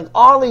qualifiers. Like,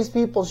 all these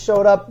people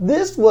showed up.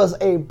 This was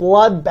a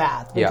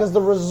bloodbath because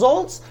the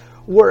results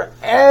were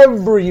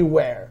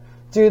everywhere.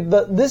 Dude,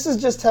 this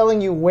is just telling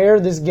you where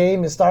this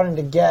game is starting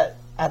to get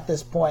at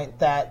this point,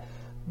 that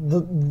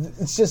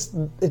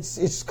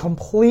it's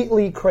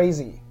completely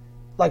crazy.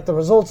 Like, the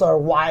results are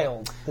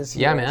wild this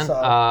year. Yeah, man.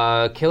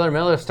 So. Killer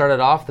Miller started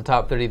off the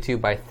top 32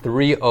 by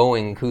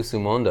 3-0ing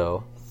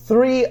Kusumondo.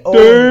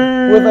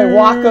 3-0 with a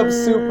walk-up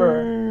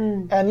super.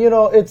 And,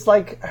 it's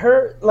like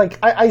her, like,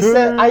 I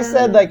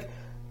said, like,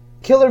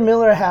 Killer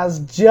Miller has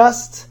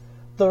just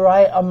the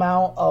right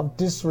amount of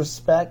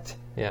disrespect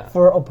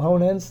for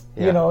opponents,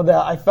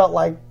 that I felt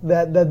like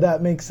that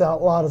makes a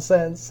lot of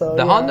sense. So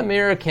the Honda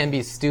Mirror can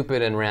be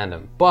stupid and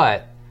random,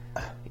 but,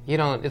 you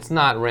don't. It's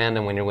not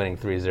random when you're winning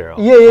 3-0.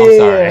 Yeah, I'm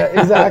sorry.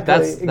 yeah,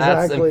 exactly.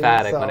 That's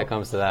emphatic when it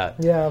comes to that.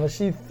 Yeah, but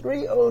she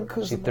 3-0'd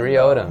Kusumondo. She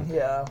 3-0'd him.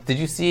 Yeah. Did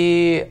you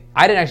see?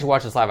 I didn't actually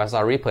watch this live. I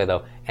saw a replay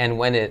though. And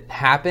when it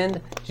happened,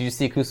 did you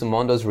see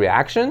Kusumondo's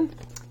reaction?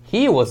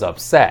 He was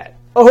upset.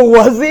 Oh,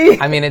 was he?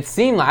 I mean, it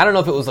seemed like, I don't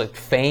know if it was like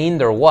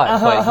feigned or what,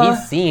 but he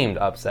seemed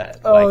upset.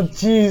 Oh,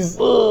 jeez.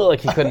 Like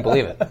he couldn't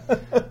believe it.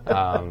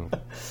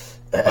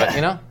 But,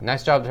 you know,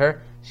 nice job to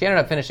her. She ended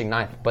up finishing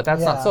 9th, but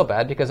that's not so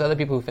bad because other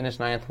people who finished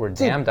 9th were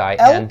Damdai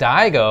and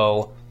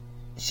Daigo.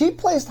 She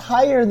placed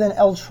higher than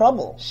El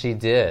Trouble. She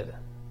did.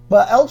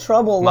 But El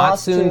Trouble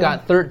lost to... Matsun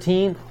got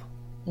 13th.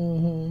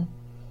 Mm-hmm.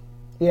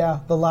 Yeah,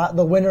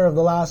 the winner of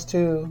the last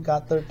two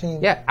got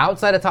 13th. Yeah,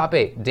 outside of top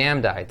 8,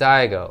 Damdai,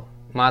 Daigo,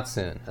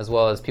 Matsun, as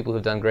well as people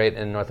who've done great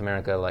in North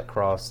America like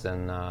Crossed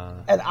and...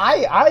 And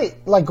I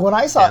like, when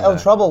I saw El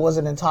Trouble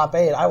wasn't in top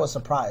 8, I was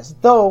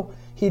surprised. Though,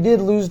 he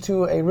did lose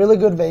to a really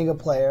good Vega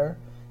player,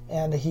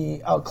 and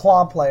a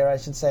Claw player, I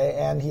should say,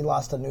 and he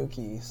lost to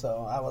Nuki.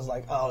 So I was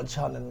like, oh,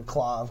 Chun and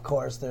Claw, of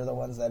course, they're the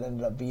ones that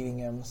ended up beating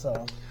him,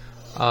 so...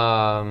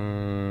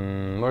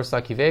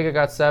 Murasaki Vega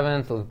got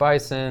 7th with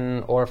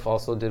Bison. Orf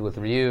also did with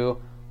Ryu.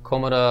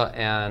 Komoda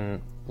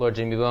and Lord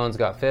Jimmy Bones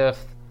got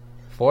 5th.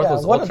 4th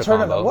was what Ultra a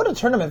tournament! Combo. What a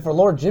tournament for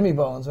Lord Jimmy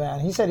Bones,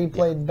 man. He said he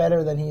played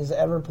better than he's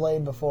ever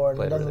played before.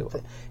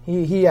 And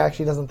he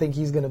actually doesn't think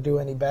he's going to do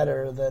any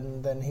better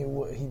than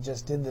he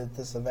just did at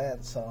this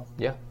event. So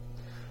yeah,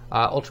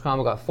 Ultra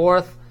Combo got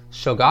 4th.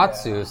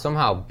 Shogatsu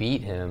somehow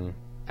beat him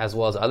as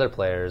well as other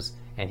players,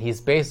 and he's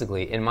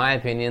basically, in my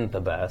opinion,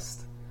 the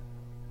best.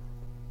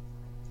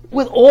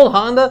 With Old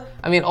Honda,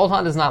 I mean, Old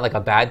Honda's not like a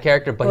bad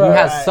character, but he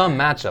has some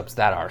matchups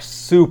that are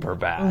super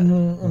bad,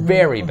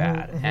 very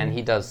bad, and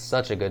he does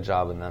such a good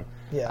job in them.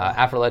 Yeah.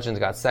 Afro Legends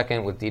got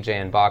 2nd with DJ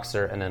and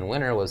Boxer, and then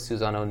winner was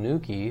Suzano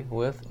Nuki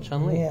with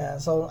Chun-Li. Yeah,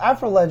 so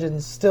Afro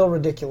Legends still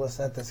ridiculous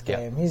at this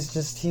game. Yeah.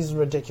 He's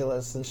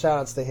ridiculous, and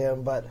shout-outs to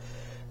him, but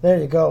there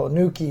you go,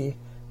 Nuki.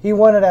 He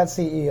won it at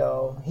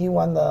CEO. He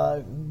won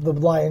the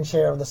lion's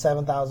share of the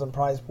 7,000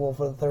 prize pool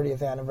for the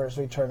 30th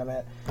anniversary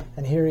tournament,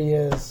 and here he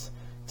is,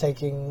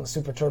 taking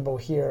Super Turbo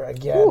here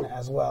again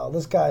as well.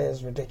 This guy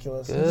is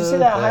ridiculous. Did you see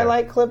that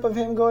highlight clip of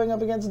him going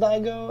up against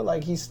Daigo?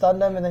 Like, he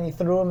stunned him and then he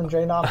threw him and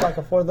drained off like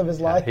a fourth of his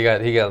life. He got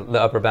the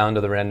upper bound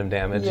of the random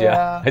damage.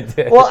 Yeah, I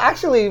did. Well,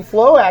 actually,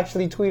 Flo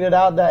actually tweeted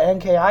out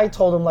that NKI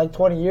told him like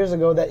 20 years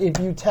ago that if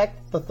you tech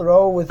the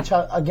throw with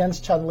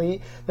against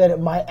Chun-Li, that it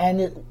might end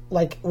it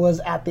like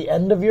was at the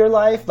end of your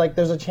life. Like,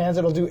 there's a chance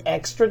it'll do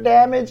extra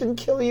damage and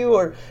kill you,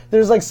 or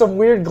there's like some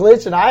weird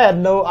glitch, and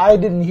I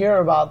didn't hear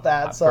about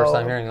that. So first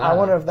time hearing that. I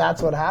wonder if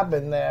that's what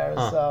happened there.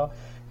 So,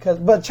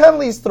 but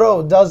Chun-Li's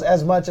throw does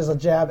as much as a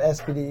jab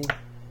SPD.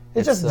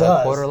 It just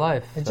does. Quarter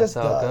life. It just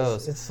how does. It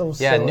goes. It's so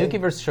yeah. silly. Nuki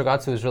versus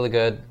Shogatsu is really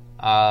good.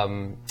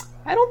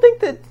 I don't think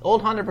that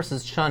Old Honda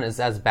versus Chun is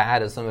as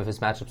bad as some of his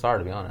matchups are,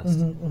 to be honest.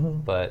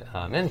 But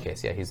in any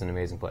case, yeah, he's an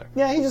amazing player.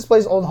 Yeah, he just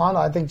plays Old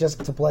Honda, I think,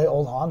 just to play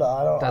Old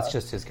Honda. That's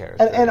just his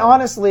character. And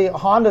honestly,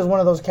 Honda is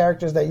one of those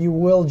characters that you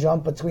will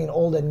jump between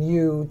old and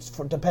new,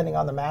 depending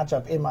on the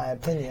matchup, in my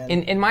opinion.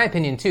 In my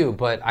opinion, too,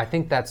 but I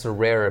think that's a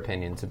rare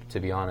opinion, to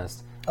be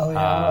honest. Oh,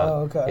 yeah?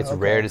 Okay. It's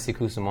rare to see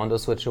Kusumondo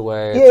switch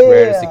away. It's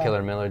rare to see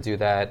Killer Miller do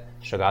that.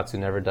 Shogatsu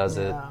never does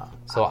it.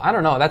 So I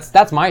don't know.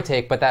 That's my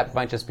take, but that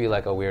might just be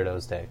like a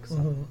weirdo's take.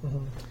 So.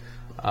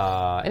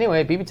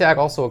 Anyway, BB Tag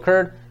also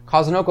occurred.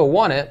 Kazunoko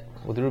won it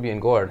with Ruby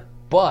and Gord,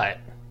 but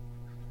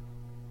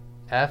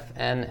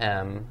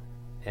FNM,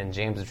 and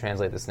James would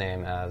translate this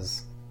name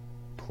as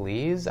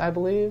please, I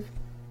believe.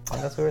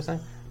 That's what we were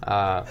saying.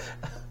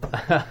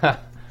 That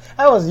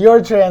was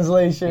your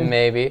translation.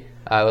 Maybe.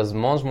 It was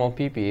Monjmo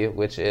Pipi,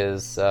 which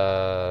is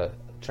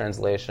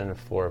translation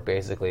for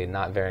basically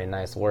not very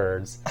nice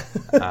words,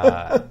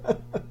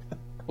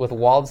 with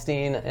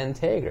Waldstein and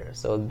Tager.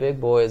 So the big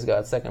boys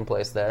got second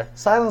place there.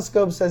 Silent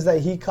Scope says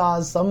that he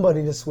caused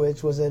somebody to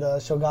switch. Was it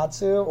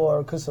Shogatsu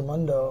or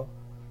Kusumondo?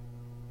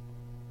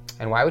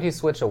 And why would he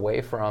switch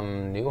away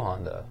from New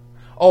Honda?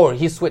 Oh,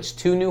 he switched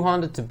to New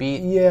Honda to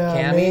beat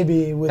Cammy?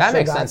 Maybe. With that Shogatsu.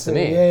 Makes sense to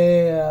me.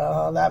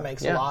 Yeah. That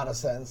makes a lot of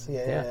sense.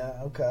 Yeah.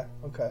 Okay.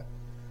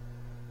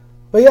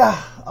 But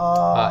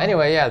yeah.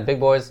 Anyway, the big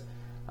boys.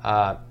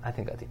 I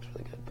think that team's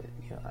really good. But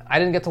I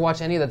didn't get to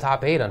watch any of the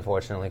top 8,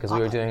 unfortunately, because we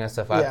were doing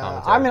SF5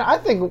 commentary. I mean, I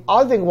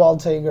think Wald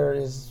Tager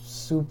is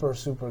super,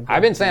 super good.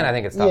 I've been saying I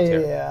think it's top tier.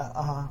 Yeah.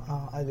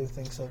 I do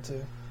think so,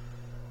 too.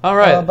 All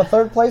right. But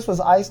third place was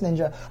Ice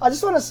Ninja. I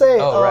just want to say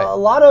a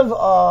lot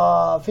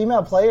of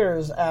female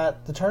players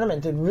at the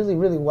tournament did really,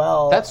 really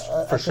well. That's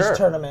for at sure. This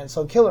tournament.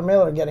 So Killer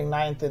Miller getting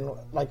 9th in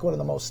like one of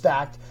the most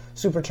stacked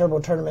Super Turbo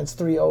tournaments,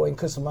 3-0 in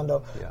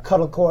Kusumondo. Yeah.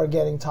 Cuddlecore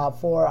getting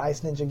top 4. Ice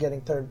Ninja getting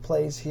third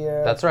place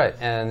here. That's right.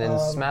 And in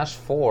Smash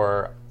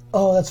 4...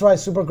 Oh, that's right.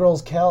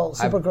 Supergirl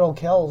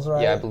Kells,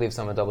 right? Yeah, I believe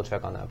so. I'm going to double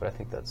check on that, but I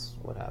think that's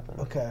what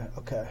happened.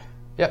 Okay.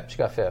 Yep, she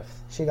got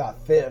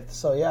 5th.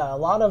 So yeah, a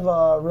lot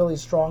of really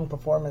strong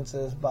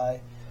performances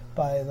by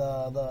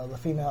the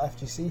female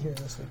FGC here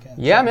this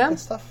weekend. Yeah, so, man. Good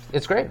stuff.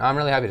 It's great. I'm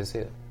really happy to see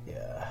it.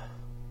 Yeah.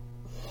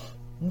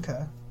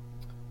 Okay.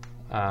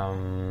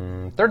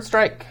 Third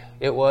Strike.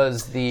 It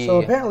was the... So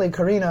apparently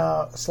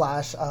Karina /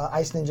 Ice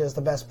Ninja is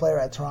the best player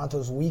at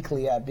Toronto's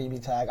weekly at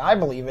BB Tag. I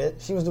believe it.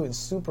 She was doing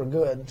super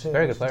good, too.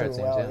 Very good player, it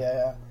seems, well.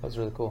 Yeah. That was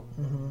really cool.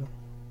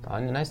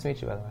 Nice to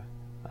meet you, by the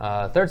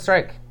way. Third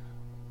Strike.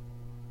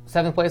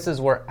 7th places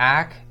were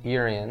Ak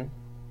Urian.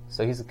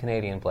 So he's a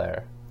Canadian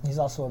player. He's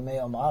also a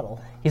male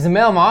model. He's a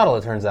male model,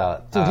 it turns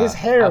out. Dude, his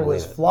hair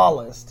was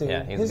flawless, dude.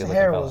 Yeah, his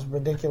hair was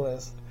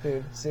ridiculous,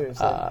 dude.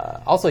 Seriously.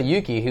 Also,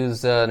 Yuki,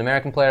 who's an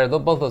American player.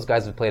 Both those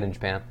guys have played in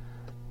Japan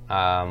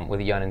with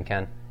Yun and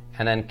Ken.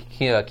 And then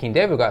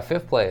Kindevu got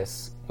 5th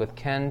place with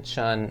Ken,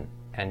 Chun,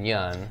 and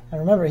Yun. I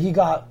remember he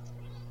got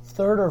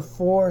 3rd or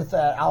 4th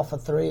at Alpha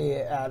 3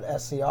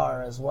 at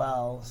SCR as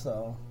well.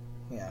 So,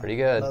 yeah. Pretty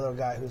good. Another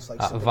guy who's like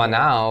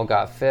Vanao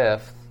got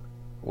 5th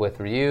with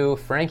Ryu.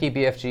 Frankie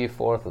BFG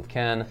 4th with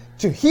Ken.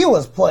 Dude, he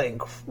was playing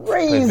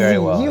crazy. Played very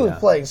well, he was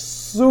playing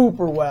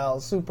super well.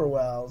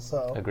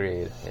 So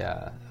agreed.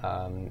 Yeah.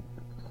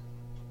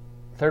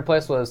 3rd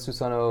place was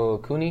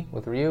Susono Kuni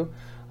with Ryu.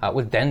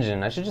 With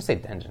Denjin, I should just say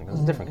Denjin because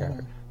it's a different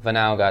character.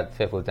 Vanao got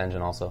 5th with Denjin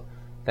also.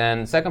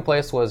 Then 2nd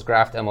place was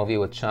Graft MOV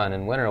with Chun,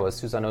 and winner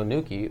was Susanoo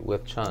Nuki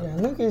with Chun. Yeah,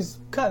 Nuki's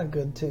kind of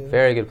good too.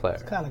 Very good player.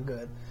 Kind of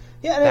good.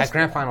 Yeah, that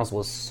grand finals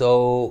was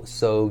so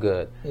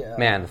good. Yeah.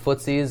 Man, the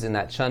footsies in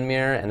that Chun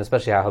mirror, and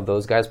especially how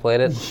those guys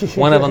played it.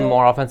 One of them the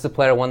more offensive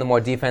player, one the more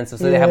defensive,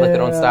 so they have like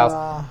their own styles.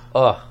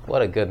 Oh,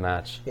 what a good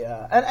match.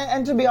 Yeah,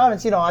 and to be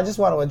honest, I just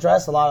want to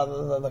address a lot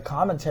of the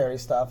commentary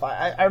stuff.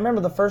 I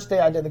remember the first day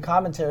I did the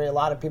commentary, a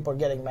lot of people were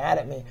getting mad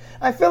at me.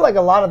 I feel like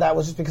a lot of that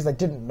was just because I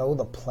didn't know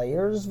the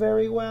players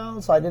very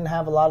well, so I didn't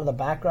have a lot of the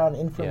background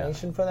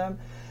information for them.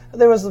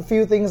 There was a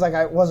few things like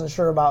I wasn't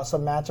sure about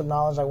some matchup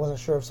knowledge. I wasn't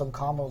sure if some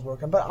combos was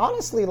working. But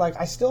honestly, like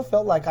I still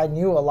felt like I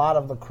knew a lot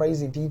of the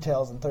crazy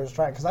details in Third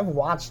Strike because I've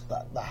watched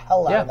the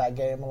hell out of that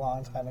game a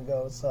long time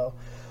ago. So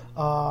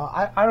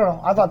I don't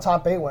know. I thought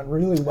top 8 went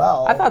really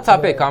well. I thought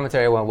top 8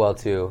 commentary went well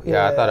too.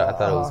 Yeah, I thought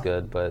it was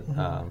good, but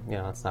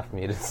it's not for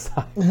me to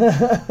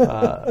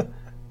decide.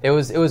 It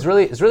was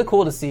really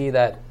cool to see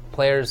that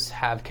players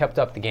have kept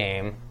up the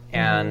game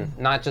and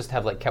not just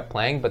have like kept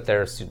playing, but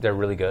they're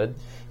really good.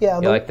 Yeah,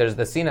 like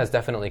the scene has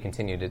definitely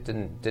continued. It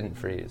didn't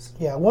freeze.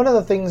 Yeah, one of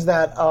the things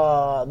that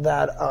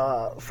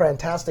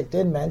Fantastic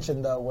did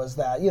mention though was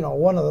that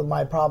one of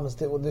my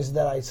problems is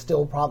that I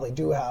still probably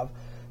do have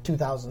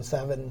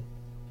 2007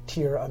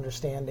 tier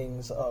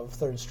understandings of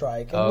Third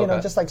Strike,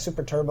 and just like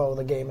Super Turbo,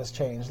 the game has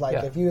changed.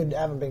 Like if you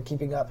haven't been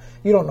keeping up,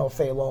 you don't know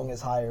Fei Long is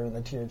higher in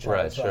the tier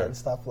charts, right? And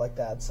stuff like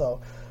that.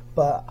 So,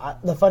 but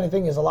the funny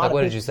thing is, a lot of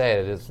what did you say?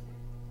 It is.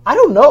 I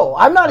don't know.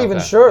 I'm not even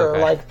sure.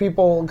 Like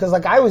people, because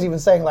like I was even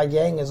saying like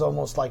Yang is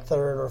almost like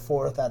 3rd or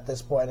 4th at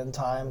this point in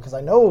time. Because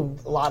I know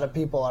a lot of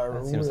people are.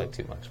 That seems like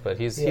too much, but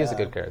he's a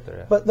good character.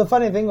 Yeah. But the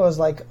funny thing was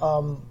like,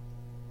 oh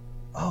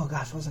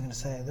gosh, what was I going to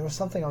say? There was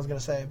something I was going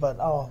to say, but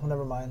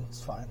never mind.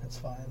 It's fine.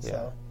 Yeah.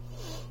 So.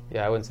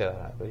 Yeah, I wouldn't say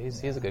that, but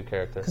he's a good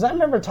character. Because I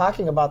remember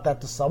talking about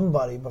that to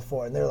somebody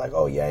before, and they were like,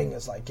 "Oh, Yang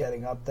is like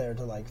getting up there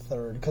to like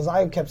 3rd." Because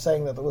I kept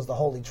saying that it was the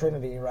Holy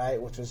Trinity,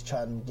 right? Which was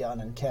Chun, Yun,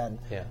 and Ken.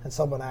 Yeah. And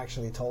someone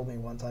actually told me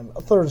one time,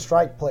 a Third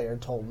Strike player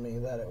told me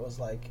that it was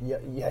like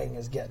Yang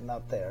is getting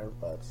up there,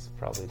 but it's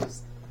probably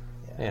just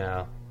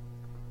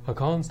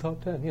Hakon's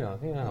top 10. You know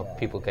how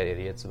people get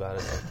idiots about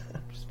it.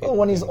 Just well,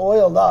 when he's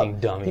oiled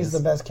up, he's the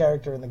best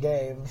character in the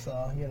game.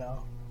 So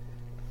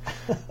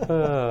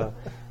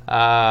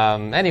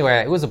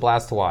Anyway, it was a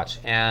blast to watch,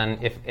 and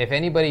if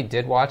anybody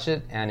did watch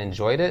it and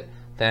enjoyed it,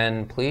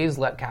 then please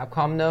let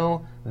Capcom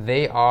know.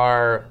 They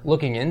are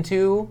looking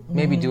into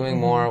maybe doing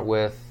more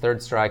with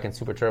Third Strike and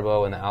Super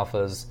Turbo and the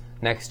alphas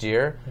next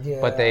year,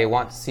 but they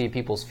want to see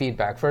people's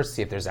feedback first,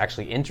 see if there's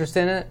actually interest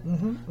in it.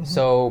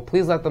 So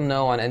please let them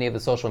know on any of the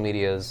social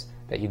medias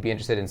that you'd be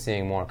interested in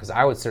seeing more, because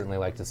I would certainly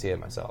like to see it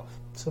myself.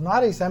 So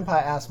Naughty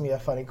Senpai asked me a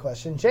funny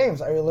question.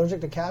 James, are you allergic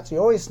to cats?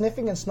 You're always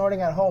sniffing and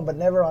snorting at home, but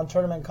never on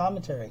tournament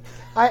commentary.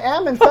 I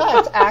am, in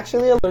fact,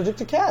 actually allergic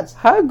to cats.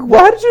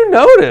 Why did you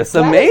notice?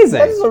 Amazing.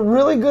 That is a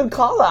really good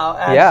call-out,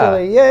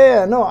 actually.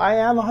 Yeah. No, I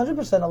am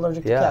 100%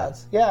 allergic to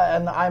cats. Yeah,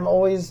 and I'm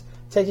always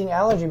taking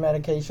allergy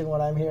medication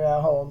when I'm here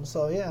at home.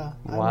 So,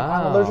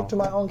 I'm allergic to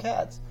my own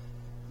cats.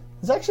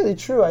 It's actually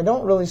true. I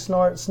don't really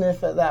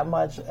sniff it that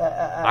much.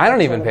 I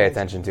don't even pay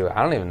attention to it.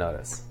 I don't even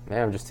notice.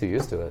 Maybe I'm just too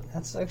used to it.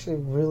 That's actually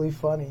really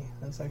funny.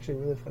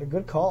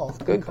 Good call.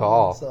 Good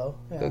call. So,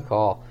 Good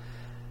call.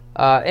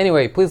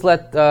 Anyway, please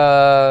let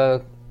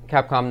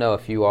Capcom know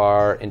if you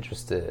are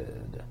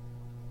interested.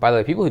 By the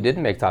way, people who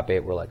didn't make top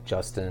 8 were like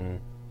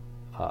Justin,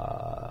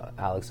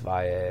 Alex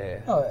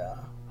Valle. Oh, yeah.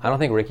 I don't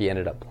think Ricky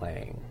ended up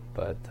playing,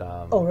 but...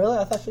 oh, really?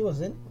 I thought she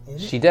was in.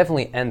 She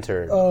definitely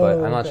entered,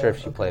 but I'm not sure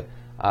if she played.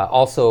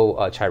 Also,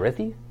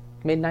 Chirithi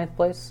made 9th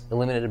place,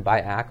 eliminated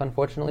by Ak,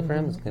 unfortunately for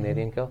him. It's a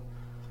Canadian kill.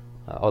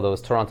 Although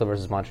it's Toronto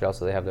versus Montreal,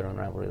 so they have their own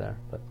rivalry there.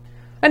 But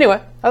anyway,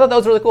 I thought that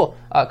was really cool.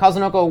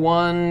 Kazunoko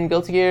won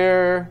Guilty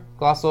Gear.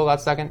 Lost Soul got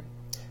 2nd.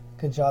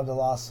 Good job to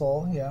Lost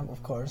Soul, yeah,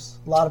 of course.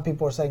 A lot of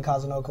people were saying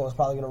Kazunoko was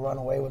probably going to run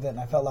away with it, and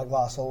I felt like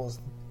Lost Soul was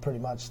pretty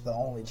much the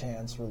only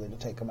chance, really, to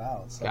take him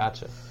out. So.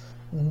 Gotcha.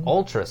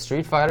 Ultra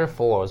Street Fighter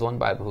 4 was won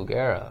by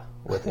Bugera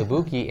with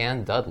Ibuki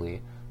and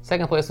Dudley.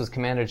 Second place was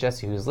Commander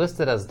Jesse, who's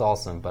listed as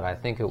Dawson, but I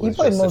think it was he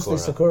played just mostly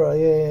Sakura.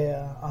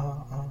 Yeah.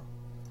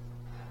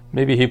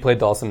 Maybe he played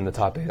Dawson in the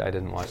top 8. I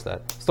didn't watch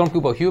that.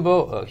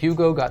 Stormkubo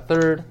Hugo got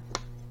third.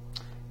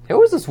 There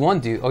was this one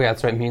dude. Oh yeah,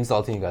 that's right. Me and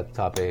Saltine got the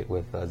top 8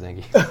 with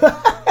Zengi.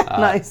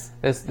 Nice.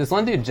 This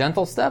one dude,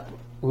 Gentle Step,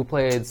 who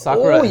played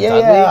Sakura and Dudley.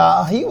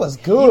 Yeah, he was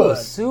good. He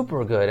was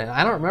super good, and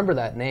I don't remember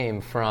that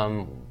name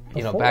from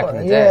back in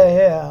the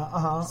day.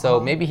 So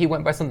maybe he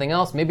went by something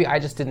else. Maybe I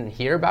just didn't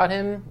hear about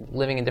him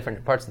living in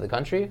different parts of the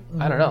country.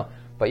 I don't know.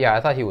 But yeah,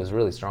 I thought he was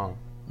really strong.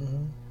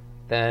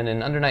 Then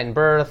in Under Night and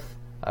Birth,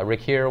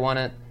 Rick Here won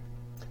it.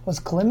 Was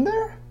Klim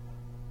there?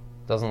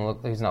 Doesn't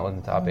look. He's not in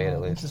the top 8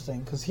 at least.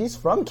 Interesting, because he's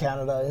from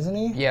Canada, isn't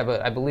he? Yeah,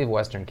 but I believe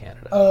Western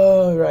Canada.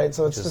 Oh, right.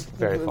 So it's just just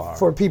very far.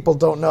 For people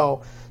don't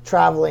know,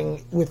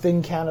 traveling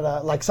within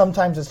Canada, like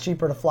sometimes it's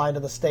cheaper to fly to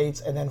the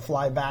States and then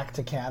fly back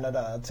to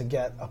Canada to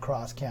get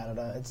across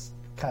Canada. It's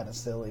kind of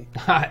silly.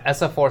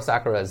 SF4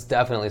 Sakura is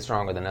definitely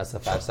stronger than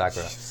SF5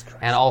 Sakura,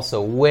 and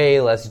also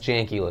way less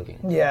janky looking.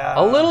 Yeah,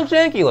 a little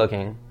janky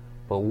looking,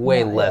 but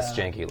way less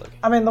janky looking.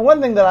 I mean, the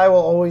one thing that I will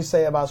always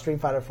say about Street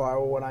Fighter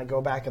 4 when I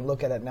go back and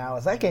look at it now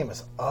is that game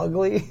is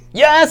ugly.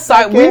 Yes,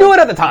 we knew it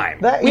at the time.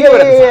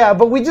 Yeah,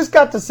 but we just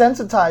got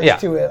desensitized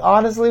to it.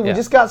 Honestly, we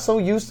just got so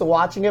used to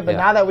watching it, but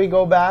now that we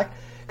go back,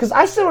 because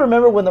I still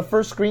remember when the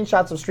first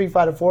screenshots of Street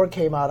Fighter 4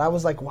 came out, I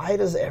was like, why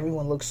does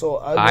everyone look so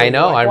ugly? I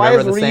know, like, I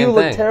remember the same thing. Why does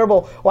Ryu look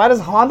terrible? Why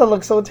does Honda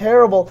look so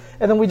terrible?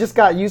 And then we just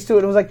got used to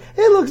it. It was like,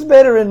 it looks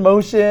better in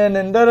motion,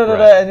 and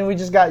da-da-da-da, and then we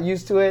just got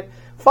used to it.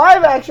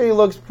 5 actually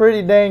looks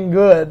pretty dang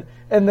good,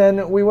 and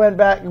then we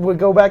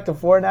go back to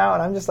 4 now,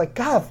 and I'm just like,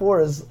 God,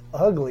 4 is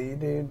ugly,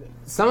 dude.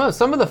 Some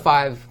of the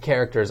 5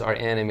 characters are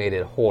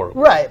animated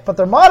horribly. Right, but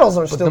their models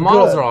are still good. The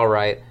models are all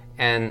right,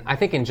 and I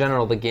think in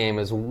general the game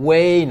is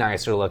way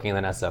nicer looking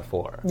than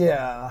SF4.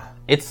 Yeah.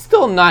 It's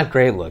still not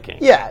great looking.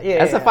 Yeah.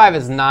 SF5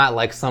 is not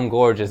like some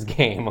gorgeous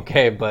game,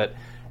 okay, but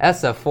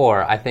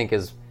SF4 I think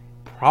is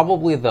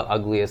probably the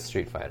ugliest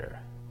Street Fighter.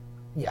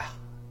 Yeah.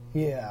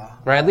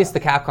 Right, at least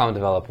the Capcom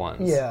developed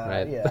ones. Yeah,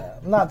 right? yeah.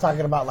 I'm not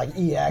talking about like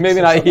EX. Maybe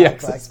not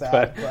EX, like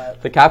that,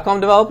 but the Capcom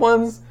developed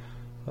ones.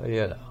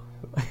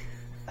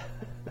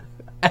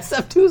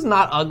 SF2 is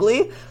not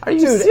ugly. Are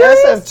you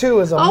serious?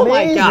 SF2 is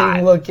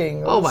amazing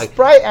looking. Oh my!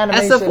 Sprite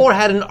animation. SF4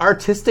 had an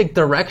artistic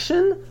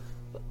direction.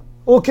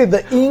 Okay,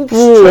 the ink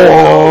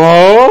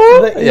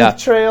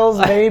trails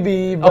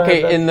maybe. But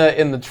okay, in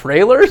the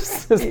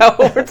trailers, is that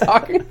what we're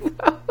talking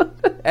about?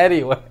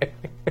 Anyway.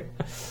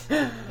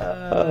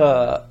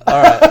 All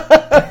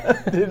right.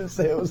 Didn't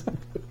say it was.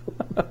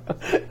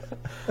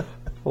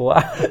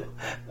 Wow.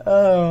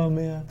 Oh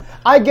man,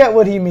 I get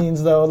what he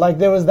means though. Like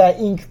there was that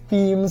ink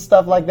theme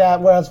stuff like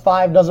that, whereas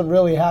 5 doesn't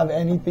really have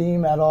any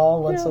theme at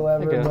all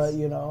whatsoever. Yeah,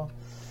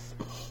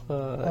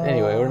 but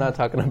anyway, we're not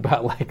talking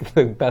about like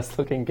the best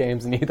looking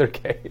games in either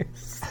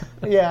case.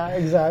 Yeah,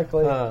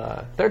 exactly.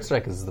 Third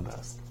Strike is the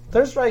best.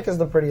 Third Strike is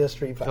the prettiest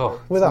Street Fighter,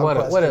 without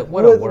question.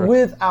 What a work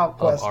without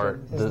question, art.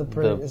 Is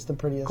the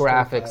prettiest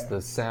graphics,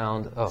 the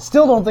sound. Oh,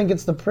 still don't think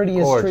it's the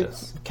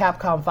prettiest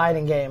Capcom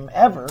fighting game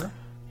ever.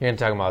 You're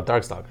talking about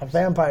Darkstalkers. A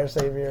Vampire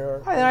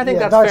Savior. I think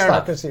that's fair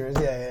enough. Darkstalker series,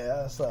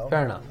 yeah. So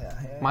fair enough.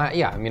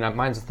 I mean,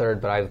 mine's a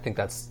third, but I think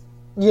that's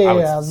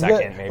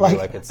second, maybe.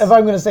 Like it's, if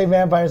I'm going to say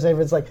Vampire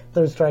Savior, it's like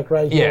Third Strike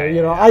right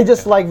here. I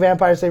just like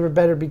Vampire Savior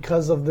better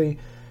because of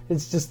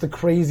it's just the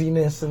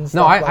craziness and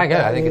stuff. No, I get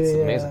it. I think it's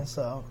amazing.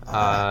 So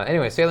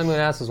anyway, Sailor Moon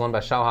S was won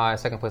by Shao Hai.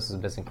 Second place was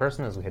a Missing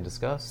Person, as we had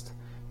discussed.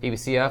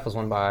 BBCF was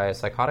won by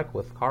Psychotic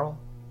with Carl.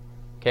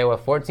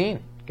 KOF 14,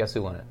 guess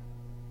who won it?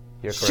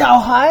 You're correct. Shao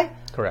Hai?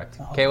 Correct.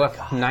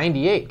 KOF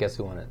 98, guess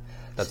who won it?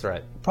 That's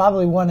right.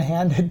 Probably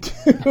one-handed,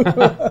 too.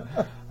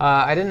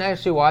 I didn't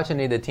actually watch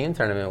any of the team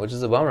tournament, which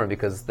is a bummer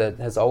because that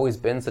has always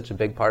been such a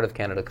big part of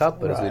Canada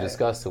Cup, but as we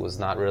discussed, it was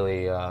not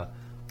really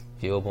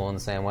viewable in the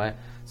same way.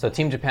 So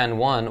Team Japan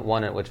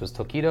won it, which was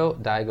Tokido,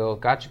 Daigo,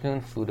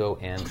 Gachikun, Fudo,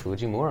 and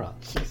Fujimura.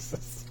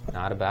 Jesus.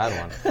 Not a bad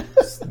one.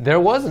 There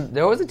was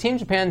a Team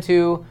Japan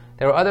 2.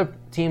 There were other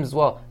teams as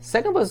well.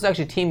 Second place was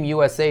actually Team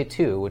USA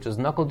 2, which was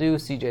Knuckle Dew,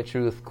 CJ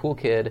Truth, Cool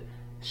Kid,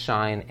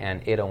 Shine,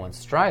 and 801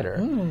 Strider.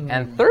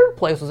 And third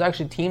place was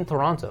actually Team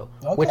Toronto,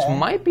 which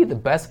might be the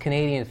best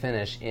Canadian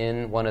finish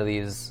in one of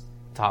these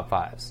top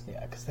 5s.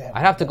 Yeah, because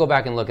I'd have to go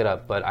back and look it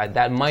up, but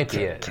that might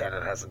be it.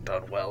 Canada hasn't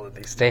done well in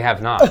these. They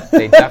have not.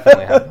 They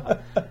definitely have not.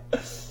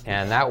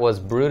 And that was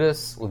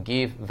Brutus with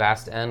Geef,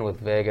 Vast N with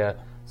Vega,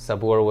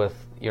 Sabur with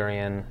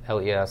Urian,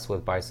 LES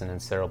with Bison, and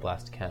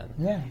Ceroblast Ken.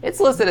 Yeah. It's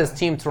listed as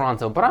Team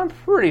Toronto, but I'm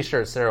pretty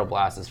sure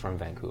Ceroblast is from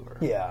Vancouver.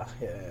 Yeah.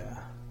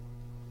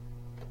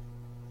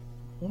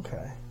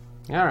 Okay.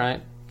 All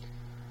right.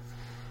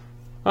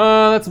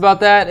 That's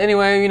about that.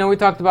 Anyway, we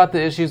talked about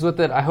the issues with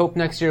it. I hope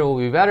next year will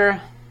be better.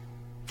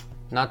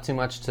 Not too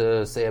much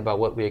to say about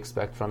what we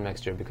expect from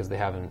next year because they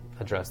haven't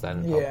addressed that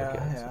in public yet.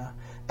 Yeah.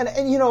 And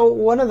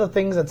one of the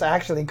things that's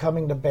actually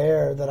coming to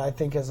bear that I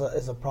think is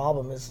a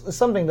problem is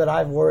something that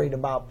I've worried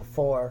about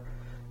before,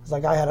 It's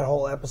like I had a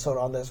whole episode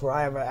on this where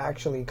I am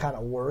actually kind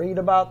of worried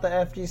about the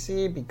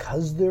FGC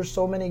because there's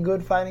so many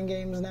good fighting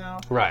games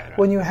now. Right.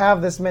 When you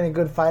have this many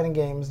good fighting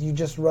games, you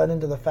just run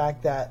into the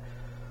fact that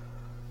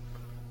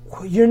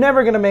you're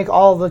never going to make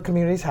all the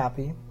communities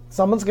happy.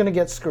 Someone's going to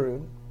get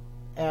screwed.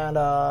 And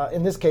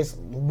in this case,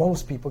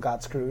 most people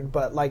got screwed.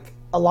 But like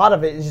a lot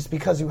of it is just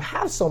because you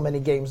have so many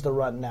games to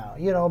run now.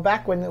 You know,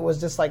 back when it was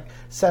just like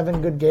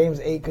 7 good games,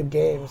 8 good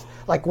games.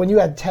 Like when you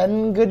had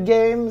 10 good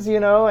games, you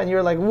know, and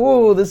you're like,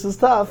 whoa, this is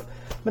tough.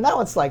 But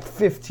now it's like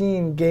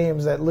 15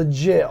 games that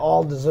legit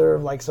all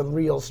deserve like some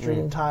real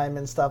stream time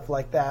and stuff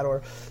like that.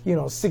 Or, you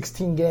know,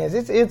 16 games.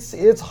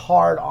 It's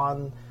hard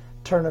on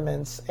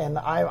tournaments. And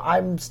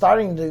I'm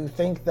starting to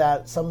think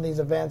that some of these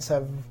events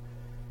have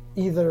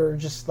either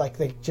just like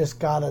they just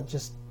gotta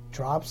just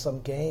drop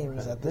some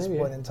games at this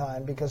point in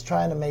time, because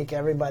trying to make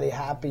everybody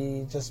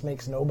happy just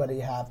makes nobody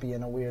happy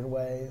in a weird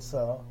way.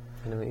 So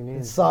I know what you mean.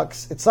 It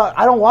sucks.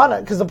 I don't want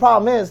it, because the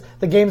problem is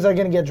the games that are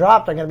going to get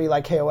dropped are going to be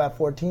like KOF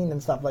 14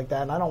 and stuff like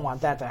that, and I don't want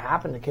that to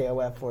happen to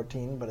KOF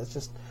 14. But it's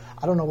just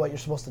I don't know what you're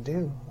supposed to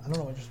do.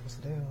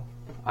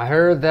 I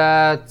heard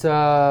that.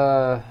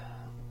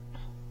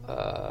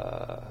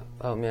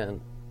 Oh man,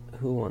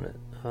 who won it?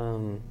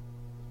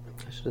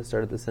 I should have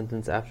started the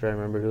sentence after I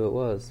remembered who it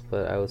was,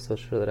 but I was so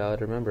sure that I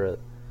would remember it.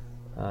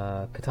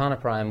 Katana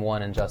Prime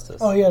won Injustice.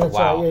 Oh yeah, that's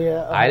wow. right.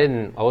 Yeah.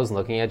 I wasn't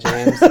looking at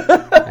James,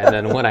 and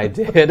then when I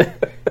did,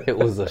 it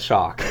was a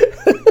shock.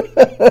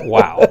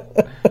 Wow,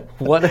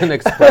 what an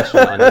expression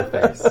on your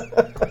face.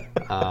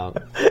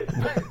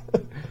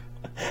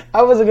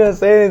 I wasn't going to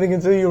say anything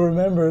until you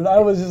remembered. I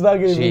was just not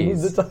going to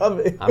move the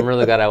topic. I'm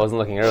really glad I wasn't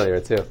looking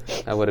earlier, too.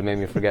 That would have made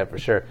me forget for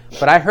sure.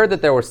 But I heard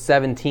that there were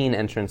 17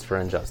 entrants for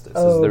Injustice.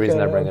 This is the reason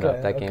I bring it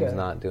up. That game's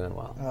not doing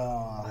well.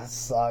 Oh, that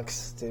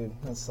sucks, dude.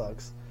 That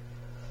sucks.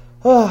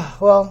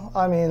 Well,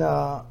 I mean,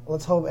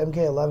 let's hope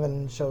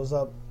MK11 shows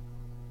up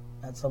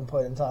at some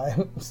point in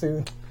time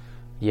soon.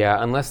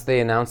 Yeah, unless they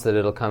announce that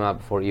it'll come out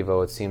before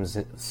EVO, it seems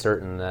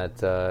certain that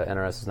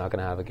NRS is not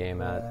going to have a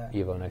game at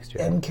EVO next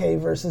year. MK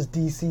versus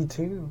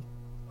DC2.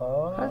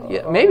 Oh.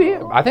 Yeah, maybe.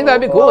 I think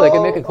that'd be cool. They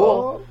could make it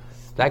cool.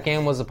 That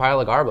game was a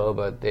pile of garbo,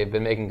 but they've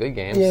been making good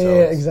games. Yeah, so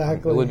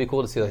exactly. It would be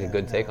cool to see like a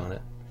good take on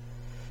it.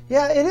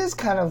 Yeah, it is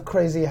kind of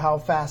crazy how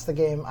fast the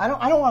game. I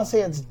don't want to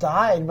say it's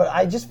died, but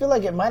I just feel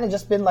like it might have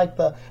just been like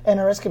the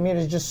NRS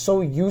community is just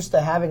so used to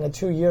having a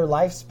 2-year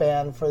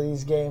lifespan for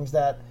these games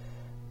that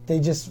they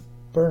just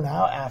burn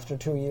out after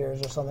 2 years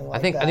or something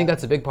like that. I think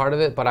that's a big part of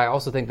it, but I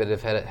also think that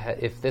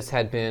if this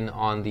had been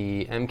on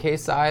the MK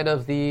side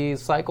of the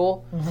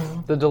cycle,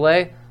 the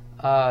delay,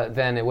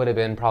 then it would have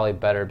been probably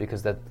better,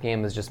 because that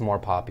game is just more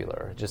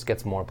popular. It just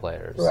gets more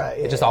players. Right.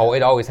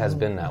 It always has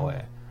been that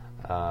way.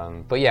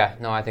 But yeah,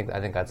 no, I think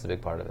that's a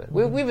big part of it.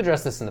 We've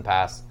addressed this in the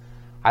past.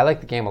 I like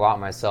the game a lot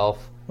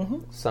myself.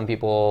 Many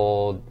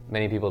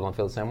people don't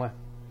feel the same way.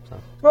 So.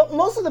 Well,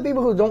 most of the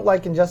people who don't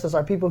like Injustice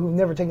are people who've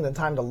never taken the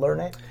time to learn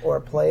it or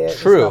play it.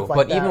 True, and stuff like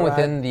but that, even right?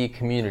 within the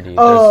community,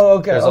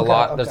 there's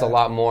a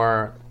lot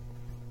more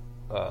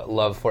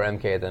love for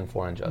MK than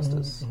for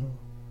Injustice.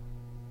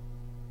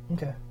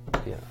 Okay.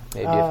 Yeah,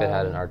 maybe if it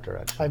had an art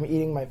direction. I'm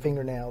eating my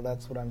fingernail.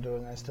 That's what I'm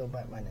doing. I still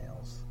bite my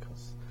nails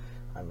because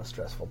I'm a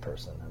stressful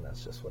person, and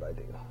that's just what I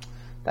do.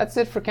 That's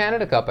it for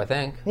Canada Cup, I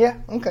think. Yeah.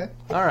 Okay.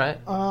 All right.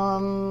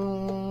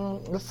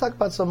 Let's talk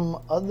about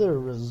some other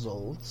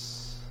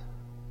results.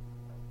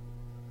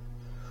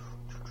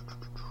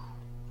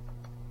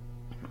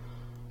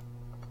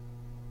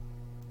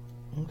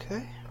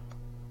 Okay.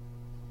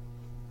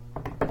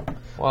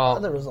 Well,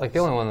 like the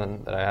only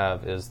one that I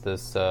have is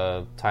this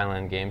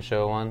Thailand game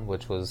show one,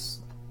 which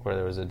was where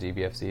there was a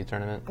DBFC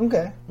tournament.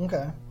 Okay.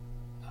 Let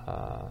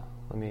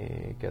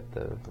me get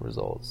the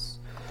results.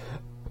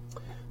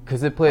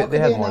 Because they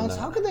had more than that.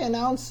 How could they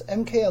announce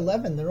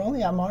MK11? They're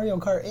only on Mario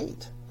Kart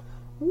 8.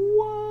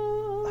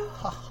 What?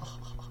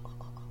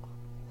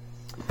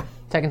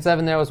 Tekken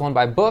 7 there was won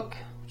by Book,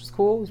 which is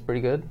cool. It was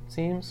pretty good, it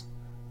seems.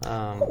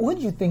 What would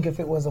you think if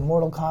it was a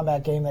Mortal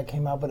Kombat game that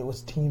came out, but it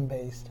was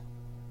team-based?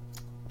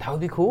 That would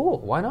be cool.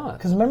 Why not?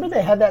 Because remember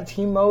they had that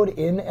team mode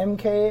in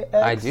MKX?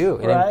 I do,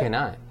 in right?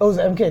 MK9. Oh, it was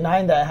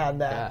MK9 that had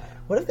that. Yeah.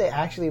 What if they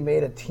actually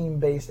made a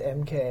team-based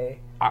MK?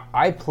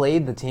 I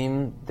played the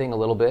team thing a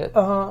little bit,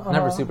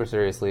 never super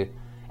seriously,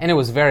 and it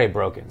was very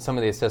broken. Some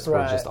of the assists were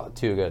just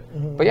too good.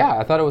 But yeah,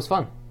 I thought it was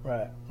fun.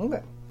 Right.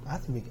 Okay.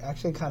 That would be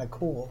actually kind of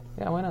cool.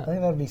 Yeah, why not? I think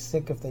that would be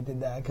sick if they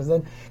did that. Because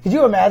then, could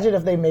you imagine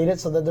if they made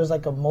it so that there's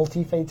like a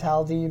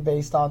multi-fatality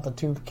based on the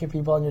 2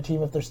 people on your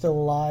team if they're still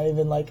alive,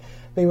 and like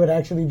they would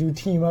actually do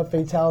team-up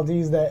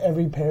fatalities that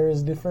every pair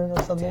is different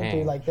or something?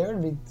 Dude, like there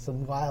would be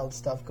some wild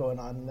stuff going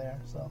on in there.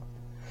 So,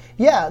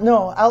 yeah,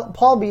 no,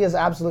 Paul B is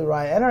absolutely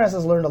right. NRS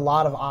has learned a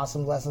lot of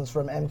awesome lessons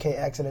from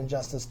MKX and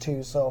Injustice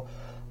 2. So,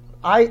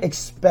 I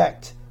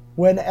expect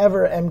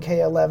whenever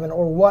MK11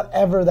 or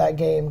whatever that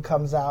game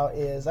comes out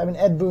is. I mean,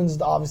 Ed Boon's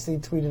obviously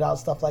tweeted out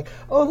stuff like,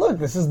 oh, look,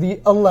 this is the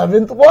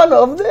 11th one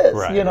of this,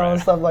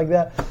 and stuff like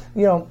that.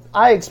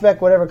 I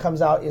expect whatever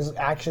comes out is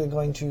actually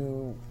going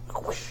to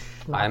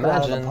knock it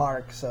out of the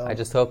park. So I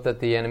just hope that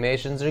the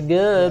animations are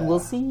good. We'll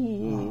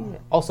see.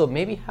 Also,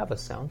 maybe have a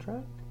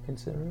soundtrack,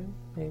 considering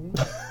maybe.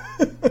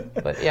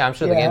 But yeah, I'm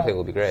sure the gameplay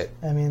will be great.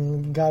 I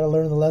mean, got to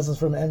learn the lessons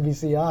from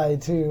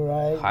MVCI too,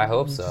 right? I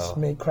hope so. Just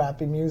make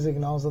crappy music,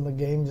 and all of a sudden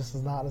the game just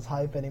is not as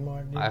hype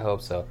anymore. Dude. I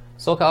hope so.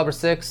 Soul Calibur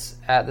 6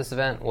 at this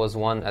event was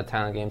won at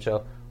Thailand Game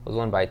Show. Was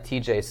won by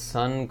TJ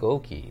Sun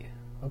Goki.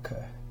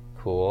 Okay.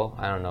 Cool.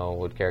 I don't know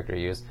what character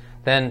he used.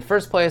 Then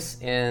first place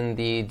in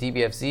the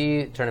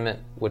DBFZ tournament,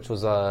 which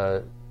was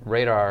a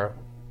radar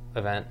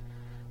event,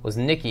 was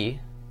Nikki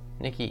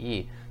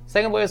E.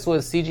 Second place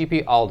was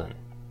CGP Alden.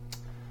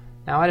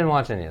 Now, I didn't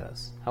watch any of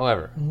this.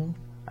 However,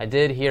 I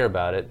did hear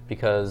about it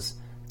because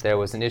there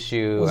was an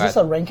issue. Was this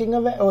a ranking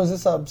event, or was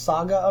this a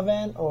Saga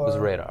event? Or? It was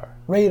a radar.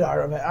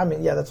 Radar event. I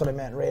mean, yeah, that's what I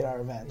meant. Radar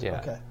event. Yeah.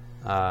 Okay.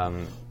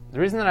 The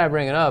reason that I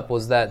bring it up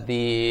was that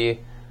there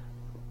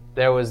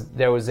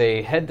was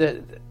a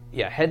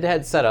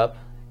head-to-head setup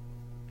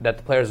that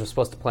the players were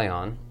supposed to play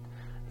on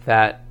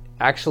that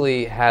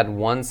actually had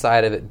one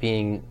side of it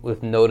being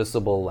with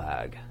noticeable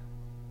lag.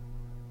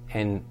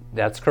 And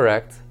that's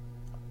correct.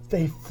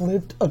 They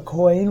flipped a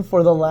coin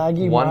for the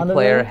laggy monitor? One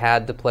player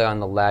had to play on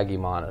the laggy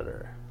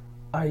monitor.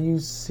 Are you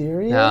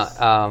serious?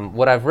 Now,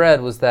 what I've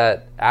read was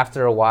that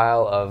after a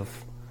while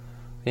of,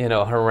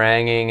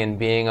 haranguing and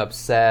being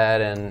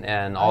upset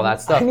and all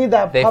that stuff, I need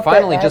that they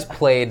finally just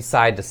played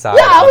side to side.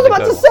 Yeah, I was about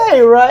to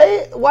say,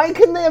 right? Why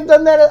couldn't they have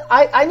done that?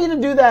 I need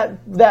to do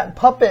that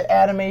puppet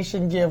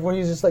animation gif where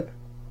he's just like,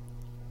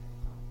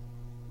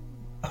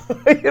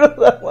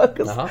 that one?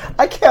 'Cause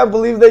I can't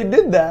believe they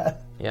did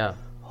that. Yeah.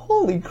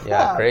 Holy crap.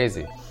 Yeah,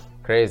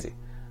 crazy.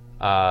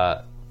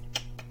 Shout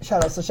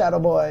out to Shadow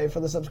Boy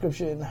for the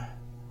subscription.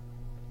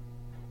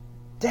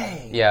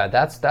 Dang. Yeah,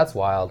 that's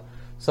wild.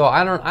 So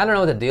I don't know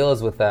what the deal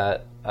is with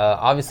that.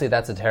 Obviously,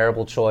 that's a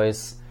terrible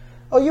choice.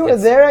 Oh, you were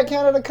there at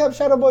Canada Cup,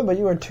 Shadow Boy, but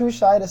you were too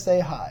shy to say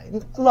hi.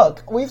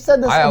 Look, we've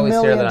said this I a million times.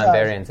 always hear that I'm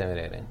very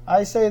intimidating.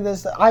 I say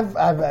this. I've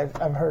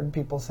heard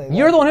people say that.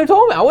 You're the one who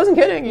told me. I wasn't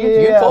kidding.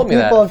 You told me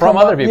that from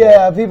other people.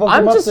 Yeah, people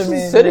come up to me. I'm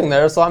just sitting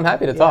there, so I'm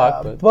happy to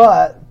talk.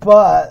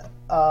 But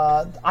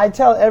I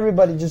tell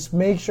everybody, just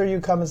make sure you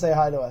come and say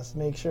hi to us.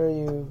 Make sure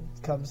you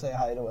come say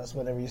hi to us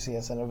whenever you see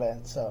us at an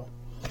event. So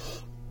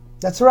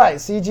that's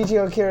right. See,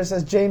 GTO Kira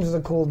says James is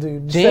a cool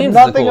dude. James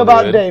said nothing is a cool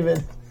about dude.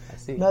 David.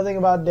 See. Nothing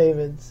about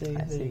David. See,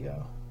 there you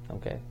go.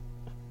 Okay.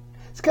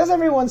 It's because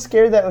everyone's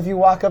scared that if you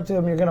walk up to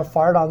them, you're gonna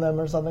fart on them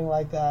or something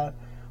like that,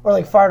 or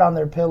like fart on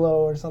their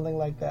pillow or something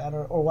like that,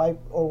 or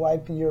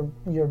wipe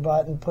your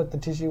butt and put the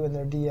tissue in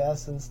their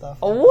DS and stuff.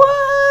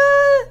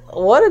 What?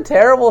 What a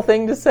terrible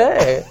thing to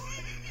say!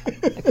 I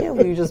can't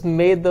believe you just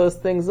made those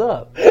things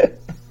up.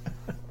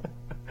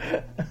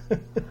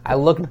 I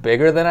look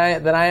bigger than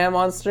I am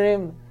on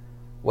stream.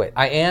 Wait,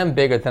 I am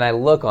bigger than I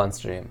look on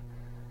stream.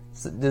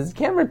 So does the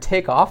camera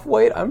take off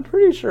weight? I'm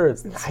pretty sure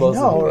it's supposed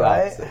to be the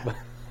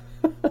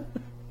opposite.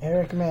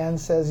 Eric Mann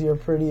says you're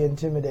pretty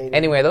intimidating.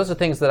 Anyway, those are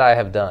things that I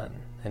have done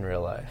in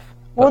real life.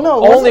 Well,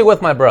 no, only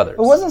with my brothers.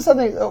 It wasn't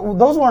something.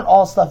 Those weren't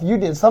all stuff you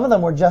did. Some of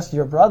them were just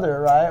your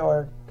brother, right?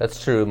 Or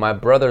that's true. My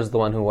brother's the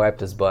one who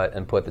wiped his butt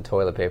and put the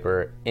toilet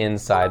paper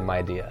inside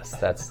my DS.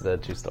 That's the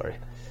true story.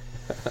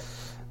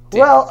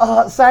 Well,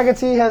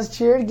 Sagati has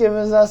cheered,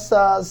 giving us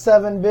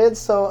 7 bits.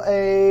 So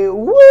a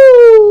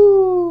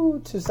woo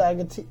to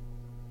Sagati.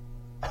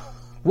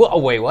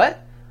 Well, wait, what?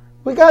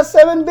 We got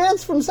 7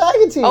 bits from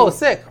Sagati. Oh,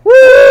 sick. Woo!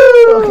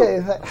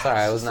 Okay. Sorry,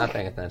 I was not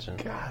paying attention.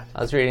 God.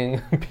 I was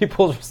reading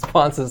people's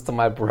responses to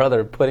my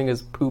brother putting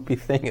his poopy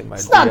thing in my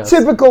DS. It's not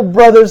typical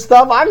brother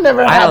stuff. I've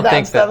never had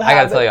that stuff happen. I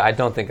gotta tell you, I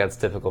don't think that's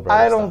typical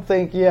brother stuff. I don't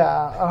think,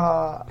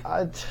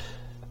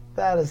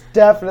 that is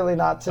definitely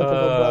not typical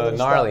brother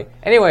gnarly stuff.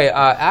 Anyway,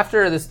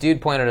 after this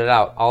dude pointed it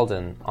out,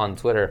 Alden, on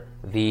Twitter,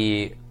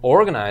 the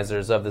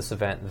organizers of this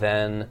event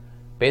then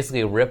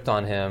basically ripped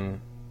on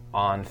him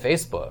on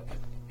Facebook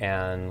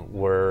and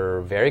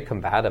were very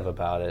combative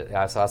about it.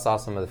 I saw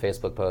some of the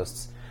Facebook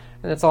posts,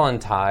 and it's all in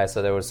Thai,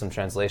 so there was some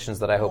translations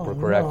that I hope were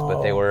correct,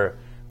 but they were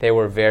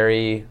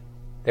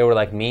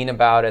like mean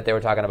about it. They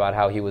were talking about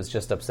how he was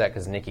just upset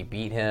because Nikki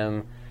beat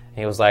him. And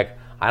he was like,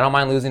 I don't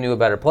mind losing to a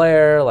better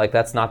player. Like,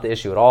 that's not the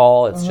issue at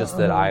all. It's just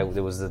that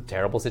it was a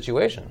terrible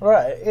situation.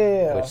 Right,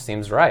 yeah. Which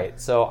seems right.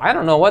 So I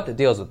don't know what the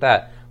deal is with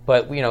that.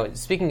 But,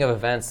 speaking of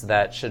events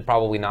that should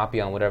probably not be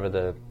on whatever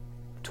the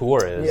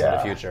tour is in the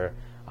future,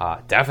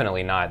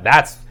 definitely not.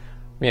 That's,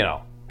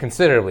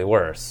 considerably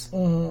worse.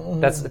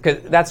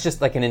 That's just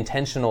like an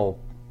intentional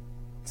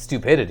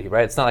stupidity,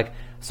 right? It's not like,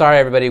 sorry,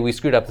 everybody, we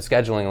screwed up the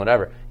scheduling or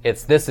whatever.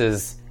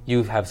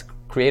 You have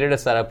created a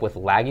setup with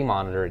laggy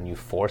monitor and you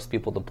forced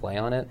people to play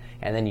on it,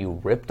 and then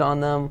you ripped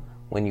on them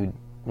when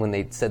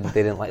they said that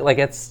they didn't like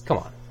it's come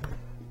on.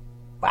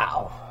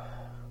 Wow.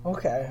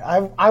 Okay.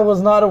 I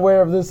was not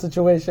aware of this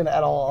situation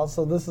at all,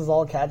 so this is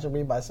all catching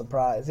me by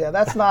surprise. Yeah,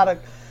 it's not a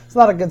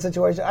good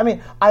situation. I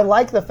mean, I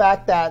like the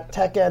fact that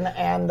Tekken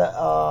and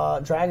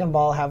Dragon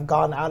Ball have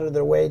gone out of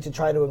their way to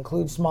try to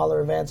include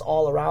smaller events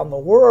all around the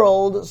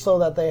world so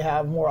that they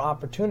have more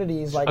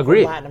opportunities like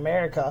in Latin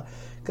America,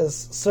 because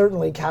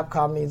certainly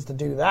Capcom needs to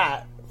do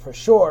that for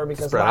sure,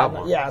 because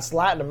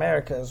Latin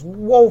America is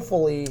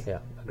woefully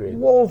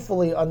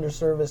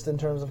underserviced in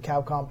terms of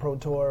Capcom Pro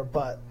Tour,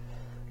 but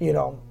you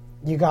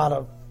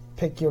gotta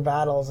pick your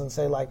battles and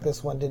say, like,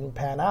 this one didn't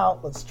pan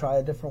out, let's try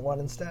a different one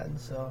instead.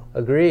 So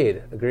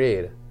agreed.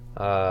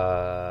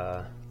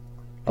 Also,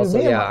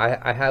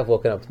 I have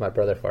woken up to my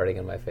brother farting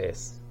in my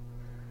face.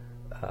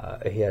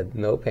 He had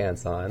no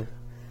pants on,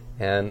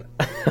 and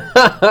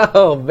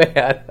oh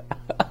man,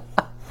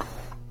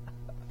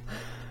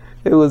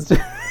 it was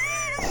just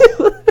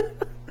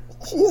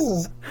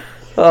Jesus.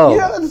 Oh.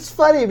 It's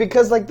funny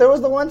because there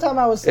was the one time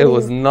I was sitting... It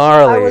was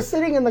gnarly. I was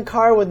sitting in the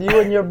car with you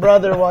and your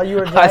brother while you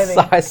were driving.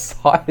 I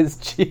saw his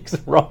cheeks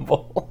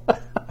rumble.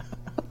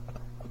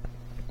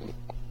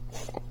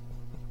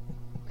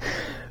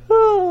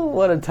 Oh,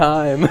 what a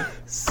time.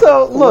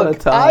 So,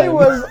 look, I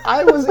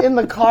was in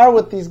the car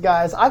with these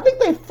guys. I think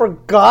they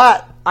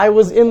forgot I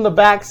was in the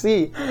back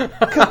seat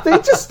because they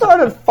just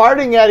started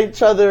farting at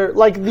each other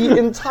the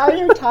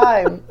entire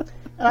time.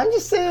 And I'm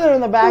just sitting there in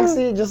the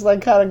backseat, just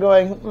kind of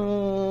going,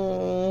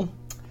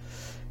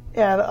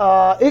 And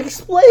it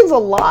explains a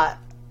lot.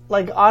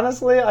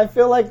 Honestly, I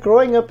feel like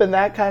growing up in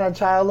that kind of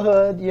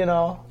childhood, you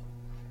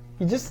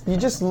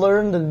just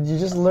learn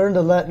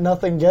to let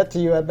nothing get to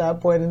you at that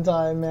point in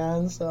time,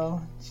 man.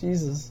 So,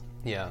 Jesus.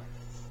 Yeah.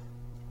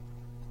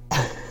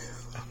 I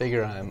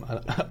figure I'm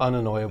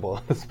unannoyable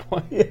at this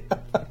point. Yeah.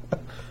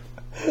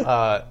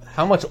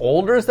 How much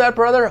older is that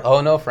brother?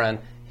 Oh, no, friend.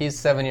 He's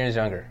 7 years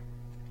younger.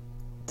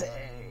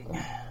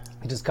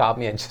 He just caught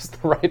me at just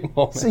the right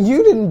moment. So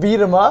you didn't beat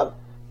him up?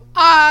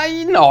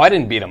 No, I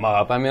didn't beat him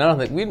up. I mean, I don't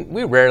think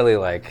we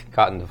rarely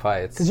got into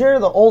fights. Because you're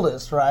the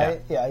oldest, right?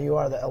 Yeah, you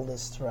are the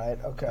eldest, right?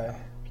 Okay.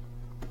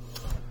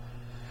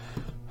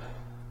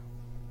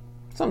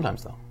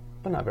 Sometimes though,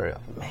 but not very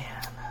often.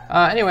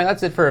 Man. Anyway,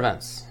 that's it for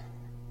events,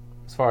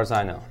 as far as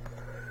I know.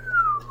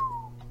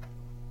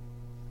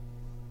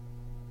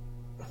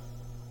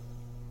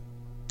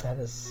 That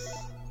is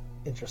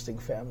interesting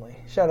family.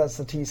 Shout outs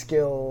to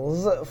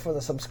T-Skills for the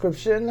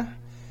subscription.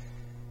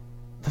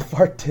 The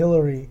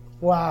Fartillery.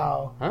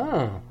 Wow.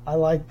 Oh. I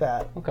like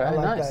that. Okay, I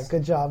like nice. that.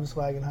 Good job,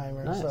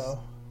 Swagenheimer. Nice. So.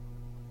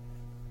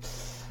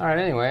 All right,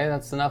 anyway,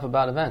 that's enough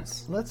about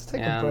events. Let's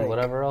take a break. And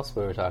whatever else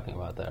we were talking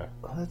about there.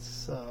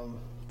 Let's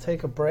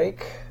take a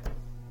break.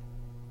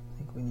 I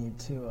think we need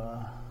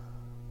to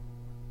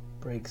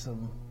break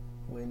some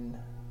wind.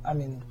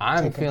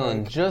 I'm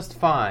feeling just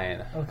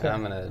fine. Okay.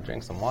 I'm going to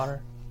drink some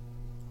water.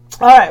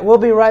 All right, we'll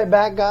be right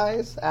back,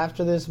 guys,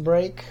 after this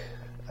break,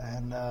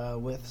 and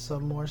with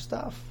some more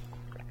stuff.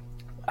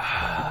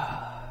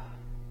 Oh,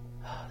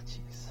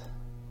 jeez.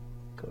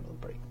 Go to the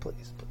break,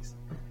 please.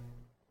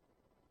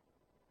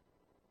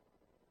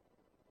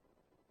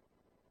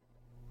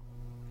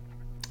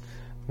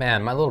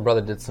 Man, my little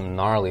brother did some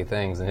gnarly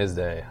things in his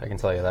day, I can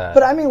tell you that.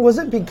 But, was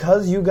it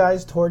because you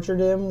guys tortured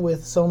him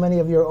with so many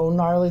of your own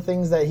gnarly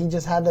things that he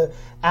just had to,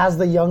 as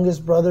the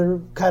youngest brother,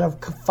 kind of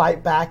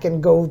fight back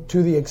and go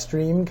to the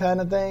extreme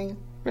kind of thing?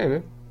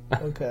 Maybe.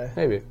 Okay.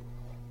 Maybe.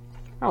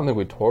 I don't think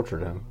we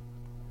tortured him.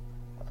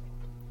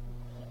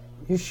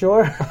 You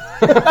sure?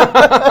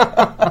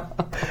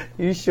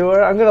 You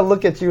sure? I'm going to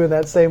look at you in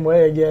that same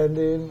way again,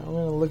 dude. I'm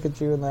going to look at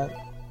you in that...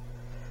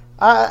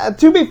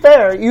 to be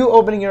fair, you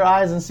opening your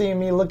eyes and seeing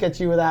me look at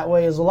you that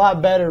way is a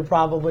lot better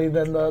probably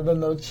than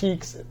the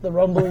cheeks, the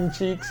rumbling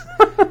cheeks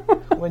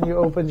when you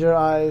opened your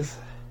eyes.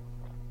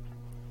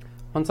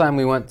 One time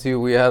we had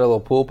a little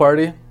pool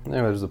party.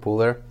 There's a pool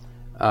there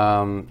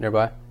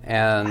nearby.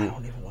 And I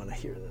don't even want to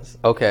hear this.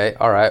 Okay,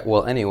 all right.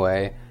 Well,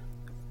 anyway.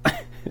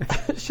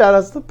 Shout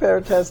outs to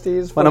Pear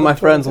Testes. One of my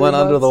friends went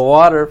under the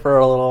water for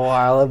a little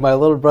while, and my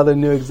little brother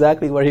knew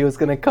exactly where he was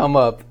going to come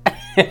up.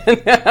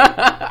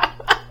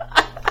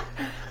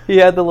 He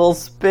had the little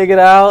spigot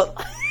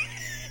out,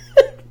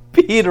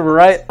 peed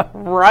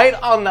right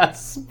on that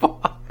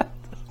spot.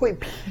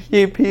 Wait,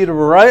 he peed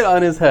right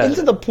on his head.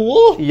 Into the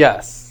pool?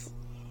 Yes.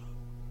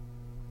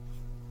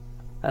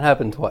 That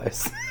happened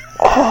twice.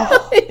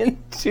 In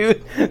two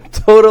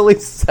totally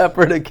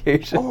separate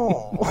occasions.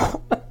 Oh.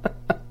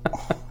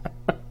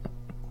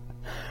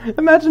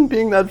 Imagine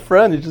being that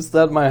friend. You're just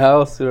at my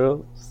house,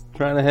 just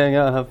trying to hang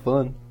out, have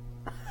fun.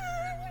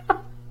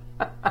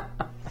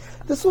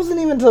 This wasn't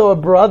even to a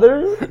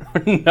brother?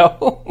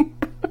 No.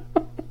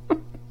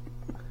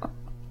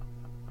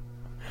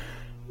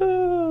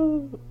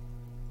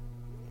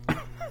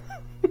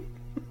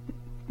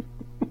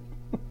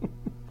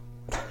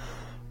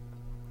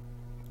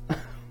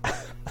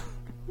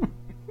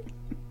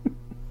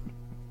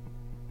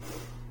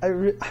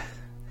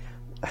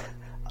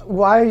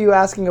 Why are you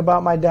asking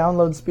about my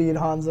download speed,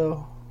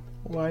 Hanzo?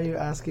 Why are you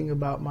asking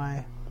about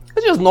my...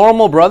 It's just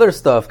normal brother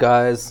stuff,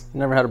 guys.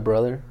 Never had a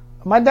brother.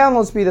 My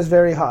download speed is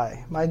very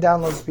high. My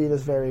download speed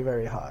is very,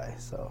 very high.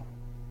 So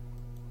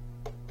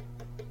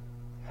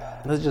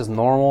this is just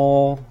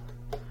normal,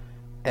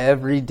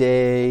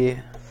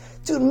 everyday.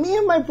 Dude, me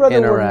and my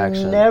brother were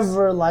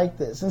never like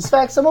this. In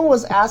fact, someone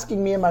was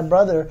asking me and my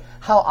brother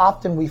how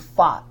often we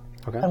fought.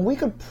 Okay. And we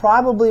could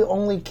probably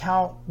only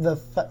count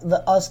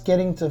the us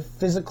getting to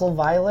physical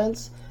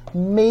violence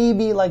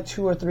maybe like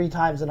 2 or 3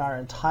 times in our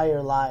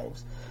entire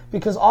lives.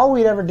 Because all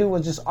we'd ever do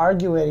was just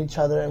argue at each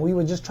other, and we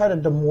would just try to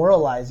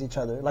demoralize each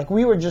other. Like,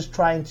 we were just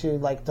trying to,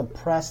 like,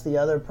 depress the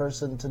other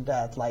person to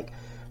death. Like,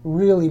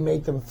 really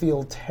make them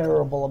feel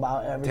terrible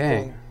about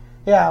everything. Dang.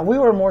 Yeah, we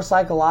were more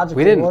psychological.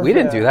 We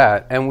didn't do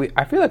that. And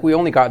I feel like we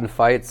only got in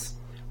fights,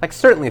 like,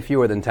 certainly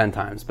fewer than 10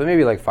 times, but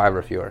maybe like 5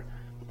 or fewer.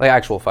 Like,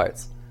 actual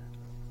fights.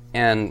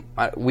 And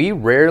we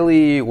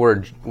rarely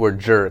were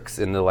jerks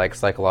in the, like,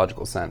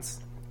 psychological sense.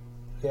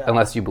 Yeah.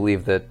 Unless you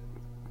believe that,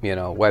 you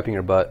know, wiping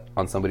your butt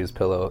on somebody's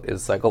pillow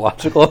is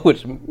psychological,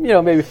 which, you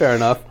know, maybe fair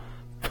enough.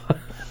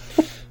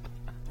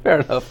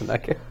 Fair enough in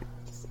that case.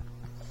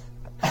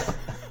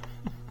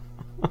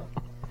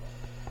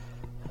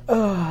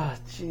 Oh,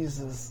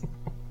 Jesus.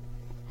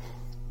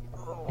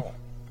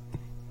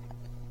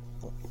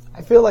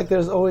 I feel like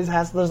there's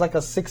like a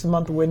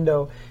 6-month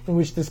window in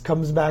which this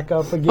comes back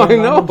up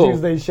again on the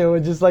Tuesday show.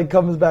 It just like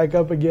comes back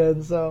up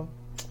again. So,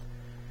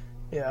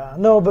 yeah.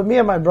 No, but me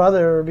and my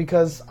brother,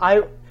 because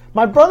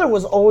my brother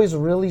was always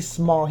really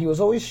small. He was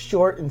always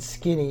short and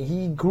skinny.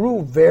 He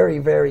grew very,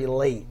 very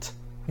late.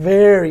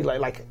 Very late,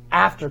 like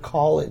after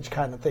college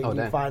kind of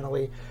thing.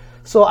 Finally.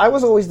 So I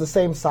was always the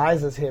same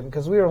size as him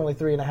because we were only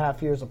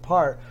 3.5 years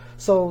apart.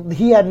 So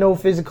he had no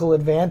physical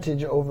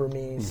advantage over me.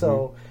 Mm-hmm.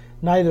 So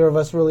neither of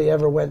us really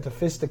ever went to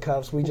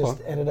fisticuffs. We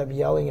just ended up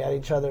yelling at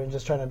each other and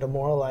just trying to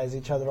demoralize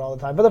each other all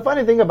the time. But the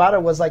funny thing about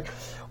it was, like,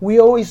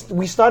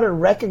 we started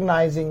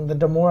recognizing the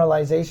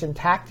demoralization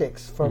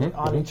tactics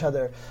on each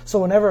other. So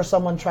whenever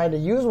someone tried to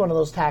use one of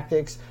those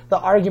tactics, the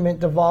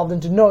argument devolved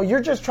into, no, you're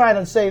just trying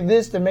to say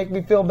this to make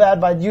me feel bad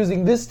by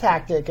using this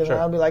tactic. And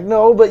I'll be like,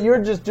 no, but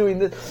you're just doing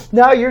this.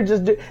 Now you're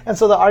just and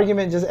so the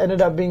argument just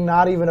ended up being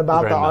not even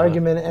about the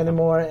argument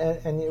anymore,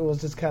 and it was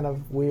just kind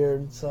of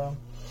weird, so...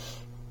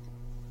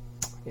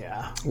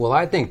 Yeah. Well,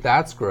 I think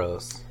that's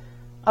gross.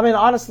 I mean,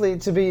 honestly,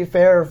 to be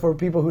fair for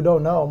people who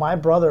don't know, my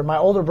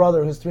older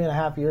brother, who's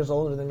 3.5 years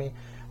older than me,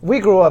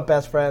 we grew up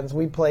best friends.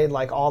 We played,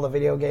 like, all the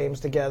video games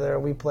together.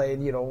 We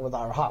played, you know, with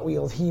our Hot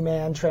Wheels,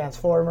 He-Man,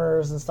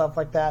 Transformers, and stuff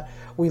like that.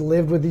 We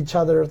lived with each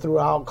other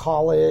throughout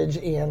college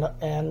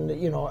and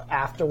you know,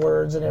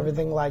 afterwards and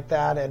everything like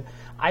that. And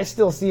I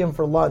still see him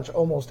for lunch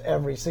almost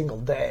every single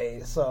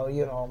day. So,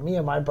 you know, me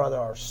and my brother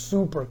are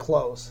super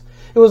close.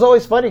 It was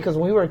always funny because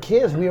when we were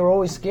kids, we were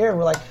always scared.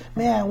 We're like,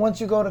 man, once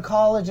you go to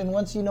college and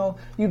once, you know,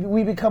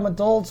 we become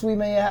adults, we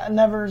may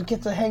never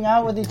get to hang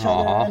out with each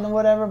other and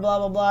whatever, blah,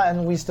 blah, blah.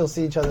 And we still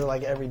see each other,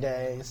 like, every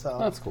day. So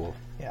that's cool.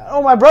 Yeah.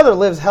 Oh, my brother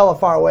lives hella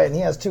far away, and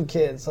he has 2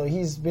 kids, so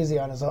he's busy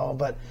on his own.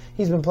 But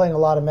he's been playing a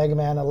lot of Mega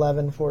Man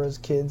 11 for his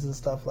kids and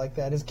stuff like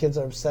that. His kids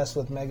are obsessed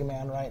with Mega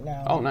Man right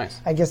now. Oh, nice.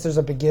 I guess there's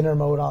a beginner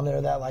mode on there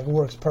that, like,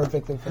 works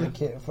perfectly for the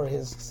kid, for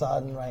his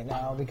son right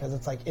now, because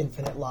it's like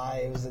infinite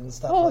lives and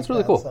stuff. Oh, that's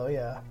really cool. So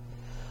yeah.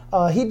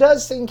 He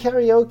does sing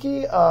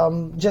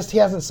karaoke, just he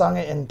hasn't sung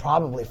it in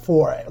probably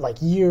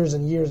years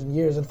and years and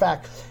years. In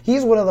fact,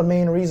 he's one of the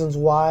main reasons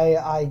why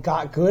I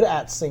got good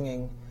at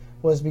singing,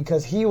 was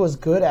because he was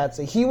good at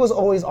singing. He was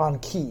always on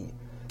key.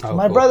 So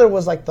my brother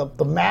was like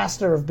the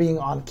master of being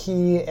on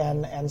key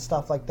and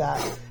stuff like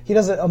that. He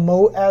doesn't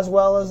emote as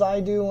well as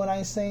I do when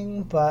I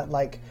sing, but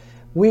like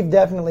we've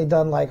definitely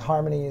done like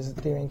harmonies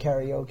during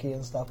karaoke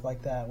and stuff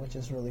like that, which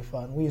is really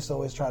fun. We used to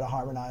always try to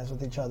harmonize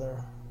with each other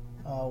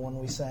when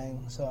we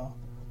sang. So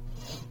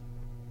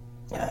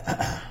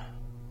yeah,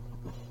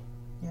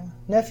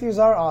 nephews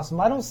are awesome.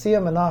 I don't see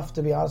them enough,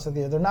 to be honest with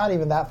you. They're not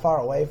even that far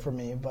away from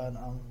me, but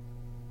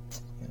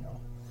you know.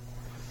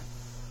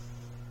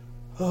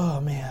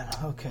 Oh man,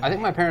 okay. I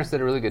think my parents did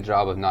a really good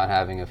job of not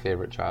having a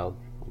favorite child.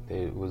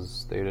 They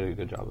did a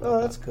good job of that. Oh,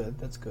 that's good.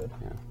 That's good.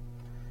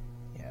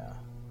 Yeah.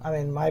 I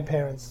mean, my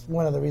parents,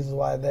 one of the reasons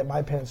why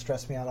my parents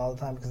stress me out all the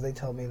time because they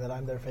tell me that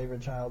I'm their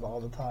favorite child all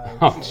the time.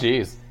 Oh,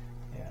 jeez.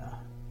 Yeah.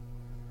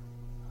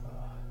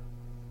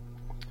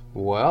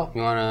 Well,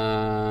 you want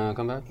to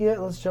come back? Yeah,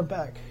 let's jump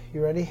back.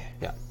 You ready?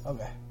 Yeah.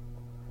 Okay.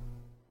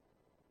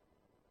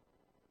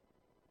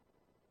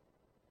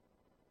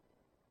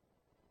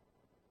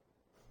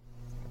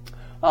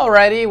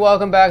 Alrighty,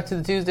 welcome back to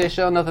the Tuesday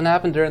show. Nothing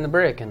happened during the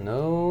break, and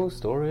no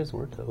stories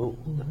were told.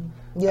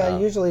 Mm-hmm. Yeah,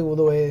 usually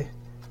the way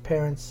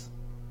parents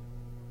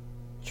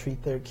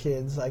treat their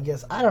kids, I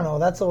guess. I don't know.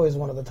 That's always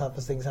one of the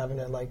toughest things, having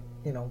to, like,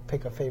 you know,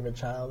 pick a favorite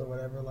child or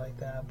whatever like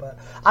that. But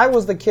I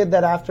was the kid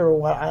that after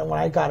when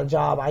I got a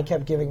job, I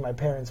kept giving my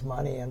parents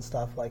money and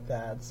stuff like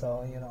that.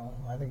 So, you know,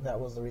 I think that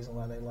was the reason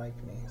why they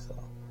liked me. So,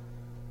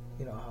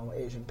 you know how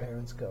Asian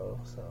parents go.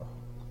 So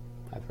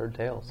I've heard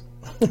tales.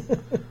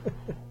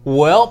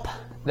 Welp,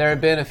 there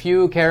have been a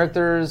few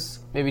characters,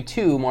 maybe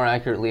 2 more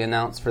accurately,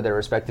 announced for their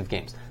respective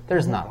games.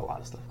 There's not a lot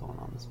of stuff going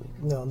on this week.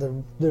 No,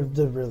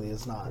 there really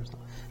is not.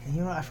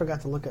 You know, I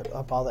forgot to look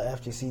up all the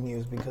FGC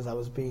news because I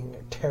was being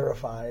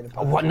terrified.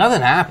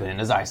 Nothing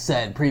happened, as I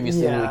said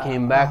previously when we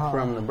came back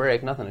from the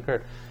break. Nothing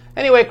occurred.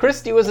 Anyway,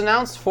 Christy was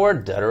announced for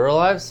Dead or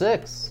Alive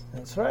 6.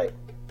 That's right.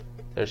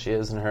 There she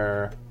is in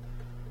her,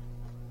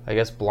 I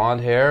guess,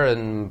 blonde hair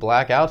and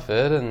black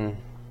outfit, and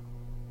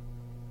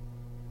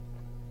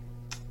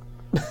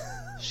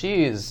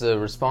she's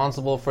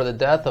responsible for the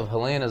death of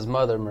Helena's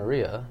mother,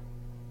 Maria.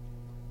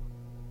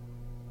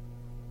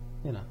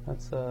 You know,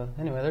 that's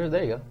anyway.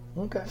 There you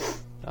go. Okay.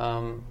 I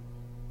don't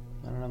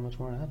have much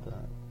more to add to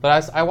that.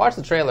 But I watched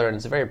the trailer, and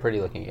it's a very pretty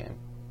looking game,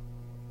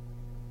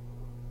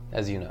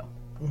 as you know.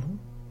 Mm-hmm.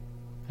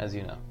 As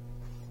you know,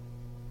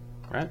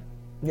 right?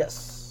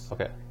 Yes.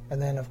 Okay.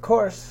 And then, of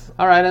course.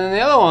 All right, and then the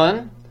other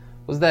one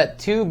was that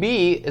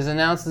 2B is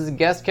announced as a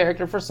guest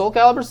character for Soul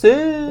Calibur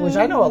 6. Which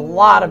I know a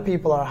lot of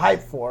people are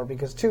hyped for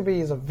because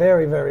 2B is a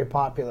very, very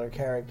popular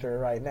character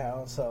right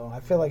now. So I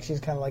feel like she's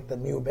kind of like the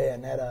new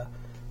Bayonetta.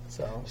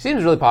 So she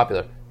seems really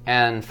popular.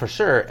 And for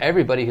sure,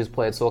 everybody who's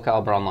played Soul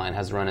Calibur Online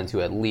has run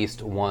into at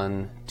least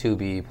one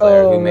 2B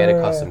player who made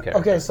a custom character.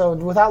 Okay, so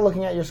without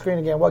looking at your screen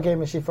again, what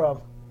game is she from?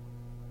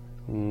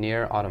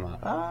 Nier Automata.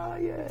 Ah,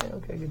 yeah.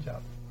 Okay, good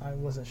job. I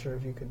wasn't sure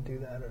if you could do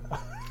that or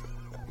not.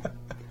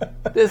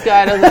 This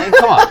guy doesn't...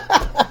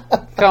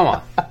 Come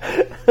on.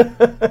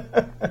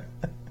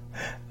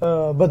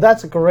 But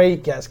that's a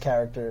great guest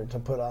character to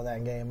put on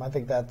that game. I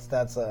think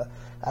that's an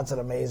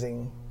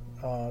amazing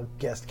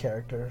guest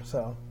character.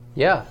 So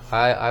yeah,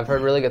 I've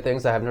heard really good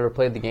things. I have never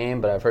played the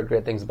game, but I've heard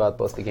great things about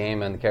both the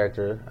game and the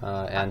character.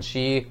 And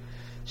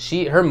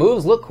her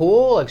moves look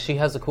cool. Like she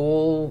has a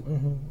cool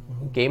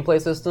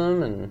gameplay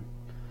system, and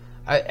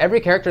every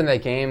character in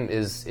that game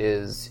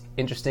is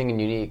interesting and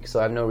unique. So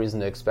I have no reason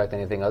to expect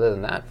anything other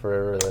than that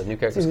for the new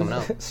characters coming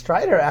out.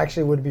 Strider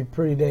actually would be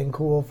pretty dang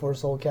cool for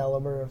Soul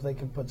Calibur if they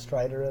could put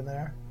Strider in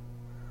there.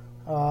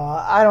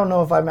 I don't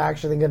know if I'm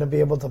actually going to be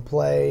able to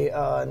play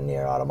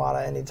Nier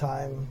Automata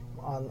anytime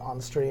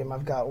on stream.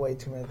 I've got way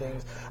too many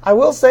things. I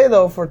will say,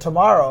 though, for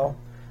tomorrow,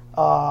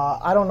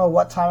 I don't know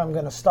what time I'm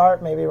going to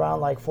start, maybe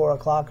around like 4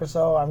 o'clock or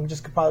so. I'm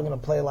just probably going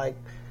to play like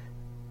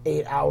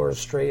 8 hours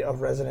straight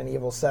of Resident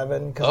Evil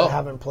 7 because I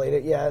haven't played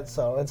it yet.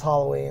 So it's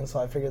Halloween, so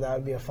I figured that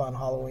would be a fun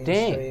Halloween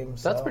stream.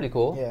 So, that's pretty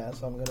cool. Yeah,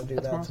 so I'm going to do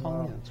that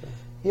tomorrow. Halloween, right.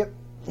 Yep.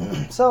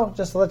 So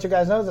just to let you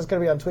guys know, it's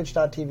going to be on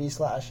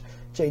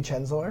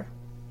twitch.tv/jchenzor.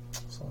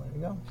 So there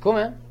you go. Cool,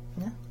 man.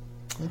 Yeah.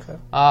 Okay.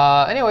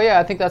 Anyway, yeah,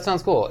 I think that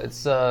sounds cool.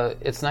 It's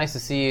nice to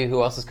see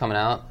who else is coming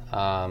out.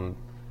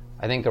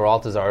 I think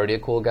Geralt is already a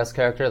cool guest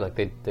character. Like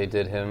they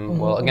did him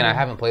well. Again, I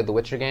haven't played the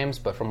Witcher games,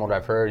 but from what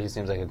I've heard, he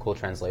seems like a cool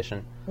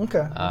translation.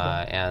 Okay.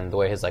 And the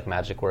way his like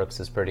magic works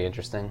is pretty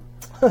interesting.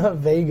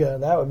 Vega,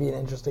 that would be an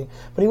interesting.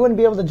 But he wouldn't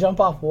be able to jump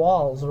off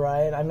walls,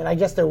 right? I mean, I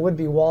guess there would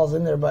be walls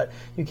in there, but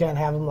you can't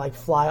have him like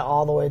fly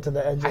all the way to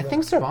the edge. I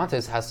think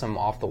Cervantes has some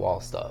off the wall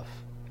stuff,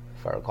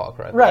 if I recall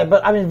correctly. Right,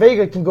 but I mean,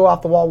 Vega can go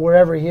off the wall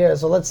wherever he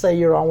is. So let's say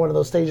you're on one of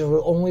those stages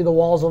with only the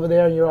walls over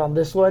there, and you're on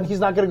this one. He's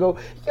not going to go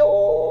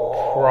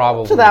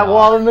probably to that not.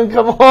 wall and then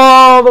come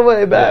all the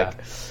way back.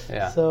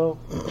 Yeah. So,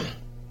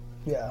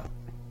 yeah.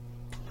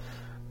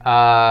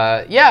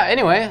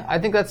 Anyway, I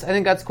think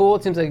that's cool.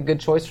 It seems like a good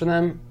choice for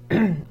them.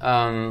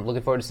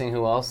 Looking forward to seeing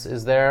who else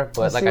is there.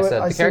 But like I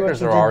said, the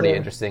characters are already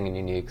interesting and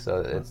unique,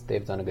 so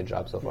they've done a good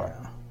job so far.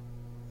 Yeah.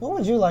 What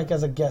would you like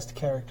as a guest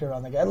character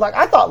on the game? Like,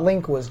 I thought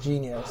Link was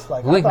genius.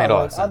 Like, Link made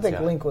all sense. I think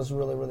Link was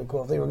really, really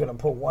cool if they were going to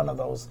put one of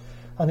those,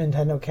 a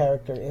Nintendo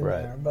character in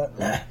there. But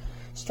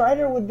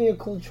Strider would be a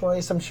cool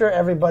choice. I'm sure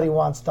everybody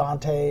wants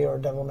Dante or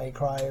Devil May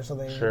Cry or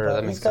something. Sure, but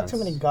that makes he's got sense.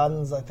 too many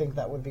guns. I think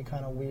that would be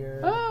kind of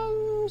weird.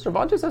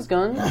 Cervantes has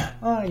guns.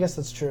 I guess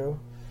that's true.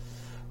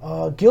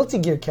 Guilty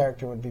Gear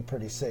character would be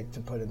pretty sick to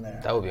put in there.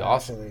 That would be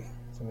awesome. Actually,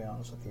 to be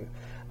honest with you.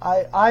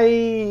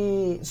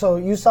 So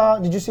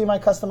did you see my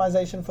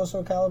customization for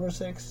Soul Calibur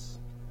 6?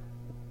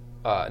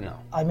 No.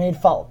 I made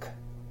Falk.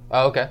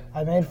 Oh, okay.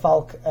 I made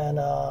Falk and,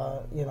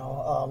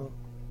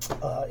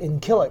 in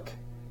Killick,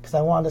 because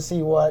I wanted to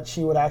see what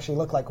she would actually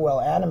look like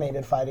well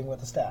animated fighting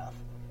with a staff,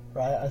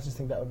 right? I just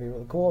think that would be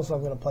really cool, so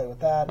I'm going to play with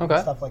that and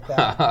stuff like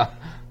that.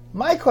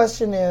 My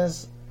question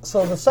is,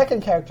 so the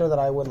second character that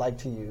I would like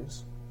to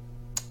use,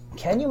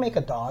 can you make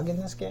a dog in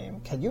this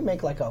game? Can you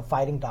make like a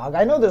fighting dog?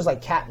 I know there's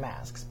like cat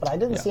masks, but I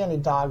didn't see any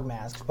dog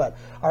masks. But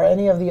are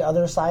any of the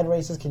other side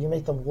races, can you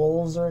make them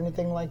wolves or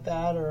anything like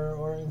that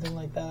or anything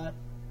like that?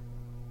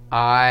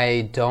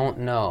 I don't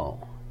know.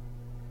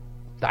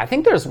 I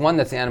think there's one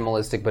that's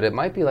animalistic, but it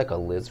might be like a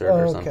lizard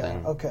or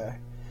something. Okay.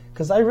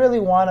 Because I really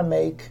want to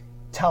make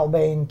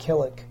Talbane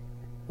Killick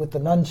with the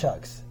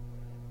nunchucks.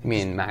 You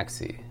mean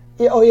Maxi?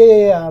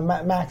 Yeah,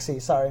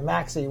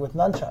 Maxi with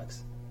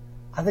nunchucks.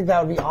 I think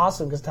that would be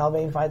awesome because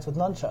Talbane fights with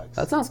nunchucks.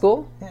 That sounds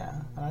cool. Yeah,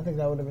 and I think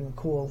that would have been a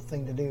cool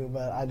thing to do,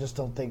 but I just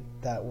don't think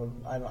that would...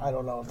 I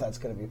don't know if that's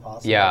going to be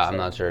possible. Yeah, I'm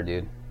not sure,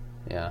 dude.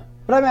 Yeah.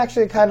 But I'm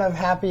actually kind of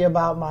happy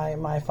about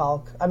my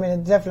Falk. I mean,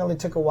 it definitely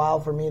took a while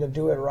for me to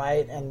do it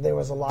right, and there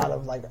was a lot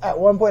of, like... At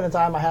one point in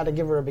time, I had to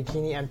give her a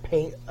bikini and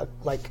paint,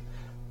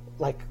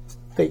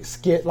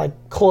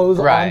 clothes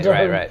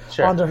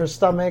Sure. onto her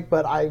stomach,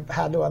 but I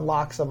had to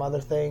unlock some other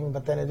thing,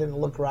 but then it didn't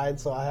look right,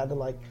 so I had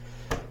to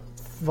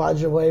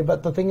fudge away.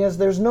 But the thing is,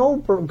 there's no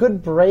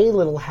good Bray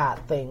little hat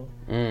thing.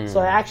 So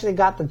I actually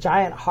got the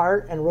giant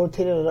heart and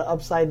rotated it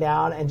upside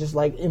down and just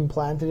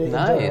implanted it into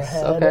her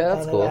head. Okay,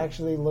 that's cool. It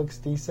actually looks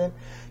decent.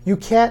 You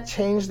can't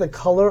change the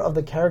color of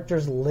the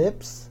character's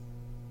lips.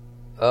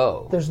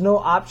 Oh. There's no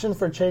option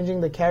for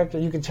changing the character.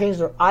 You can change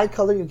their eye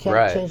color, you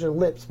can't change their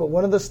lips. But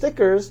one of the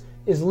stickers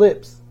is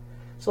lips.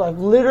 So I've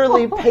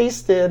literally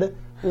pasted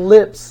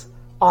lips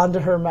onto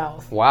her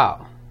mouth.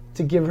 Wow.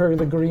 To give her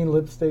the green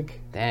lipstick.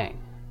 Dang.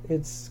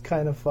 It's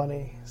kind of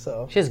funny.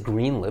 So she has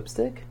green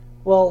lipstick?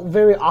 Well,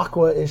 very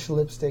aqua-ish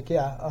lipstick,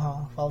 yeah.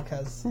 Falk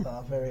has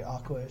very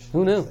aqua-ish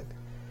Who knew? lipstick.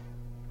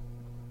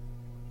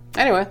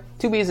 Anyway,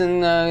 2B's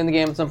in the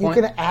game at some point.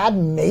 You can add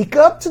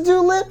makeup to do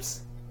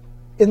lips?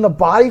 In the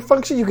body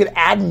function, you can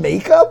add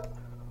makeup?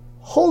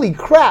 Holy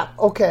crap.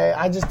 Okay,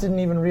 I just didn't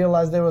even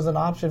realize there was an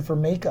option for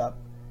makeup.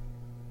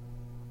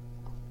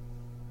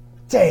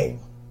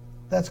 Dang.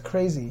 That's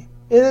crazy.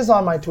 It is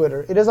on my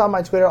Twitter.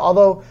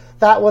 Although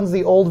that one's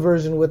the old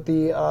version with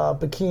the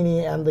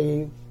bikini and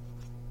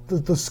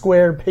the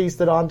square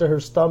pasted onto her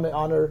stomach,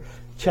 on her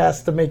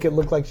chest to make it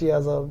look like she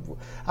has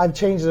I've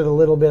changed it a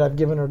little bit. I've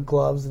given her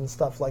gloves and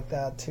stuff like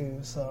that too.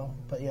 So,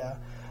 but yeah.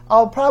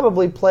 I'll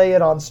probably play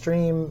it on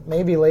stream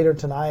maybe later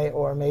tonight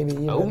or maybe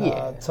even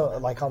on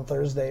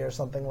Thursday or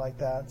something like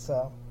that.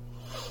 So,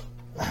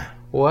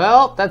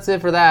 well, that's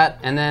it for that.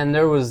 And then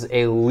there was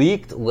a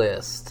leaked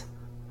list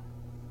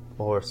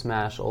for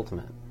Smash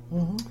Ultimate.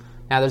 Mm-hmm.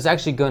 Now, there's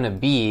actually going to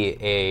be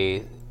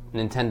a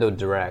Nintendo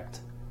Direct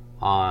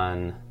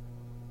on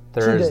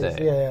Thursday.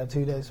 2 days.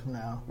 2 days from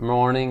now.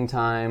 Morning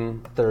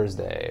time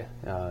Thursday,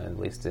 at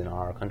least in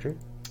our country.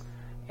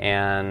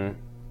 And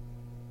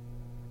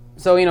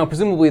so,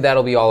 presumably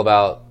that'll be all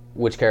about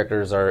which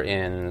characters are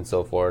in and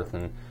so forth,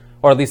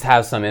 or at least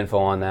have some info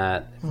on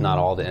that, if not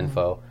all the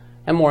info,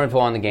 and more info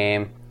on the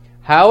game.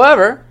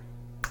 However,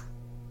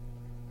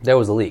 there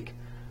was a leak.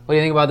 What do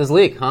you think about this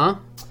leak, huh?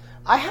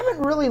 I haven't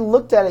really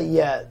looked at it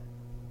yet,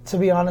 to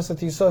be honest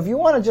with you. So if you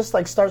want to just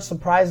start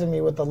surprising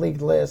me with the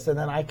leaked list, and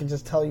then I can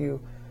just tell you,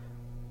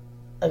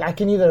 I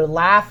can either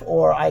laugh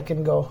or I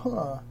can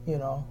go,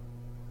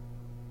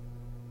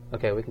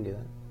 Okay, we can do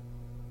that.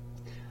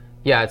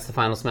 Yeah, it's the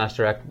final Smash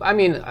Direct. I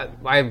mean,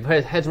 I've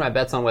hedged my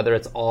bets on whether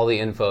it's all the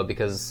info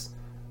because,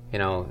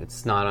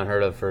 it's not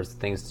unheard of for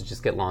things to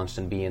just get launched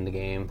and be in the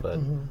game. But,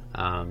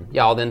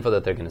 all the info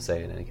that they're going to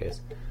say in any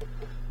case.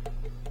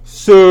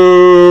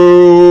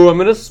 So, I'm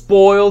going to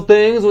spoil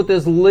things with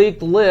this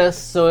leaked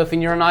list. So if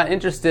you're not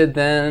interested,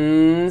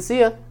 then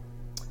see ya.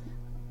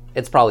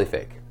 It's probably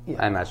fake.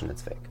 Yeah. I imagine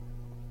it's fake.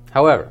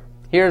 However,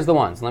 here's the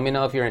ones. Let me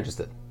know if you're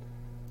interested.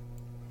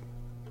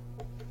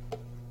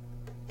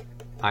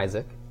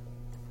 Isaac.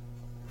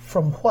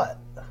 From what?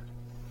 Did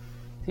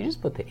you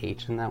just put the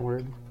H in that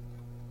word?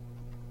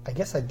 I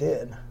guess I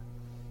did.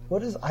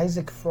 What is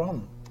Isaac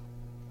from?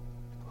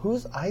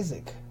 Who's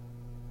Isaac?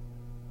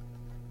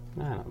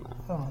 I don't know.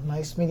 Oh,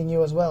 nice meeting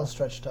you as well,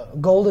 Stretched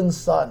Out. Golden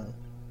Sun.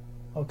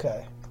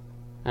 Okay.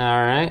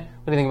 All right.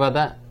 What do you think about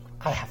that?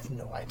 I have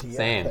no idea.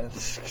 Same.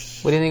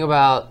 What do you think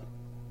about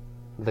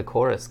the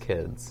Chorus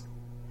Kids?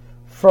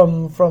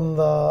 From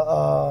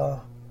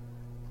the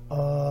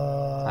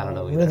I don't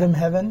know either. Rhythm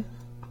Heaven?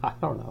 I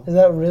don't know. Is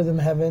that Rhythm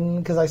Heaven?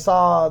 Because I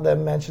saw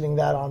them mentioning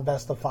that on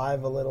Best of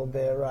 5 a little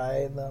bit,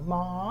 right?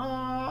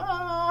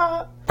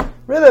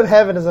 Rhythm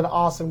Heaven is an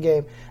awesome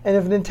game. And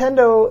if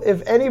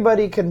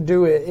anybody can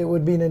do it, it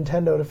would be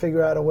Nintendo to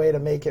figure out a way to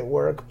make it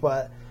work.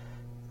 But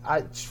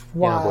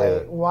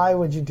why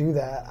would you do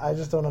that? I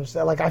just don't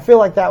understand. I feel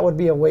like that would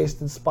be a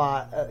wasted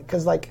spot.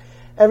 Because,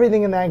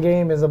 everything in that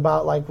game is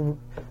about,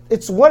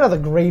 it's one of the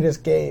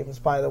greatest games,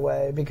 by the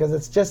way, because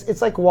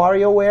it's like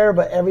WarioWare,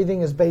 but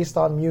everything is based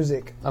on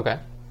music. Okay.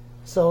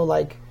 So,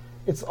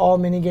 it's all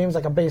mini games,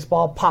 like a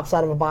baseball pops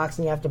out of a box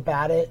and you have to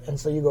bat it, and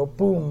so you go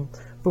boom,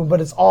 boom, but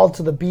it's all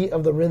to the beat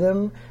of the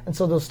rhythm, and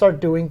so they'll start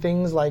doing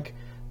things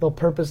they'll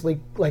purposely,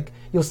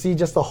 you'll see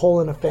just a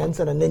hole in a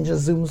fence and a ninja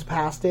zooms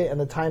past it, and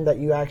the time that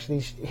you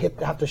actually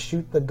have to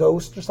shoot the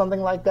ghost or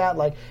something like that,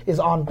 is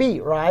on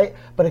beat, right?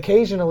 But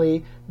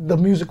occasionally, the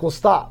music will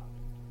stop.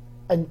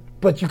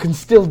 But you can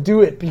still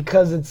do it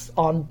because it's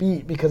on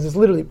beat, because it's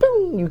literally,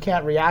 boom, you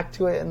can't react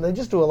to it, and they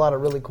just do a lot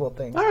of really cool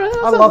things. All right,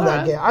 I love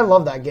that game. I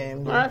love that game,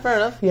 dude. All right, fair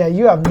enough. Yeah,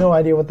 you have no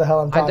idea what the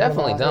hell I'm talking about. I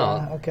definitely don't.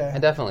 Yeah, okay. I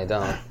definitely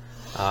don't.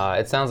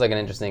 It sounds like an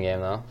interesting game,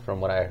 though, from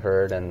what I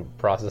heard and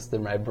processed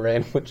in my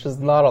brain, which is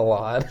not a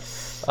lot.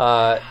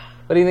 What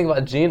do you think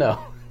about Geno?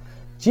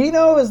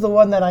 Geno is the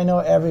one that I know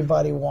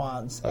everybody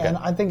wants, okay. And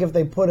I think if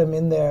they put him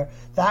in there,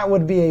 that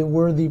would be a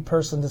worthy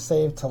person to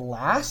save to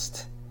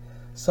last.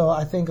 So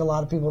I think a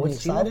lot of people will be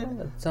excited.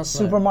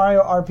 Super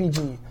Mario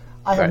RPG.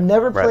 I have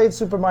never played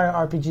Super Mario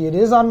RPG. It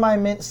is on my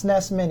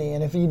SNES Mini,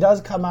 and if he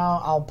does come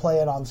out, I'll play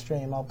it on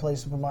stream. I'll play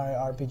Super Mario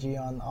RPG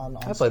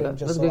on stream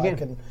just so I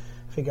can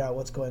figure out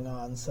what's going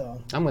on.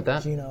 So I'm with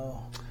that.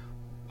 Geno.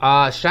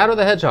 Shadow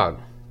the Hedgehog.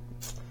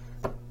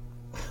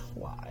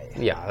 Why?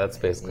 Yeah, that's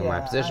basically my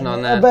position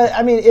on that. But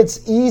I mean,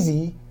 it's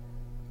easy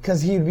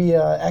because he'd be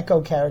an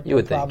Echo character. You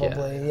would probably.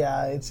 think,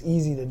 yeah, it's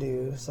easy to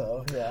do.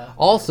 So yeah.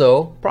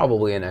 Also,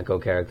 probably an Echo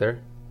character,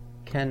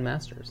 Ken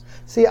Masters.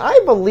 See,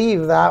 I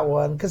believe that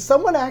one because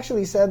someone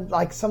actually said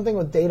like something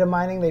with data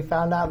mining. They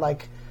found out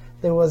like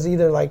there was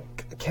either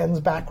like Ken's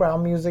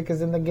background music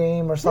is in the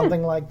game or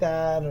something like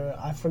that, or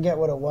I forget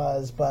what it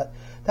was, but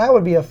that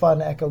would be a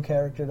fun Echo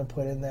character to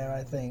put in there,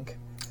 I think.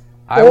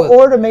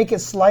 Or to make it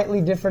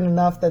slightly different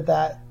enough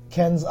that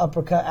Ken's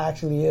uppercut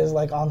actually is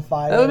like on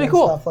fire. That would be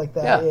cool. Stuff like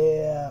that.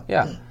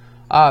 Yeah.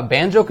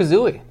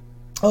 Banjo-Kazooie.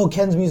 Oh,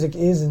 Ken's music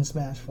is in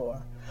Smash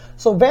 4.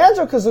 So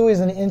Banjo-Kazooie is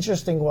an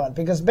interesting one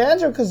because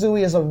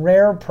Banjo-Kazooie is a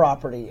Rare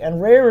property,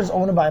 and Rare is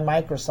owned by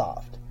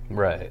Microsoft.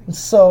 Right.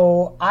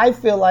 So I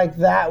feel like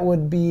that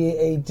would be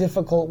a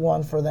difficult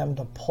one for them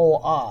to pull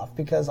off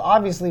because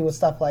obviously with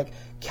stuff like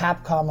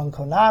Capcom and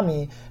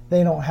Konami,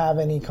 they don't have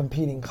any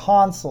competing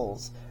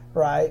consoles.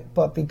 Right,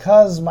 but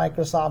because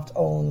Microsoft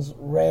owns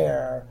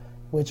Rare,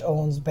 which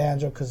owns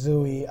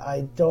Banjo-Kazooie,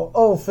 I don't...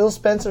 Oh, Phil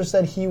Spencer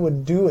said he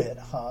would do it,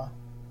 huh?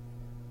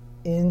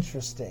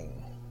 Interesting.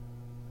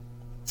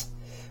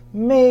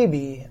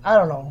 Maybe. I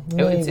don't know.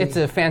 Maybe. It's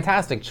a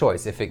fantastic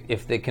choice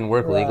if they can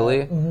work legally.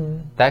 Mm-hmm.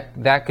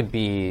 That could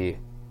be...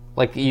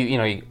 Like,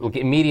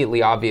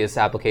 immediately obvious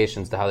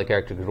applications to how the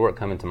character could work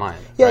come into mind.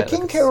 Yeah, right?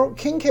 King K.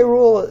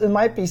 Rool, it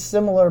might be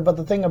similar, but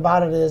the thing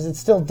about it is it's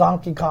still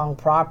Donkey Kong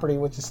property,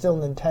 which is still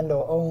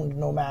Nintendo-owned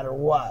no matter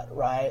what,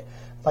 right?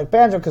 Like,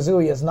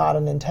 Banjo-Kazooie is not a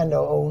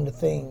Nintendo-owned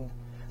thing.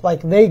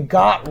 Like, they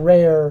got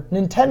Rare.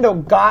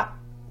 Nintendo got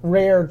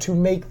Rare to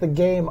make the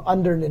game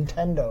under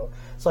Nintendo.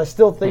 So I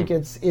still think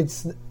it's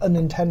a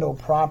Nintendo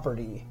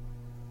property.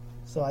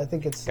 So I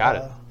think it's... Got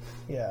it.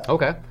 Yeah.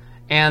 Okay.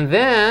 And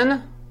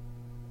then...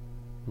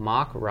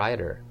 Mach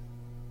Rider.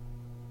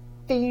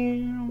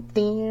 Yeah,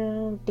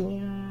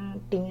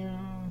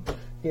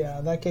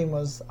 that game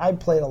was... I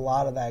played a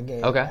lot of that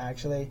game,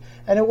 actually.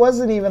 And it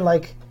wasn't even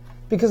like...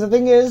 Because the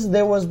thing is,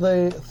 there was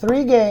the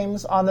 3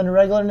 games on the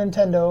regular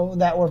Nintendo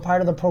that were part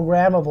of the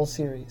programmable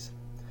series,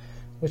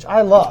 which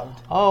I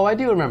loved. Oh, I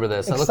do remember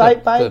this.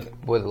 Excitebike.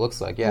 What it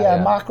looks like, yeah.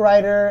 Yeah, Mach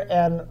Rider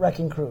and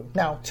Wrecking Crew.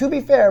 Now, to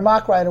be fair,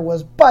 Mach Rider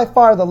was by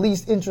far the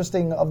least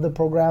interesting of the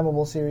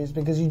programmable series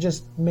because you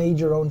just made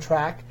your own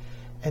track.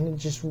 And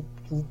it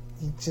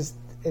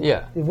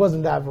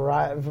wasn't that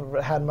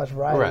had much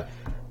variety. Right.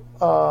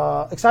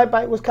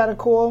 Excitebike was kind of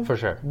cool. For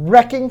sure.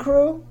 Wrecking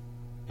Crew.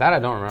 That I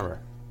don't remember.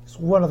 It's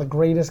one of the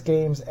greatest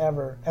games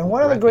ever. And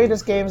one of the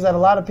greatest games that a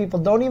lot of people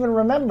don't even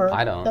remember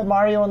that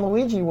Mario and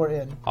Luigi were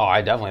in. Oh,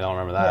 I definitely don't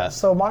remember that. Yeah,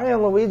 so Mario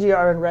and Luigi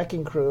are in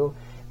Wrecking Crew.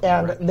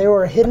 And there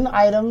were hidden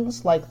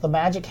items like the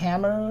magic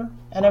hammer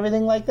and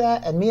everything like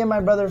that. And me and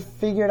my brother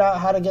figured out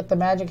how to get the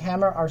magic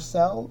hammer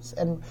ourselves.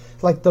 And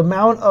like the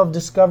amount of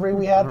discovery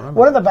we had.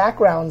 One of the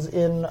backgrounds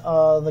in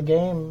the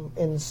game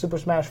in Super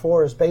Smash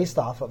 4 is based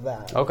off of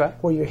that. Okay.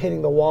 Where you're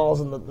hitting the walls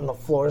and the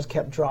floors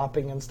kept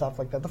dropping and stuff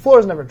like that. The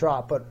floors never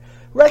drop, but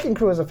Wrecking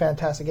Crew is a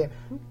fantastic game.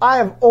 I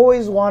have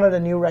always wanted a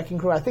new Wrecking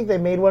Crew. I think they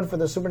made one for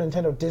the Super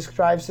Nintendo disk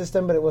drive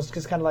system, but it was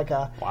just kind of like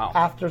a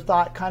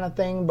afterthought kind of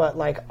thing. But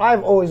like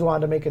I've always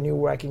wanted to make a new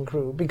Wrecking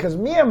Crew because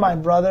me and my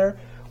brother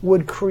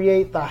would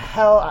create the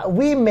hell...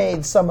 We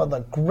made some of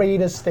the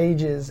greatest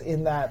stages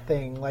in that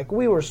thing. Like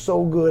we were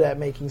so good at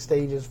making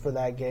stages for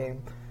that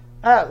game.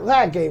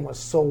 That game was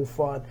so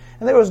fun.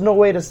 And there was no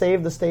way to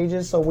save the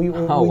stages, so we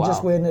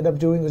ended up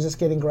doing was just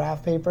getting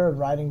graph paper and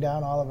writing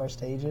down all of our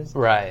stages.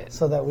 Right.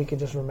 So that we could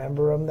just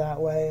remember them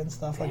that way and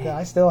stuff like that.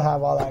 I still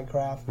have all that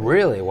graph paper.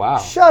 Really? Wow.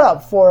 Shut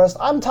up, Forrest.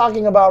 I'm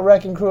talking about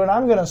Wrecking Crew, and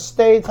I'm going to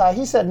stay...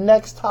 He said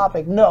next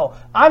topic. No,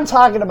 I'm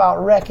talking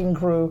about Wrecking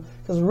Crew,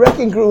 because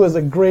Wrecking Crew is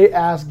a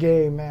great-ass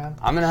game, man.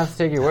 I'm going to have to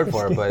take your word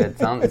for it, but it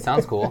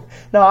sounds cool.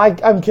 No,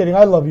 I'm kidding.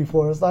 I love you,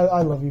 Forrest.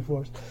 I love you,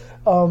 Forrest.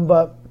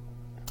 But,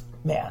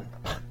 man...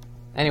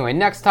 Anyway,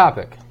 next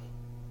topic.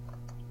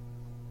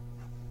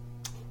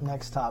 I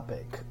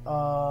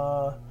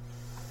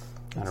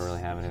don't really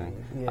have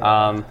anything.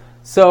 Yeah.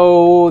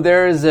 So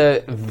there's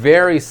a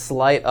very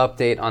slight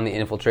update on the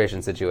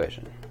infiltration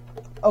situation.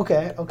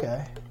 Okay.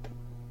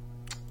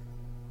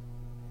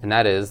 And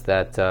that is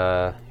that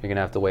you're going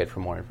to have to wait for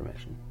more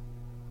information.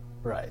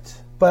 Right.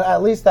 But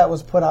at least that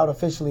was put out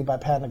officially by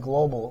Panda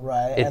Global,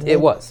 right?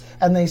 It was.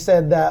 And they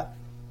said that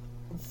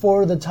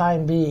for the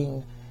time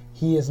being,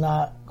 he is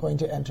not going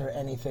to enter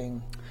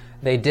anything.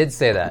 They did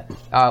say that.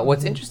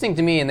 What's interesting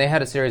to me, and they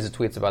had a series of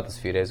tweets about this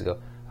a few days ago,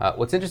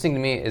 what's interesting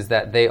to me is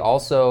that they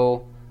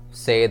also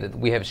say that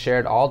we have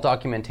shared all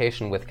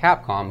documentation with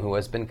Capcom, who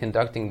has been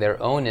conducting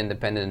their own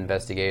independent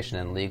investigation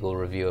and legal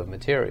review of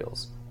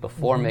materials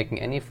before making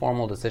any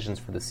formal decisions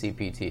for the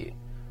CPT.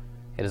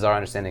 It is our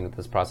understanding that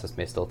this process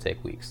may still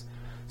take weeks.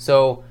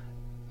 So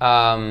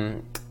I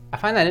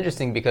find that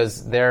interesting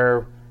because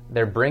they're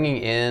bringing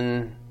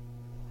in,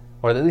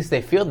 or at least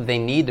they feel that they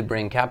need to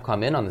bring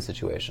Capcom in on the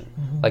situation,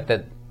 like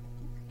that.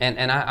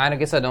 And I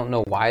guess I don't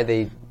know why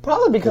they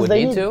probably because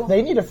they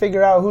need to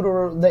figure out who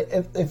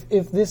to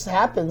if this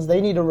happens, they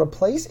need to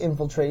replace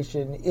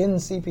infiltration in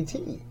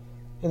CPT.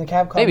 in the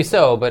Capcom. Maybe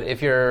so, but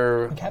if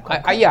you're,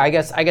 I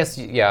guess,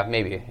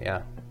 maybe,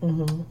 yeah.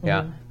 Mm-hmm,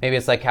 yeah, maybe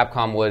it's like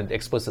Capcom would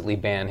explicitly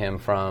ban him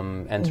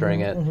from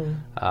entering it,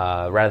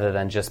 rather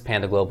than just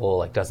Panda Global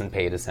like doesn't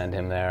pay to send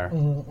him there,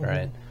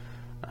 right?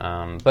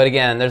 But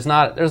again, there's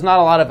not a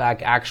lot of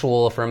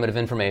actual affirmative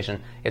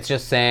information. It's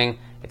just saying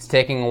it's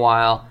taking a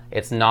while.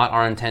 It's not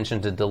our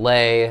intention to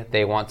delay.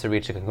 They want to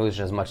reach a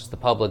conclusion as much as the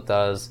public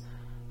does.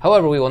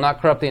 However, we will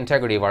not corrupt the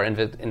integrity of our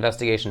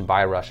investigation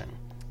by rushing.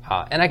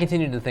 And I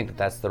continue to think that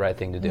that's the right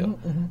thing to do.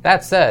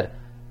 That said,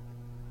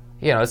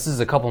 this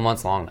is a couple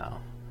months long now.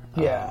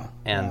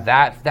 And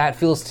that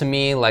feels to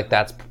me like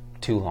that's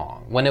too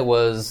long. When it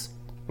was,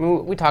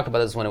 we talked about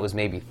this when it was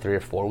maybe 3 or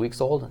 4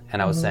 weeks old,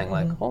 and I was saying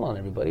like, hold on,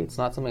 everybody, it's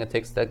not something that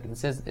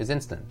is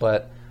instant.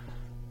 But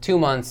 2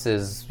 months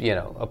is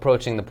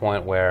approaching the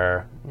point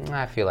where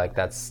I feel like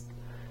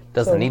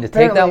doesn't need to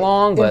take that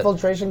long. But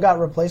Infiltration got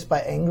replaced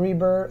by Angry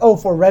Bird. Oh,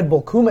 for Red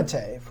Bull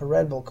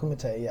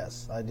Kumite,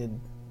 yes, I did.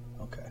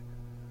 Okay,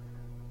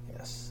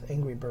 yes,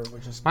 Angry Bird,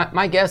 which is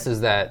my guess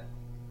is that.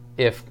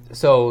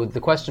 The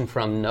question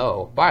from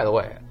No, by the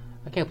way,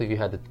 I can't believe you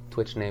had the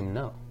Twitch name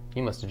No.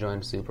 You must have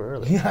joined super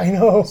early. Yeah, I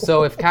know.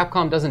 So if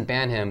Capcom doesn't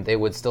ban him, they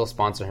would still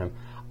sponsor him.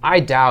 I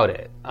doubt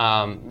it.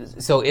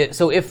 So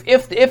if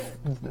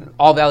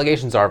all the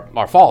allegations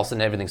are false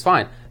and everything's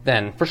fine,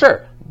 then for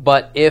sure.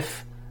 But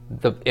if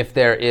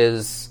there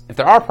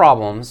are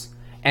problems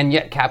and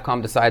yet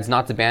Capcom decides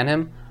not to ban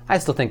him, I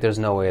still think there's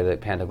no way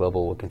that Panda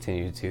Global will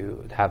continue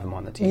to have him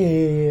on the team.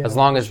 Yeah. As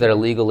long as they're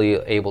legally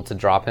able to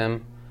drop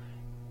him.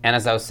 And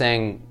as I was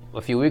saying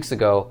a few weeks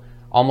ago,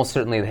 almost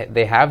certainly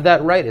they have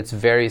that right. It's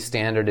very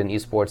standard in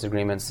esports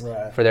agreements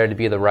for there to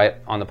be the right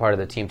on the part of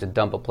the team to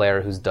dump a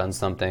player who's done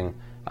something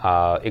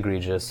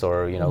egregious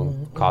or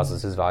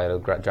causes his value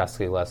to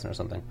drastically lessen or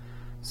something.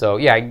 So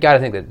yeah, I got to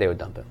think that they would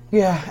dump him.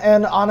 Yeah,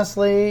 and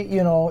honestly,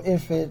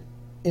 if it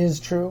is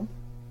true,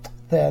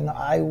 then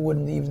I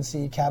wouldn't even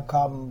see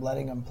Capcom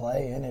letting him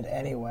play in it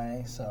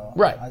anyway. So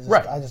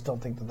I just don't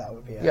think that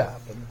would be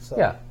happen. So.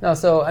 Yeah. No.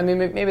 So I mean,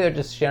 maybe they're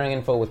just sharing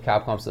info with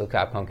Capcom so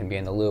Capcom can be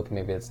in the loop.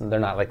 Maybe they're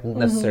not like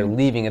necessarily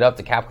leaving it up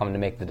to Capcom to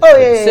make the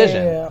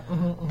decision,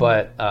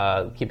 but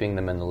keeping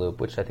them in the loop,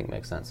 which I think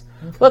makes sense.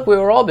 Okay. Look, we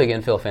were all big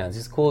Infill fans.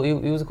 He's cool. He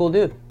was a cool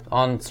dude.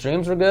 On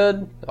streams were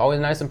good. Always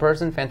nice in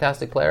person.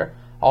 Fantastic player.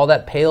 All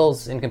that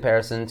pales in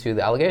comparison to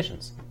the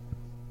allegations,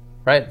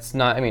 right? It's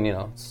not. I mean,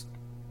 it's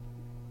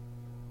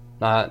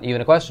not even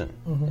a question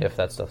if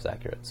that stuff's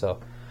accurate. So,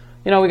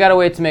 we got to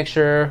wait to make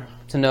sure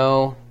to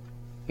know.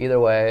 Either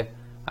way,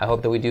 I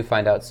hope that we do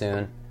find out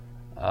soon.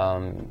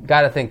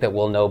 Got to think that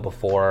we'll know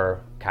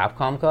before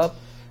Capcom Cup,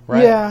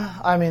 right? Yeah,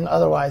 I mean,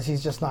 otherwise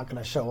he's just not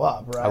going to show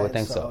up, right? I would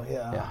think so.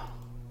 Yeah.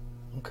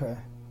 Okay.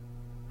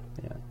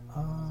 Yeah.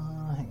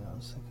 Hang on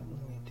a second.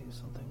 Let me do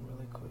something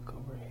really quick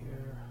over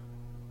here.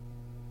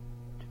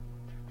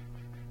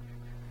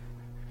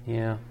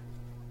 Yeah.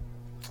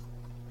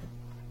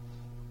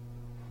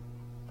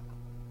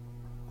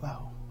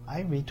 Wow,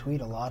 I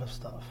retweet a lot of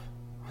stuff.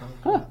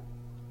 Huh.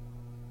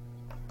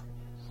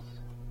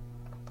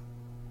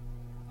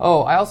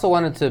 Oh, I also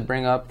wanted to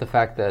bring up the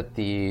fact that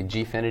the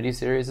Gfinity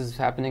series is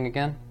happening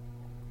again.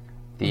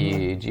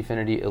 The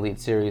Gfinity Elite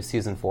Series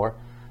Season 4.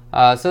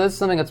 So this is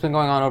something that's been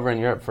going on over in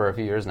Europe for a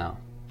few years now.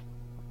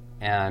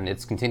 And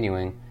it's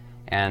continuing.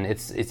 And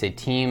it's a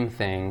team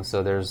thing,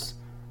 so there's,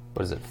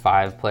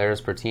 5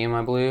 players per team,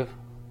 I believe?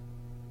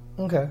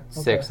 Okay.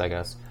 6, I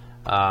guess.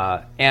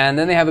 And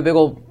then they have a big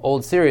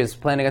old series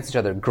playing against each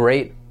other.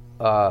 Great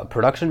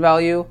production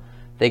value.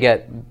 They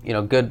get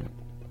good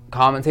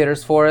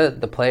commentators for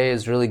it. The play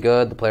is really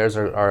good. The players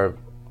are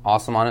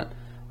awesome on it.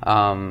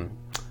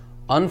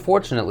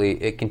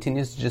 Unfortunately, it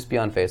continues to just be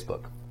on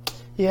Facebook.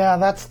 Yeah,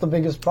 that's the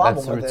biggest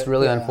problem with it. It's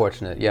really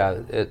unfortunate. Yeah.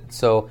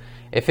 So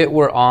if it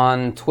were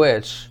on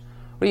Twitch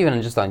or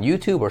even just on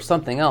YouTube or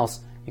something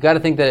else, you got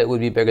to think that it would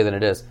be bigger than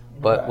it is.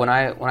 But when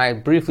I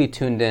briefly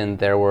tuned in,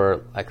 there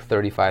were like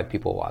 35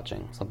 people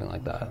watching, something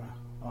like that.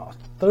 Oh,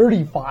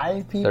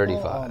 35 people?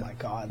 35. Oh my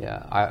God.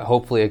 Yeah.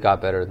 Hopefully it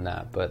got better than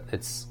that, but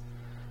it's.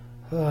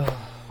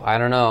 I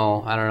don't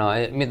know.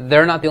 I mean,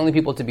 they're not the only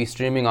people to be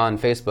streaming on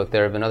Facebook.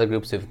 There have been other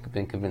groups who've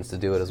been convinced to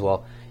do it as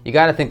well. You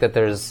got to think that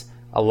there's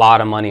a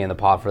lot of money in the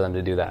pot for them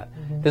to do that.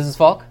 This is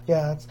Falk?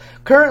 Yeah.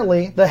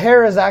 Currently, the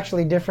hair is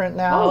actually different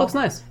now. Oh, it looks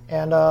nice.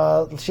 And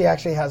she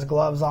actually has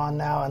gloves on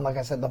now, and like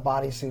I said, the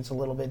bodysuit's a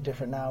little bit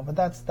different now. But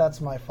that's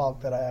my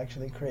Falk that I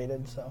actually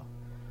created, so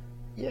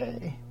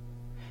yay.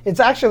 It's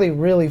actually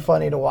really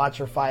funny to watch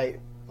her fight,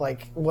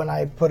 like when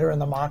I put her in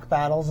the mock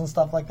battles and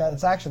stuff like that.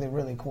 It's actually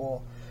really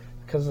cool.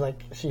 Because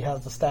like she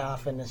has the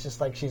staff and it's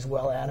just like she's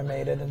well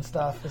animated and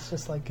stuff. It's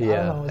just like I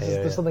don't know. It's just,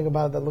 there's something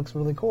about it that looks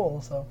really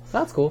cool. So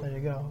that's cool. There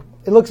you go.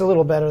 It looks a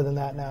little better than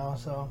that now.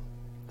 So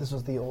this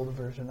was the old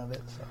version of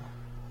it. So.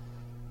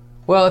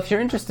 Well, if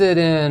you're interested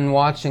in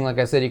watching, like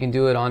I said, you can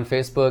do it on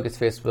Facebook. It's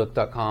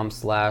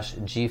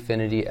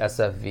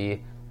facebook.com/GFinitySFV,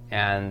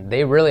 and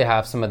they really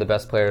have some of the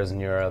best players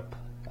in Europe.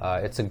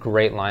 It's a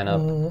great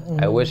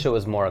lineup. I wish it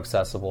was more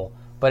accessible.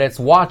 But it's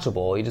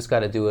watchable. You just got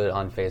to do it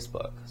on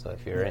Facebook. So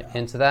if you're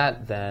into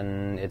that,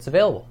 then it's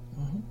available.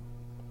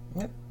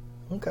 Yep.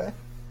 Okay.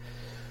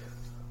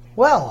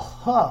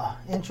 Well,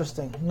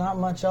 interesting. Not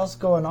much else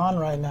going on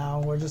right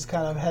now. We're just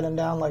kind of heading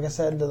down, like I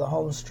said, to the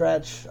home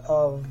stretch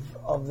of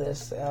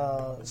this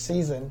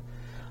season.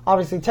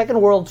 Obviously,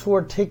 Tekken World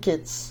Tour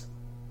tickets,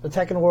 the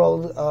Tekken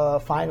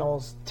World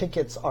Finals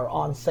tickets are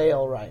on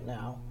sale right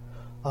now.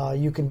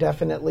 You can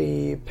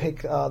definitely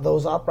pick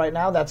those up right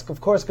now. That's,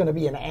 of course, going to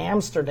be in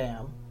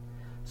Amsterdam.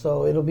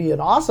 So it'll be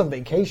an awesome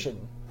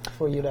vacation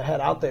for you to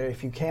head out there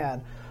if you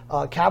can.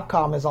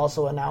 Capcom has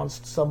also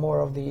announced some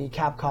more of the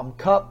Capcom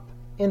Cup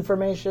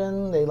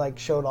information. They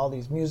showed all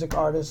these music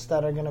artists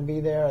that are going to be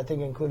there, I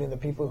think including the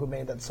people who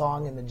made that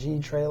song in the G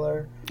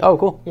trailer. Oh,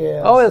 cool.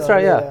 Yeah. Oh, that's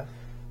right, yeah.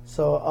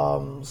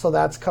 So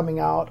that's coming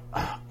out.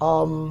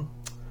 Also,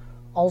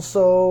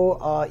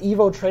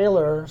 Evo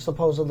trailer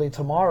supposedly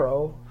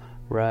tomorrow.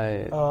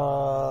 Right.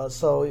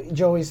 So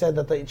Joey said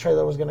that the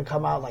trailer was going to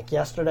come out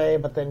yesterday,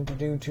 but then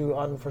due to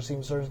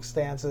unforeseen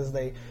circumstances,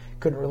 they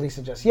couldn't release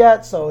it just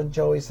yet. So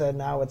Joey said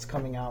now it's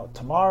coming out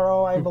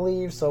tomorrow, I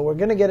believe. So we're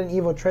going to get an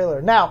Evo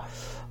trailer. Now,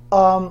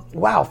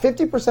 wow,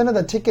 50% of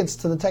the tickets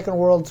to the Tekken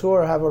World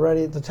Tour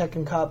the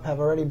Tekken Cup have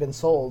already been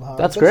sold. Huh?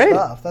 That's Good great.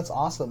 Stuff. That's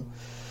awesome.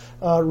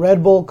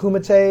 Red Bull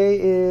Kumite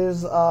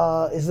is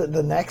it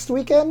the next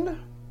weekend?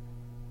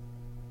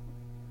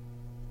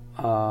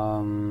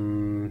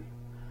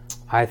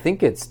 I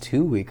think it's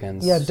 2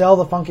 weekends. Yeah, Del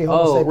the Funky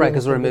Homo Oh, Sapien right,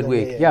 because we're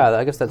midweek. Yeah,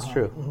 I guess that's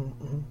true.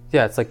 Mm-hmm.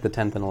 Yeah, it's like the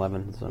 10th and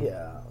 11th. So.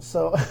 Yeah,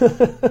 so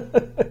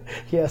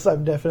yes,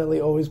 I'm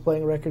definitely always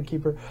playing Record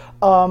Keeper.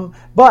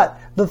 But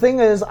the thing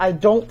is, I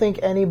don't think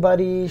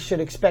anybody should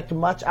expect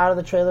much out of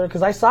the trailer,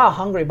 because I saw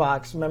Hungry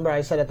Box. Remember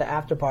I said at the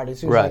after party,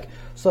 so he was like,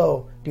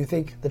 so do you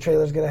think the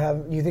trailer's going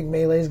to do you think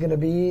Melee's going to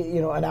be,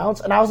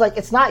 announced? And I was like,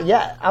 it's not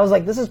yet. I was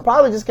like, this is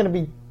probably just going to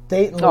be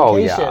date and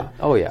location.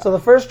 Oh, yeah. So the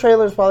first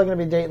trailer is probably going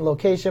to be date and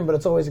location, but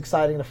it's always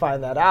exciting to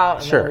find that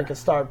out. And then we can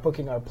start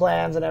booking our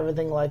plans and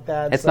everything like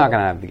that. It's not going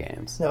to have the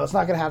games. No, it's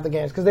not going to have the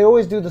games, because they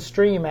always do the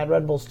stream at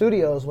Red Bull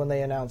Studios when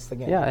they announce the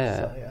games.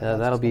 Yeah,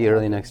 that'll be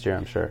early next year,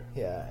 I'm sure.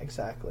 Yeah,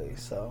 exactly.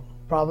 So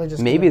probably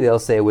just... Maybe they'll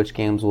say which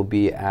games will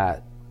be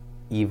at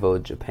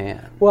Evo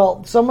Japan.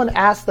 Well, someone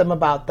asked them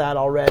about that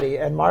already,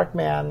 and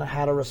Markman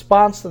had a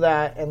response to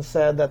that and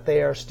said that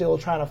they are still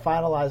trying to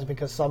finalize,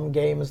 because some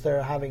games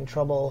they're having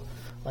trouble,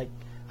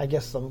 I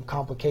guess some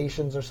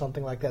complications or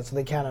something like that, so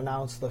they can't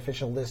announce the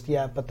official list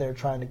yet, but they're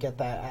trying to get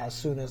that as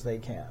soon as they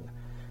can.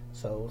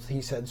 So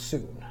he said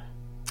soon.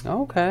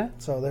 Okay.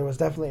 So there was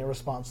definitely a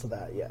response to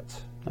that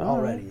yet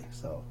already. Right.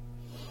 So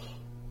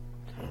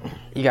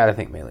you got to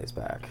think Melee's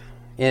back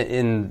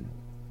in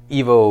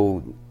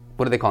Evo.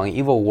 What are they calling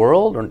it? Evo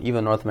World or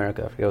Evo North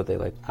America? I forget what they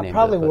named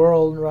probably it.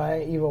 World,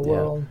 right? Evo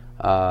World.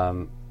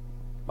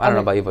 I don't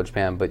know about Evo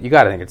Japan, but you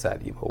got to think it's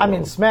at Evo World. I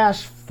mean,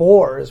 Smash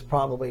 4 is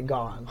probably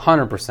gone.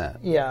 100%.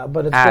 Yeah,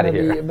 but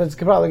it's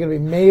probably going to be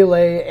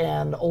Melee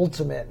and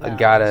Ultimate now.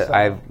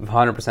 I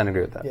 100%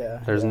 agree with that. Yeah,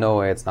 There's no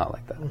way it's not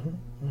like that.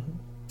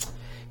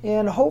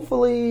 And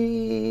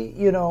hopefully,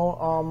 a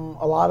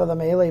lot of the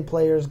Melee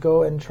players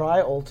go and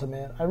try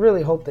Ultimate. I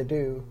really hope they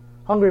do.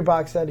 Hungry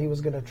Box said he was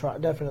going to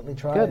definitely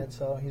try it,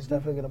 so he's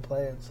definitely going to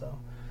play it. So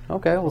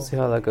okay, we'll see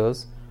how that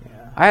goes.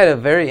 Yeah. I had a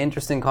very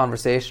interesting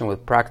conversation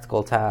with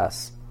Practical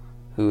Tass,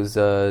 who's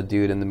a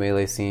dude in the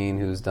Melee scene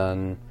who's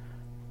done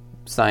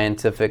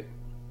scientific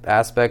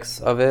aspects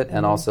of it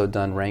and also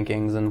done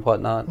rankings and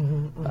whatnot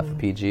for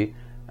PG.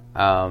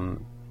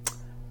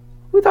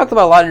 We talked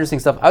about a lot of interesting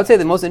stuff. I would say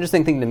the most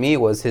interesting thing to me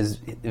was his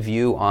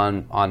view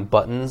on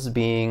buttons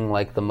being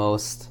the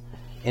most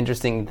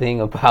interesting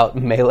thing about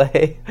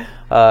Melee.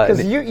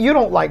 Because you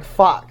don't like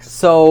Fox.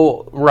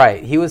 So,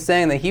 right. He was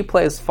saying that he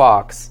plays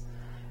Fox,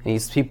 and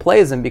he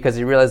plays him because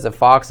he realized that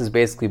Fox is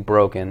basically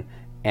broken,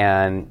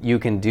 and you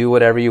can do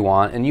whatever you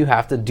want, and you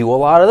have to do a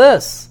lot of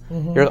this.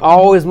 You're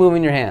always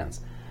moving your hands.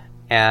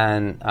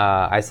 And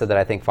I said that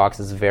I think Fox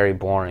is very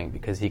boring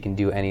because he can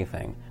do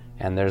anything,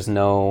 and there's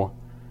no...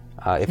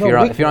 if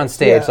you're on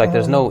stage,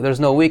 there's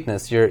no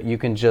weakness. You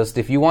can just,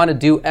 if you want to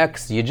do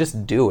X, you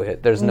just do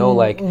it. There's no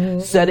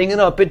setting it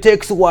up. It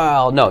takes a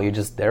while. No, you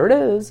just there it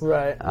is.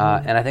 Right.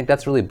 And I think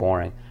that's really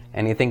boring.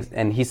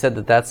 And he said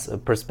that that's a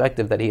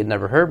perspective that he had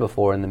never heard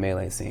before in the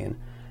Melee scene.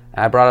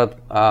 And I brought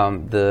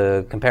up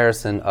the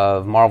comparison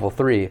of Marvel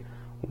 3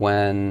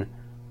 when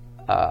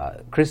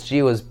Chris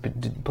G was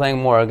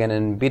playing Morrigan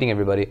and beating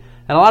everybody,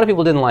 and a lot of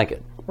people didn't like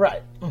it.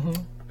 Right.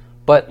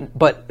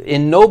 But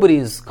in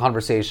nobody's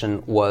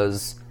conversation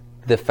was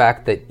the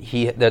fact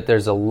that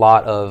there's a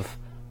lot of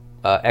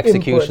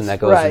execution that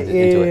goes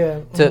into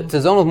it. To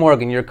zone with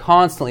Morrigan, you're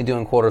constantly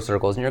doing quarter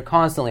circles and you're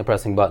constantly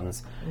pressing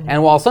buttons.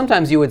 And while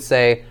sometimes you would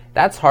say,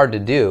 that's hard to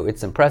do,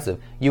 it's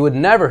impressive, you would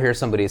never hear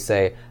somebody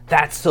say,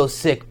 that's so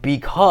sick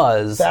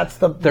because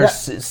they're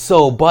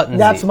so buttonsy.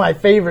 That's my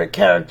favorite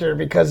character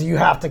because you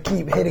have to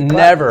keep hitting buttons.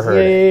 Never heard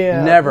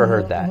it. Never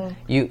heard that.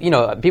 You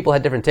know, people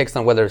had different takes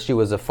on whether she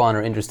was a fun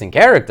or interesting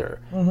character,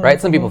 right?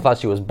 Some people thought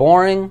she was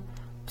boring.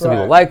 Some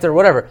people liked her,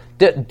 whatever.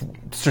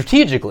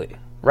 Strategically,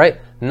 right?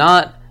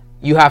 Not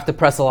you have to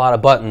press a lot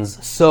of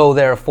buttons, so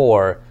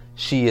therefore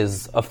she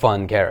is a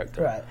fun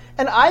character. Right.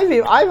 And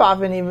I've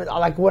often even,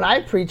 like when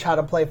I preach how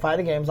to play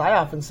fighting games, I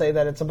often say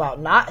that it's about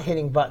not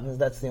hitting buttons.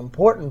 That's the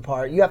important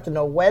part. You have to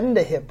know when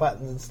to hit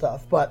buttons and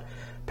stuff. But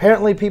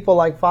apparently people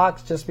like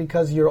Fox, just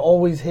because you're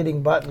always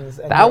hitting buttons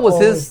and that was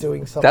always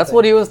doing something. That's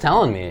what he was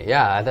telling me.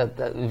 Yeah,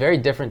 that very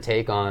different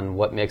take on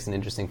what makes an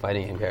interesting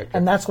fighting game character.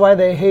 And that's why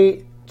they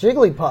hate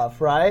Jigglypuff,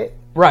 right?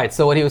 Right.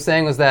 So what he was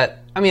saying was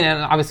that, I mean,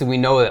 and obviously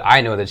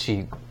I know that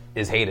she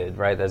is hated,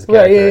 right, as a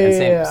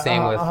character. And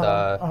same with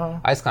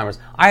Ice Climbers.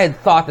 I had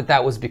thought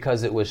that was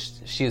because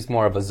she's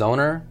more of a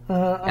zoner,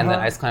 and then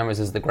Ice Climbers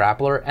is the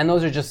grappler, and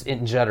those are just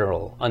in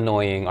general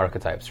annoying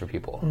archetypes for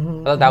people.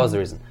 That was the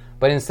reason.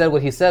 But instead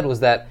what he said was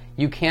that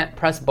you can't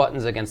press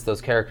buttons against those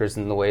characters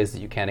in the ways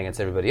that you can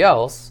against everybody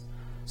else,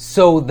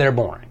 so they're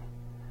boring.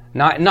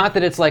 Not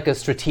that it's like a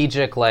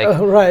strategic, like,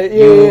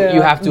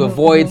 you have to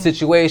avoid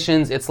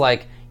situations. It's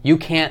like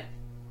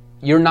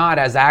you're not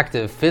as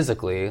active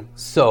physically,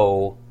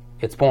 so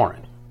it's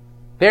boring.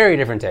 Very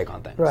different take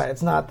on things. Right.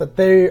 It's not that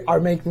they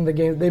are making the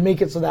game. They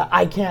make it so that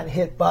I can't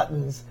hit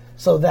buttons,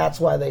 so that's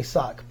why they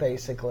suck,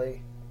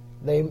 basically.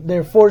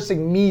 They're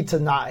forcing me to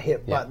not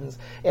hit buttons.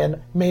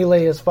 And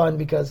Melee is fun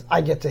because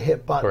I get to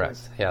hit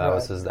buttons. Correct. Yeah,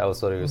 that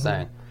was what he was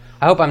saying.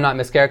 I hope I'm not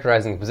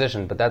mischaracterizing the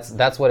position, but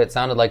that's what it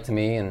sounded like to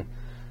me. And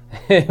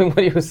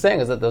what he was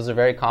saying is that those are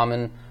very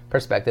common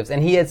perspectives.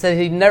 And he had said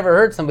he'd never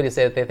heard somebody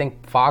say that they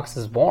think Fox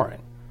is boring.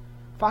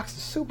 Fox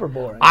is super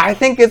boring. I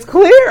think it's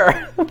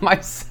clear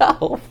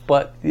myself,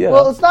 but yeah.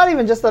 Well, it's not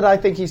even just that I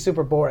think he's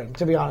super boring,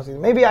 to be honest with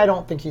you. Maybe I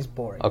don't think he's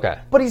boring. Okay.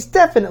 But he's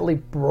definitely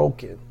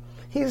broken.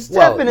 He's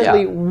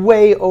definitely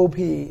way OP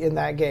in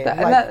that game.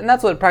 And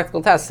that's what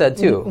Practical Task said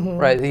too,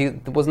 right? He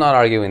was not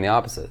arguing the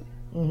opposite.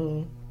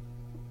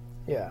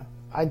 Yeah.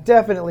 I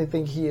definitely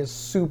think he is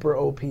super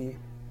OP.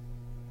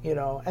 You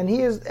know, and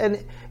he is,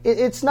 and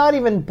it's not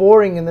even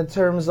boring in the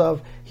terms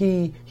of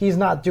he's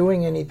not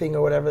doing anything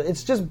or whatever.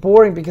 It's just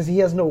boring because he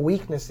has no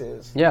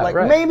weaknesses. Yeah, like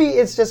right. Maybe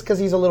it's just because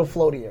he's a little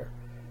floatier,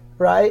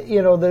 right?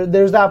 You know,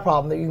 there's that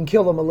problem that you can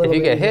kill him a little. If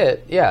you bit. get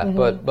hit, yeah,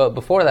 but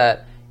before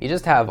that, you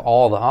just have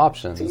all the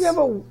options. So you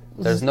have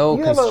there's no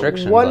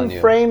constrictions one on you.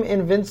 frame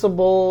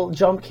invincible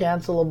jump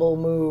cancelable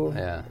move,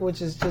 yeah.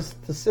 which is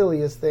just the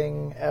silliest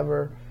thing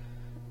ever.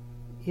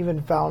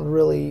 Even found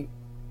really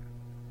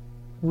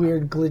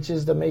weird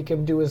glitches to make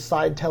him do his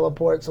side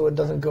teleport so it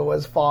doesn't go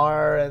as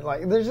far, and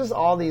like there's just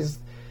all these.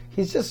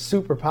 He's just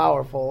super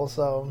powerful.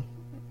 So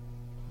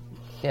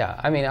yeah,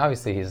 I mean,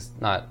 obviously he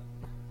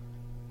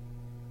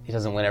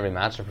doesn't win every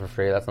match for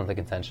free. That's not the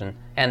contention.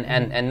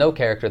 And no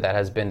character that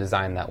has been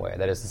designed that way,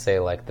 that is to say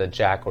like the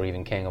Jack or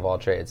even King of all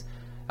trades,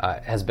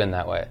 has been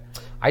that way.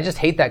 I just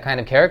hate that kind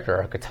of character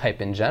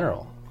archetype in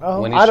general.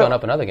 When he's shown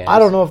up in other games. I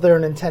don't know if they're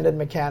an intended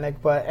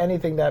mechanic, but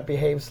anything that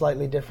behaves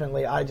slightly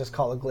differently, I just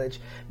call a glitch.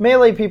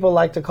 Melee people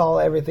like to call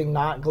everything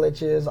not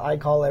glitches. I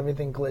call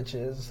everything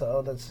glitches.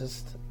 So that's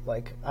just,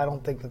 like, I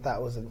don't think that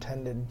was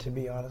intended, to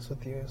be honest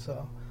with you.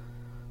 So,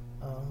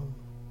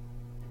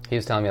 He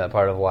was telling me that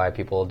part of why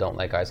people don't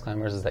like Ice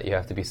Climbers is that you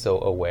have to be so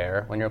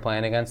aware when you're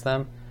playing against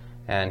them.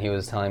 And he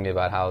was telling me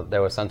about how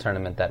there was some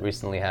tournament that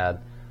recently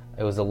had,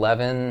 it was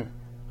 11...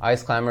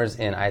 Ice Climbers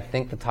in, I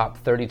think, the top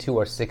 32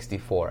 or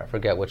 64. I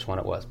forget which one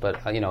it was, but,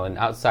 an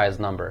outsized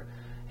number.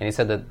 And he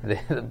said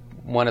that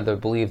one of the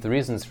believed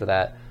reasons for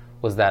that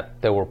was that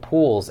there were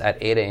pools at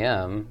 8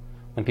 a.m.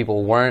 when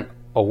people weren't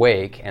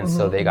awake, and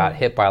so they got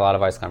hit by a lot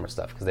of Ice Climber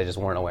stuff because they just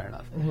weren't aware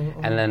enough.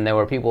 And then there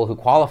were people who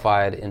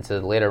qualified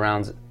into later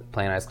rounds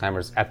playing Ice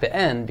Climbers at the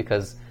end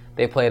because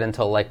they played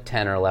until like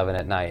 10 or 11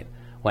 at night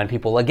when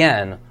people,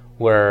 again,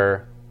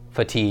 were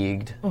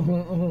fatigued,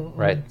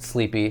 right,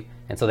 sleepy.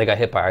 And so they got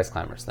hit by Ice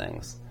Climbers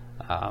things.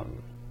 I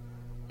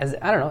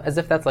don't know, as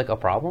if that's like a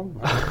problem.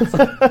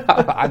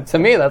 To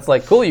me, that's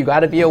like, cool, you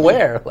got to be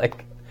aware.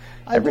 Like,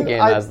 every game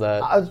has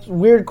that. A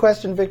weird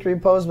question Victory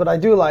posed, but I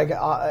do like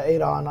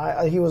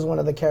Adon. He was one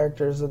of the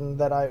characters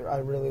that I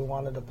really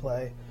wanted to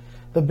play.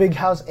 The Big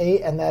House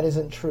 8, and that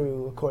isn't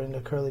true, according to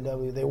Curly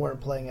W. They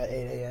weren't playing at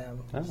 8 a.m.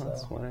 Oh, so.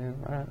 That's what I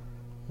am. All right.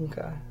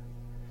 Okay.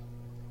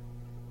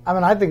 I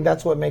mean, I think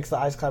that's what makes the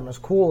Ice Climbers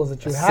cool, is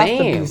that you have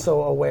to be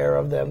so aware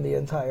of them the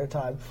entire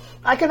time.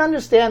 I can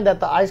understand that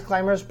the Ice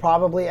Climbers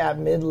probably at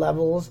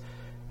mid-levels,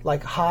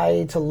 like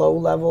high to low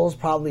levels,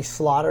 probably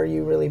slaughter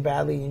you really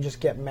badly. You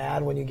just get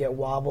mad when you get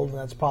wobbled, and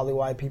that's probably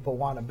why people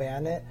want to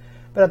ban it.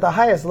 But at the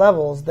highest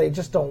levels, they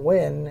just don't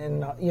win.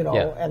 And,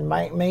 and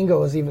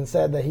Mango has even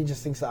said that he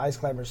just thinks the Ice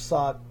Climbers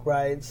suck,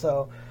 right?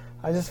 So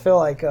I just feel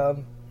like...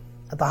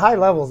 at the high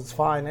levels, it's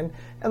fine. And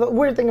the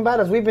weird thing about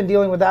it is we've been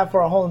dealing with that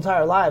for our whole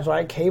entire lives,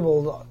 right?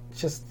 Cable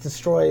just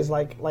destroys,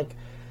 like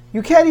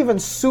you can't even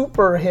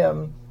super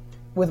him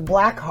with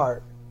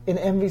Blackheart in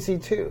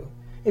MVC2.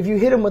 If you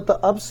hit him with the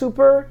up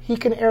super, he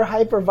can air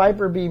hyper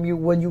Viper beam you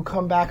when you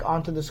come back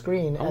onto the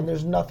screen, and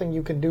there's nothing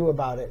you can do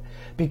about it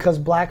because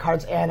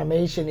Blackheart's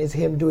animation is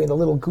him doing the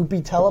little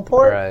goopy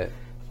teleport. Right.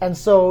 And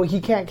so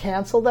he can't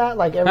cancel that.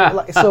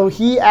 So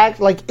he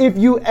if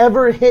you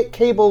ever hit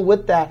Cable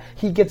with that,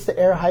 he gets to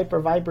air hyper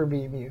Viper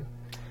beam you.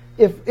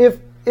 If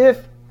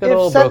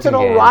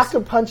Sentinel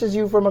rocket punches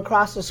you from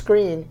across the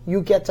screen,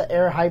 you get to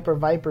air hyper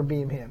Viper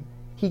beam him.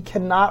 He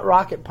cannot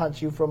rocket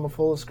punch you from a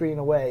full screen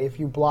away. If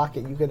you block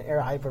it, you can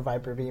air hyper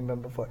Viper beam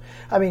him before.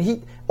 I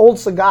mean, old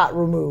Sagat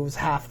removes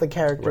half the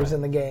characters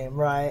in the game,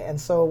 right? And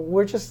so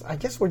I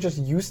guess we're just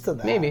used to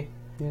that. Maybe.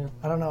 Yeah.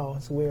 I don't know.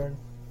 It's weird.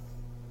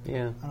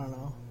 Yeah. I don't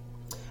know.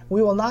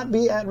 We will not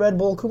be at Red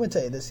Bull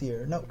Kumite this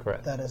year. No,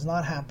 correct. That is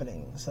not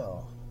happening.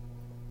 So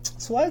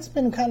that's why it's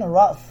been kind of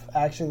rough,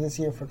 actually, this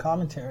year for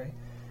commentary.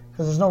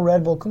 Because there's no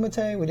Red Bull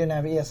Kumite. We didn't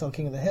have ESL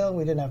King of the Hill.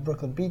 We didn't have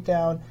Brooklyn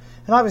Beatdown.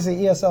 And obviously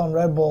ESL and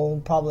Red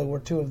Bull probably were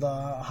two of the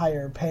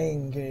higher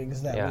paying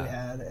gigs that we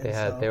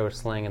had. They were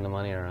slinging the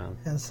money around.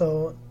 And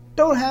so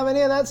don't have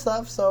any of that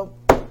stuff. So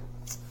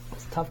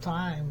it's tough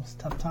times.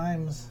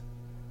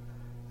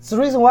 It's the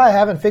reason why I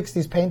haven't fixed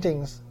these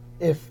paintings,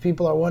 if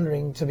people are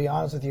wondering, to be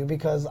honest with you,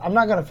 because I'm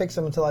not going to fix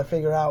them until I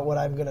figure out what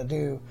I'm going to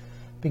do.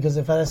 Because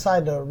if I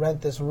decide to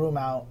rent this room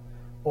out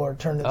or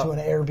turn it to an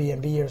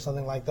Airbnb or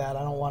something like that,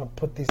 I don't want to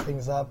put these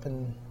things up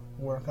and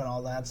work on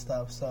all that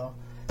stuff. So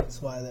that's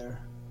why they're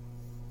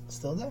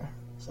still there.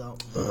 So,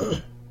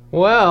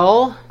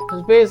 well,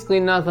 there's basically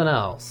nothing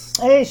else.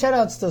 Hey,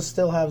 shoutouts to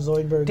Still Have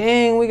Zoidberg.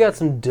 Dang, we got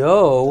some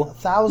dough.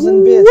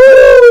 1,000 bits.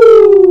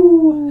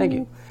 Woo! Thank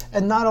you.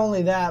 And not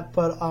only that,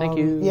 but thank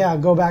you. Yeah,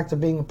 go back to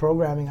being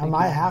programming. I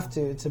might have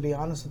to be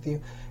honest with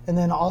you. And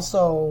then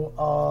also,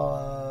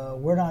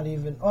 we're not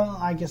even. Well,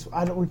 I guess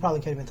we probably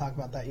can't even talk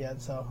about that yet.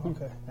 So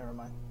okay, never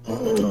mind.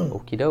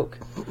 Okie doke.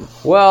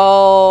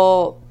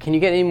 Well, can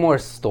you get any more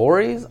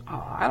stories?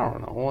 I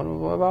don't know.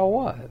 What about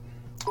what?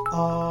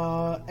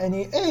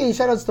 Hey,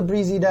 shoutouts to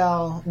Breezy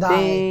Dal.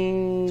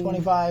 Ding.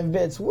 25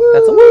 bits. Woo!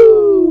 That's a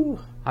woo!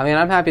 I mean,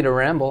 I'm happy to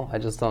ramble. I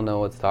just don't know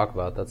what to talk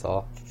about. That's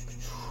all.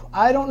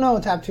 I don't know,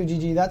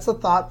 Tap2GG. That's the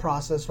thought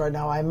process right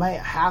now. I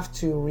might have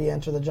to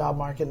re-enter the job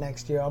market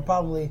next year. I'll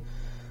probably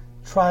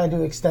try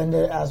to extend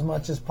it as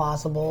much as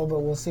possible, but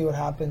we'll see what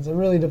happens. It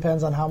really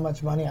depends on how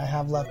much money I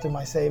have left in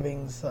my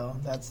savings, so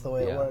that's the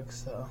way it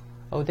works. So.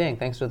 Oh, dang.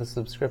 Thanks for the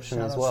subscription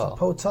as well.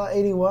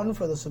 Pota81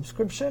 for the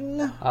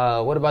subscription.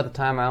 What about the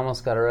time I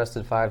almost got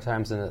arrested 5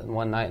 times in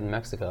one night in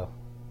Mexico?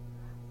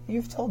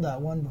 You've told that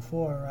one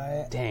before,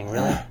 right? Dang,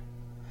 really?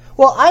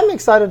 Well, I'm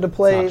excited to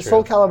play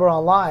Soul Calibur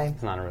Online.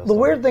 It's not a real The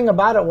weird thing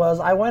about it was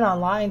I went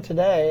online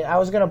today. I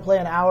was going to play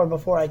an hour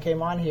before I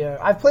came on here.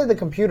 I've played the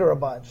computer a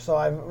bunch, so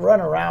I've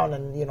run around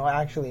and,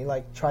 actually,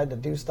 tried to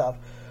do stuff.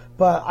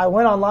 But I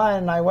went online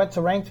and I went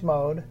to ranked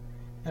mode,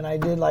 and I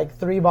did,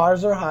 3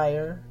 bars or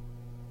higher.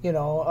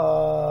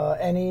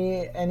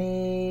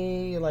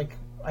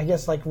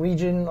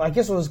 Region. I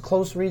guess it was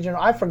close region.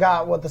 I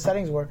forgot what the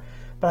settings were.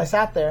 But I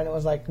sat there, and it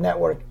was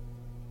network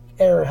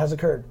error has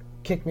occurred.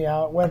 Kicked me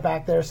out, went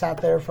back there,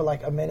 sat there for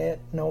a minute,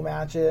 no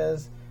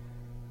matches,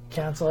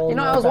 canceled.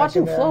 I was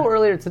watching Flo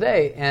earlier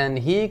today, and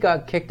he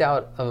got kicked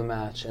out of a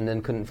match and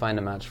then couldn't find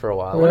a match for a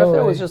while. Really? What if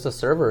there was just a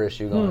server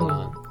issue going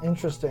on?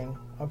 Interesting.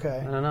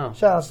 Okay. I don't know.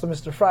 Shoutouts to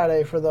Mr.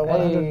 Friday for the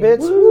 100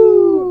 bits.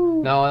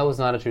 Woo! No, that was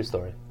not a true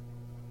story.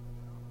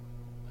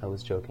 I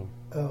was joking.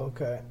 Oh,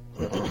 okay.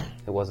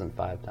 It wasn't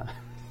 5 times.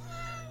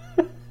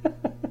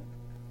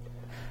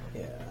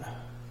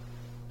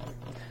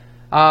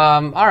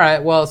 All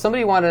right, well,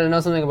 somebody wanted to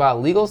know something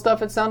about legal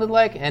stuff, it sounded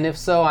like, and if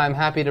so, I'm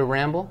happy to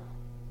ramble.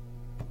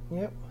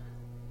 Yep.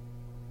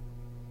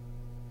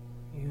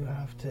 You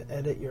have to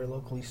edit your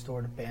locally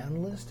stored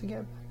band list to get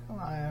back on?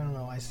 I don't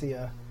know. I see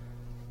an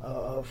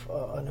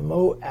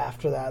emote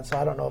after that, so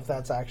I don't know if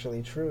that's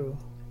actually true.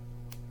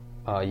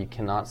 You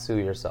cannot sue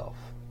yourself.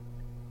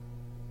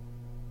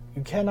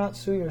 You cannot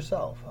sue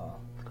yourself, huh?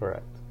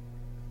 Correct.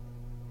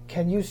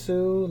 Can you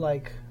sue,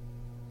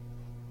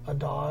 a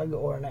dog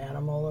or an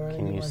animal or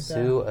anything like that?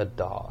 Can you sue a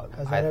dog?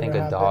 I think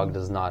a dog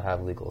does not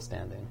have legal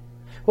standing.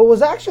 What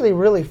was actually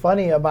really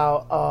funny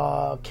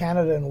about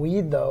Canada and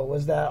weed, though,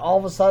 was that all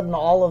of a sudden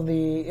all of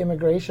the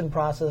immigration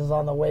processes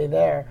on the way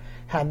there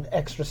had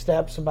extra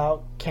steps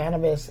about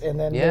cannabis, and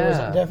then there was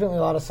definitely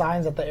a lot of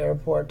signs at the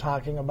airport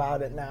talking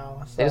about it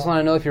now. So. They just want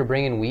to know if you're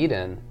bringing weed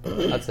in.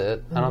 That's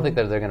it. I don't think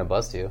that they're going to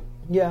bust you.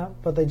 Yeah,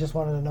 but they just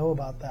wanted to know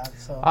about that.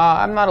 So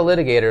I'm not a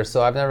litigator,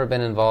 so I've never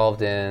been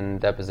involved in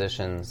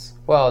depositions.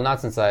 Well,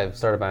 not since I've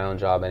started my own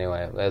job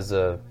anyway. As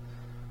a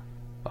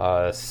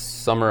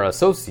summer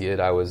associate,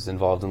 I was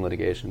involved in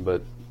litigation,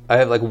 but I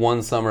have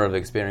 1 summer of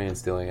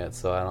experience doing it,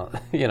 so I don't,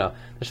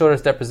 the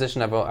shortest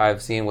deposition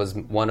I've seen was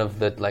one of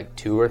the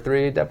 2 or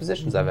 3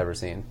 depositions I've ever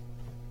seen.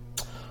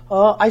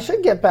 I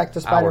should get back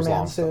to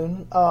Spider-Man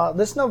soon.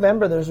 This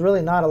November, there's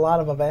really not a lot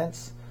of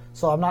events.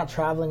 So I'm not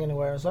traveling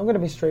anywhere. So I'm going to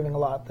be streaming a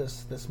lot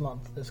this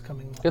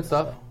coming month. Good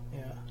stuff. So,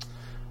 yeah.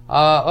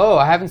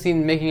 I haven't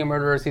seen Making a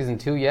Murderer Season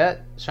 2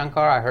 yet.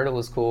 Shankar, I heard it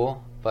was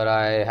cool. but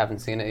I haven't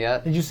seen it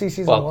yet. Did you see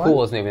season 1? Well,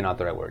 cool is maybe not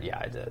the right word. Yeah,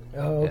 I did.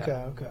 Oh,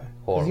 okay.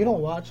 Because you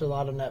don't watch a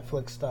lot of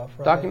Netflix stuff,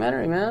 right?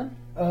 Documentary, man.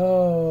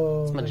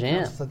 Oh. It's my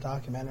jam. It's a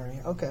documentary.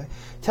 Okay.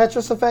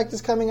 Tetris Effect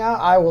is coming out.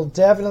 I will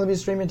definitely be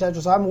streaming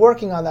Tetris. I'm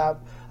working on that,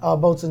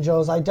 Boats and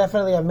Joes. I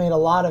definitely have made a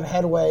lot of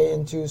headway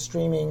into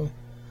streaming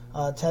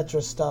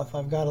Tetris stuff.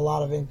 I've got a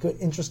lot of good,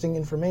 interesting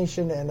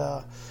information, and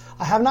I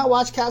have not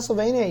watched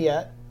Castlevania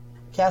yet.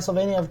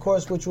 Castlevania, of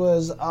course, which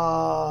was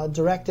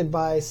directed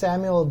by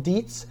Samuel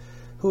Dietz,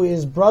 who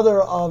is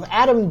brother of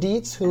Adam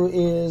Dietz, who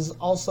is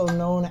also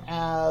known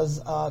as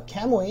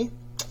Kamui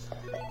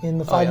in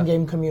the fighting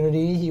game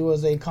community. He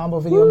was a combo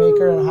video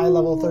maker and a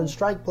high-level third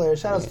strike player.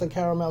 Shout-outs to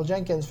Caramel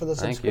Jenkins for the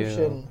subscription.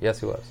 Thank you. Yes,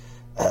 he was.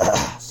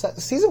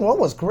 Season 1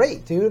 was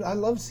great, dude. I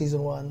loved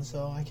Season 1,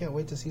 so I can't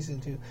wait to see Season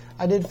 2.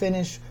 I did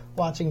finish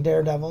watching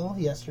Daredevil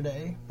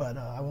yesterday, but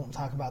I won't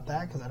talk about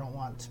that because I don't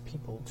want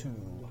people to...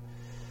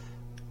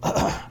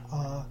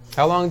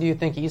 How long do you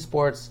think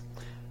esports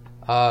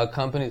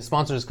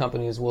sponsors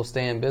companies will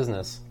stay in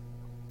business?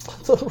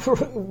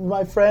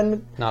 My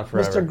friend, Not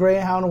forever. Mr.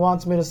 Greyhound,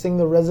 wants me to sing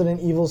the Resident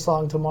Evil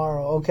song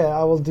tomorrow. Okay,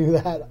 I will do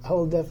that. I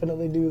will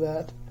definitely do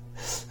that.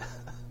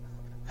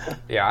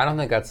 Yeah, I don't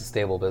think that's a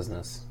stable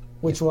business.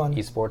 Which one?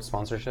 Esports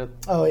sponsorship.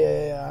 Oh,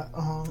 yeah.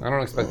 Uh-huh. I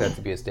don't expect that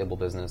to be a stable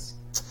business.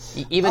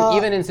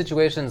 Even in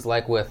situations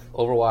like with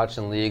Overwatch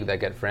and League that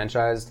get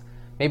franchised,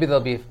 maybe they'll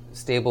be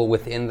stable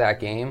within that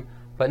game,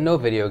 but no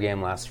video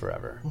game lasts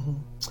forever. Mm-hmm.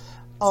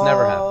 It's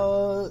never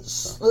happened.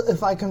 So.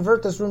 If I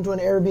convert this room to an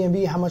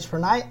Airbnb, how much per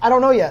night? I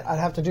don't know yet. I'd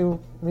have to do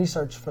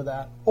research for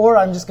that. Or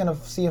I'm just going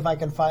to see if I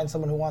can find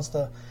someone who wants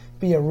to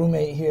be a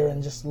roommate here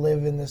and just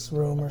live in this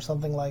room or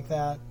something like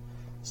that.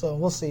 So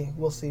we'll see.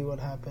 We'll see what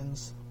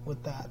happens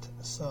with that.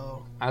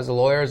 So, as a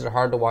lawyer, is it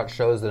hard to watch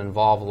shows that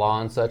involve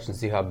law and such and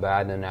see how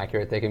bad and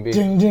inaccurate they can be?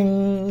 Ding,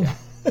 ding.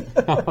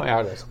 Oh, yeah,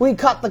 it is. We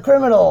caught the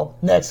criminal.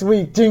 Next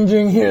week, ding,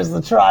 ding, here's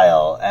the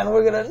trial. And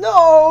we're going to,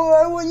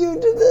 no,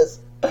 you did this.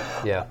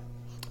 Yeah.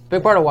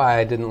 Big part of why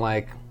I didn't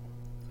like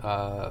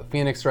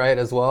Phoenix Wright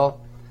as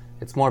well.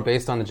 It's more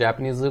based on the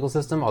Japanese legal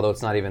system, although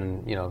it's not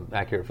even,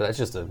 accurate for that. It's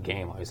just a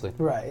game, obviously.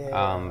 Right,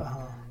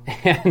 yeah.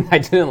 And I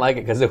didn't like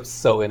it because it was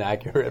so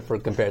inaccurate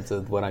compared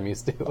to what I'm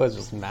used to. I was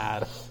just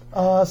mad.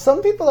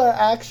 Some people are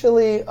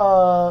actually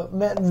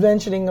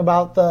mentioning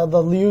about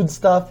the lewd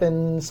stuff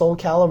in Soul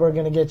Calibur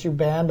going to get you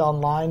banned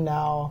online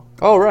now.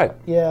 Oh, right.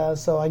 Yeah,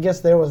 so I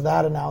guess there was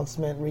that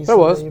announcement recently. There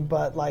was.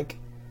 But,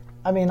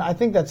 I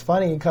think that's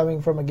funny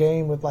coming from a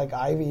game with,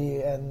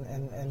 Ivy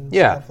and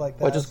stuff like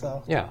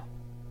that. Yeah.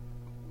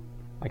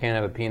 I can't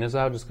have a penis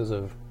out just because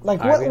of what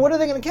are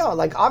they going to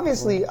count?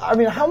 Obviously,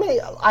 how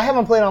many... I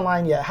haven't played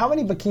online yet. How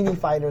many bikini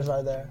fighters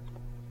are there?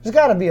 There's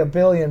got to be 1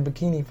 billion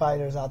bikini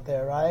fighters out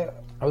there, right?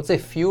 I would say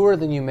fewer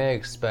than you may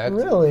expect.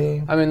 Really?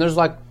 There's,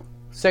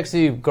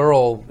 sexy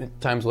girl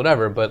times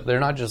whatever, but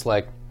they're not just,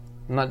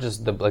 not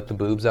just the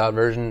boobs out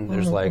version.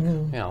 There's,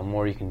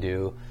 more you can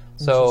do.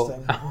 So,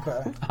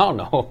 okay. I don't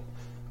know.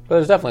 But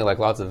there's definitely,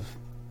 lots of,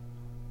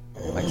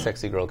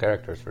 sexy girl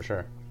characters, for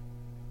sure.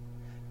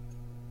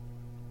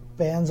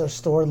 Bans are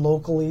stored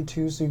locally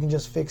too, so you can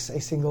just fix a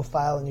single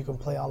file and you can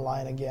play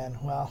online again.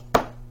 Well,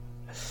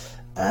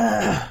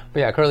 but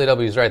yeah, Curly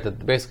W's right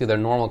that basically their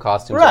normal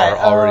costumes are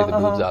already the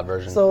boobs out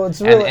version. So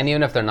it's really, and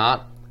even if they're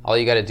not, all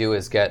you got to do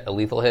is get a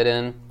lethal hit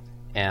in,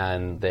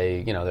 and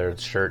they, their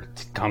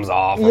shirt comes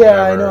off. Or whatever,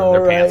 I know,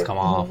 their pants come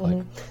off.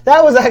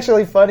 That was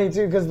actually funny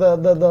too, because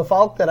the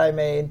Falk that I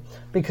made,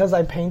 because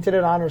I painted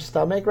it on her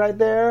stomach right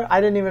there,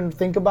 I didn't even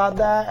think about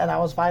that, and I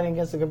was fighting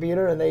against the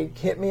computer, and they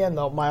hit me, and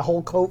my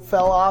whole coat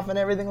fell off and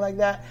everything like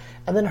that,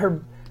 and then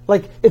her,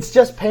 it's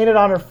just painted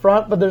on her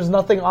front, but there's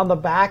nothing on the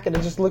back, and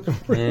it just looked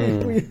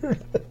really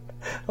weird.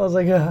 I was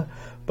like,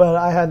 but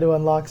I had to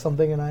unlock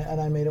something, and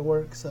I made it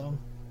work, so.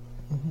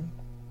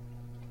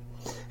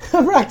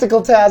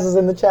 Practical Taz is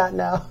in the chat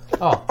now.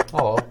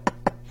 Oh.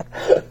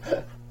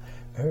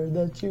 Heard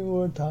that you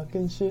were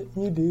talking shit.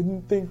 You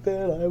didn't think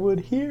that I would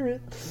hear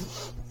it.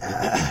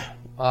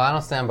 Well, I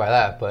don't stand by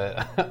that,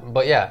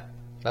 but yeah,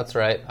 that's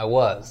right. I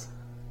was.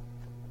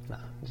 No,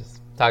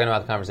 just talking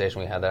about the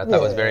conversation we had that I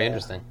thought was very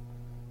interesting.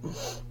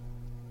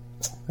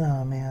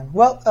 Oh man.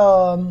 Well,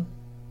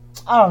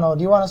 I don't know.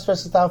 Do you want to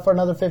stretch this out for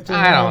another 15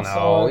 minutes? I don't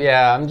know.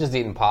 Yeah, I'm just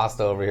eating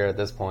pasta over here at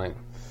this point.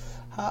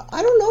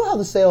 I don't know how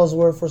the sales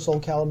were for Soul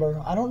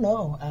Calibur. I don't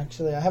know,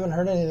 actually. I haven't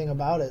heard anything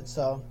about it,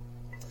 so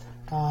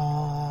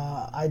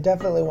I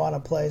definitely want to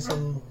play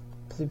some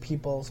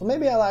people. So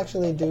maybe I'll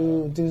actually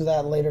do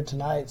that later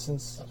tonight,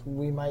 since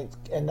we might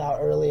end out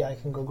early. I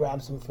can go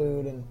grab some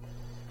food and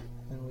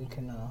we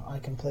can I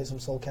can play some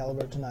Soul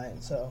Calibur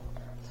tonight. So,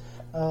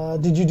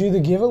 did you do the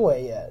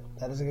giveaway yet?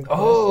 That is a good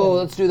question. Oh,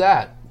 let's do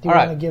that. Do you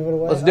want to give it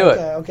away? Let's do it.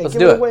 Okay. Let's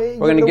do it. We're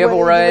going to give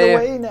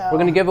away. Now. We're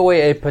going to give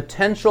away a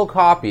potential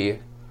copy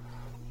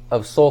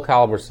of Soul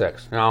Calibur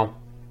 6. Now,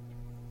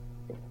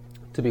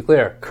 to be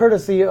clear,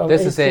 courtesy of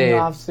this is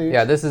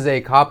this is a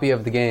copy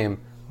of the game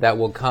that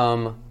will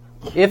come,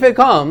 if it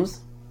comes,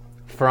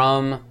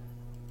 from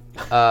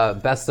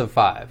Best of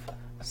 5.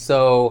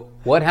 So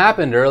what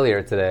happened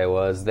earlier today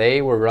was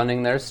they were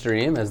running their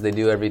stream, as they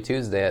do every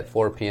Tuesday at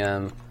 4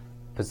 p.m.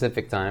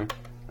 Pacific time,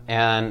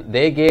 and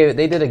they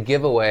did a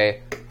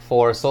giveaway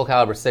for Soul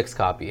Calibur 6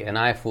 copy, and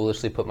I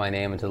foolishly put my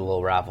name into the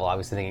little raffle,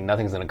 obviously thinking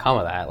nothing's going to come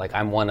of that. Like,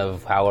 I'm one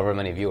of however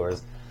many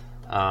viewers.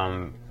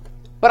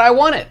 But I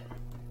won it.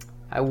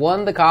 I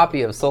won the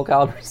copy of Soul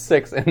Calibur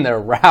 6 in their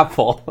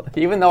raffle,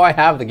 even though I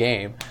have the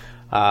game.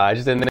 I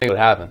just didn't think it would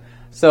happen.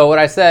 So what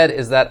I said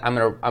is that I'm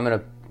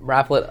gonna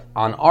raffle it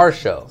on our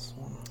show.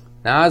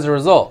 Now, as a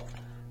result,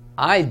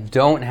 I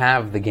don't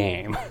have the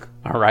game.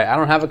 All right, I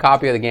don't have a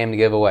copy of the game to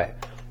give away,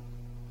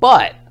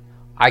 but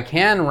I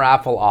can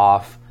raffle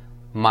off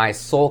my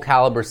Soul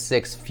Calibur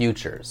 6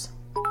 futures.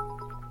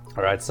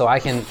 All right, so I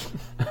can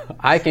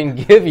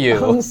give you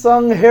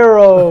Unsung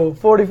hero,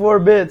 44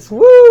 bits.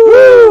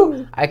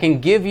 Woo! I can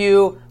give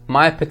you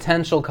my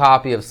potential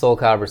copy of Soul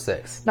Calibur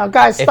 6. Now,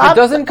 guys, if stop. It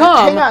doesn't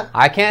come,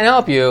 I can't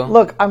help you.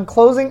 Look, I'm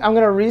closing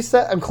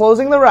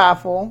the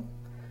raffle.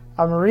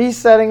 I'm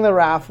resetting the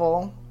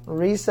raffle,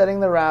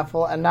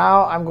 and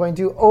now I'm going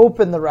to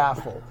open the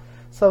raffle.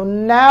 So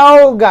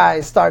now,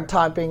 guys, start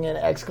typing in !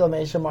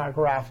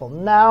 raffle.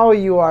 Now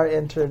you are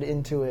entered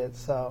into it.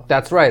 So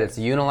that's right. It's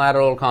a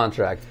unilateral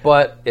contract,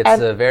 but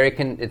it's a very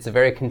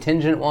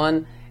contingent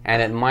one, and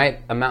it might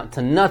amount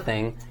to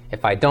nothing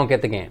if I don't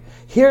get the game.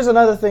 Here's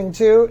another thing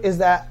too: is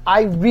that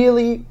I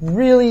really,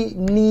 really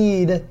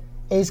need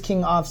Ace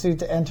King Offsuit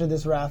to enter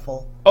this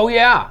raffle. Oh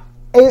yeah.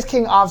 Ace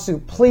King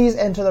Offsuit, please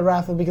enter the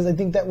raffle because I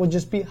think that would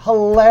just be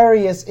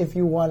hilarious if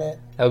you won it.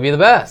 That would be the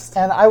best.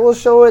 And I will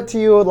show it to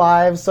you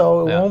live,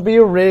 so it won't be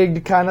a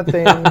rigged kind of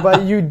thing.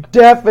 But you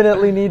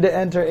definitely need to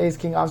enter Ace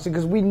King Offsuit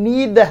because we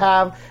need to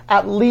have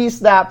at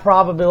least that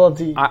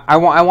probability. I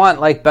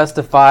want like best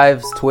of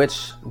fives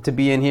Twitch to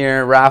be in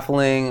here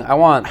raffling. I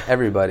want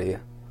everybody.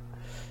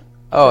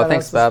 Oh,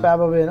 thanks, Spab.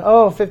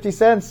 Oh, 50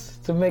 cents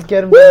to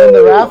get him to win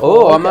the raffle.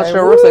 Oh, okay. I'm not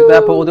sure it works like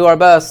that, but we'll do our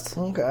best.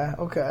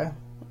 Okay.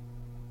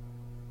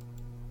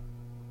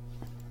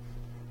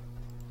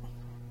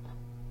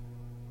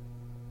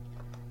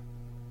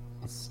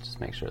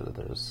 Make sure that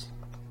there's.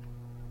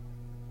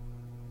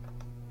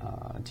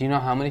 Do you know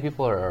how many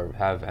people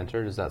have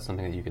entered? Is that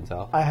something that you can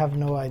tell? I have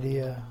no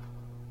idea.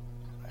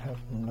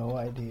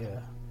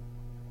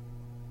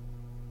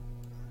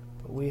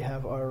 But we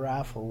have our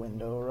raffle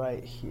window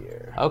right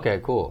here.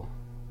 Okay, cool.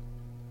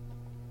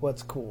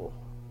 What's cool?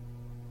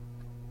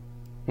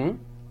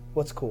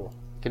 What's cool?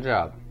 Good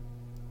job.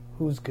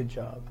 Who's good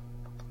job?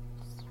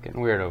 It's getting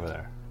weird over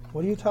there.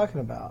 What are you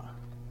talking about?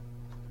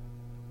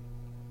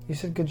 You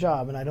said good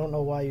job, and I don't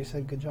know why you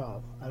said good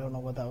job. I don't know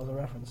what that was a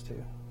reference to.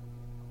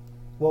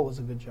 What was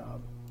a good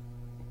job?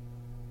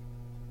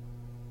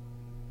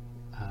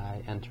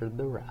 I entered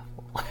the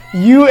raffle.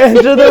 You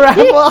entered the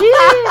raffle?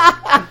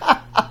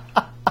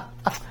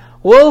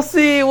 We'll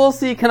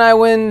see. Can I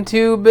win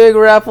 2 big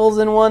raffles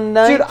in one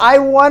night? Dude, I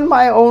won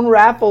my own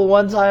raffle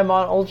one time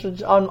on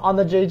on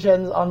the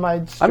J-Chens on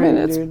my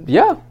stream,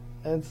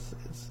 It's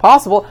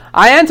possible.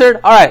 I entered.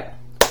 All right.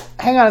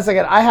 Hang on a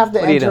second. I have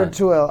to enter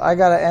too. I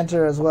gotta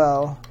enter as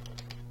well.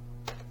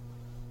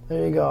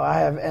 There you go. I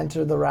have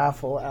entered the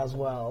raffle as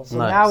well. So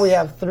now we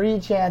have 3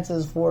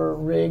 chances for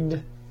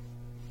rigged.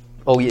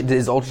 Oh,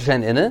 is Ultra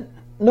Chen in it?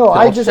 No,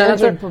 I just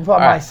entered put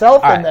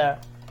myself in there.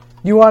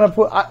 You want to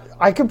put?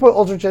 I can put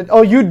Ultra Chen.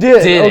 Oh, you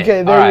did.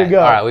 Okay, there you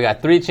go. All right, we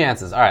got 3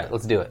 chances. All right,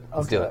 let's do it.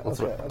 Let's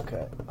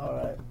Okay. All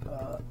right.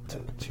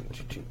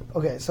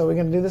 Okay, so we're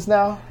gonna do this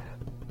now.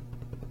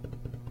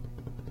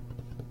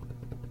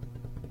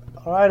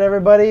 All right,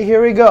 everybody, here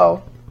we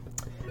go.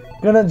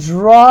 Gonna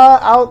draw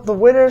out the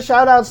winner.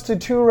 Shoutouts to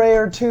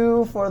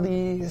 2Rayer2 for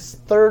the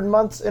 3rd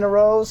months in a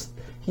row.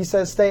 He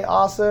says, "Stay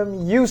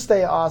awesome. You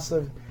stay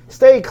awesome.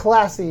 Stay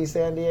classy,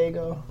 San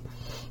Diego."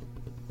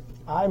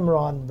 I'm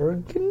Ron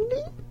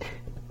Burgundy.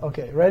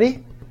 Okay,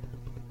 ready?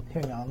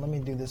 Hang on, let me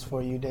do this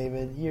for you,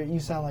 David. You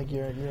sound like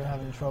you're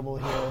having trouble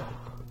here.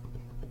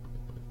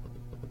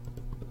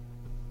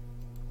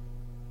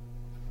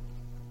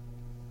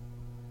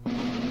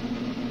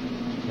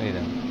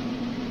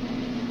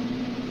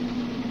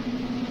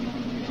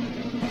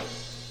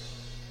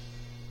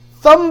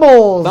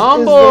 Thumbles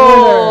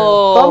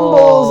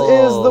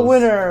is the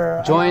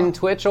winner. Joined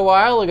Twitch a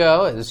while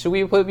ago. Should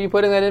we be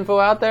putting that info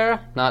out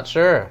there? Not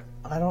sure.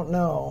 I don't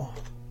know.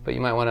 But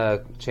you might want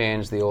to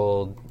change the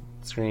old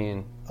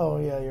screen. Oh,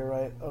 yeah, you're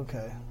right.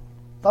 Okay.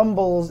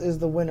 Thumbles is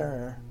the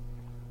winner.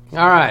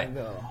 All right.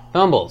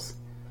 Thumbles,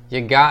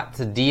 you got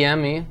to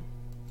DM me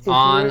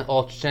on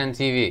Ultra Chen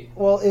TV.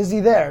 Well, is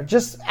he there?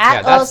 Just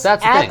at us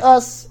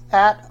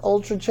at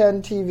Ultra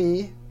Chen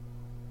TV.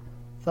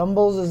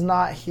 Thumbles is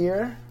not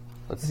here.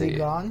 Let's see. Is he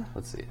gone?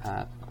 Let's see.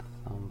 At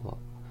Thumble.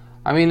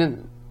 I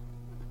mean,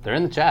 they're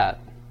in the chat.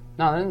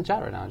 No, they're in the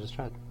chat right now. I just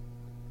tried.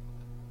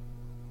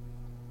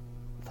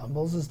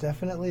 Thumbles is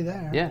definitely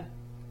there. Yeah.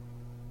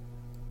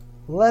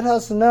 Let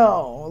us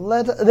know.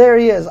 There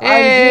he is.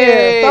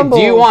 Hey, I'm here.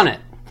 Thumbles. Do you want it?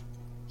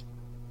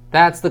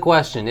 That's the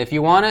question. If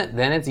you want it,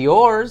 then it's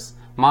yours.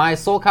 My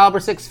Soul Calibur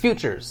 6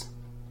 futures.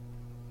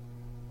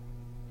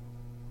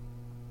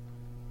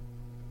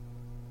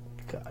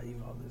 God, you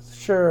know this.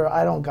 Sure,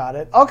 I don't got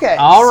it. Okay.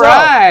 All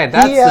right.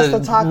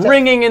 That's a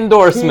ringing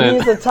endorsement. He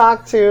needs to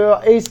talk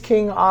to Ace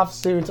King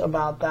Offsuit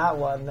about that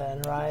one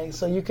then, right?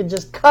 So you can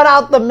just cut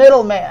out the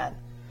middleman.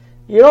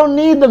 You don't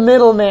need the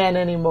middleman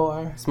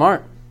anymore.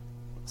 Smart.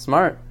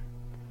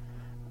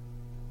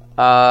 Anyway,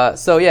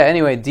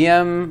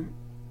 DM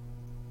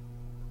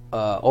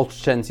Ultra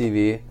Chen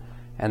TV,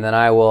 and then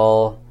I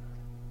will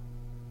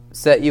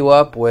set you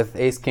up with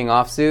Ace King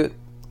Offsuit,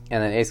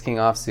 and then Ace King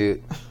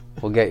Offsuit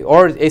will get you.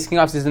 Or Ace King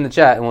Offsuit's in the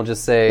chat, and we'll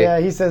just say... Yeah,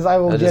 he says, I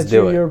will get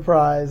you your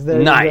prize. There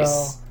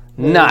nice.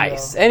 You go.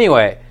 Nice.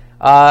 Anyway,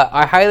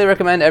 I highly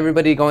recommend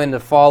everybody going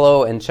to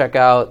follow and check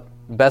out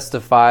Best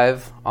of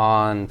 5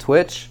 on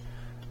Twitch.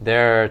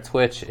 Their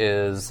Twitch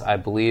is, I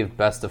believe,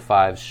 Best of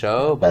 5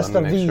 show. But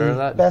let me make sure of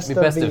that. Best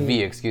of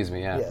V, excuse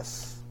me. Yeah.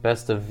 Yes.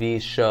 Best of V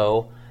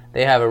show.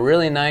 They have a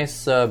really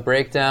nice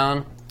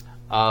breakdown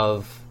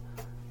of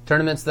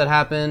tournaments that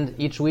happened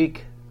each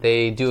week.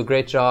 They do a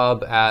great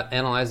job at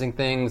analyzing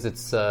things.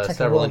 It's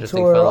several interesting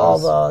Tour,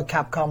 fellows. All the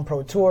Capcom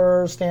Pro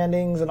Tour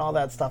standings and all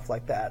that stuff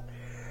like that.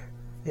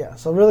 Yeah,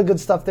 so really good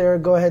stuff there.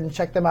 Go ahead and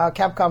check them out.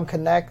 Capcom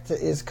Connect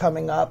is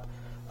coming up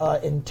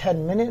in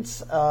 10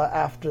 minutes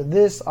after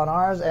this on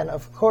ours. And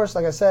of course,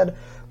 like I said,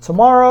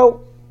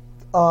 tomorrow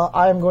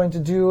I am going to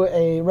do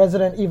a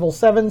Resident Evil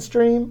 7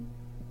 stream.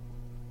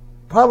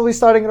 Probably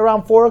starting at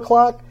around 4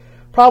 o'clock.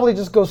 Probably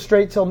just go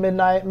straight till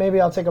midnight.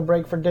 Maybe I'll take a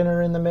break for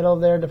dinner in the middle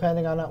there,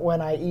 depending on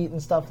when I eat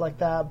and stuff like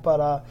that.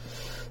 But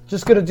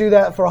just going to do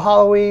that for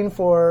Halloween,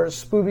 for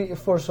some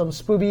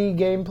Spooby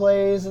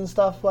gameplays and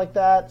stuff like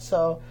that.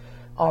 So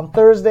on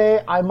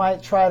Thursday, I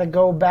might try to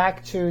go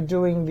back to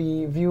doing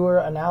the viewer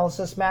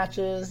analysis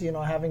matches,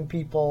 having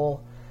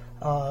people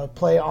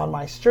play on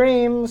my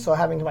stream, so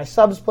having my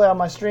subs play on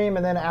my stream,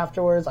 and then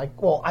afterwards, I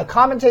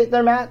commentate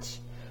their match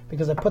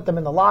because I put them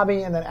in the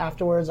lobby, and then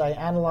afterwards I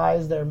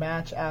analyze their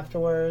match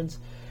afterwards.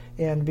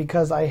 And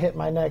because I hit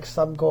my next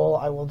sub goal,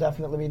 I will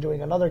definitely be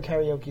doing another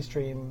karaoke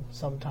stream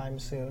sometime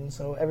soon.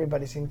 So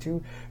everybody seemed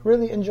to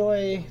really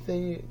enjoy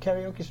the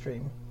karaoke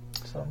stream.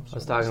 So I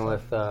was talking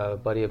with a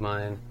buddy of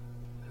mine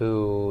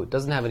who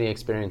doesn't have any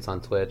experience on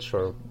Twitch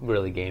or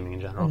really gaming in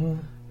general.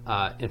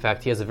 Mm-hmm. In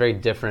fact, he has a very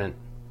different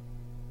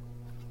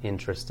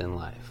interest in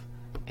life.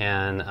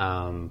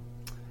 And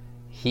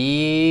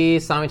he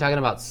saw me talking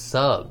about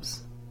subs.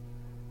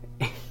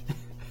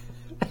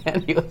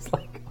 And he was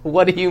like,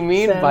 what do you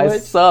mean by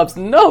subs?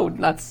 No,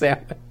 not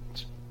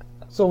sandwich.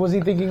 So was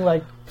he thinking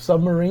like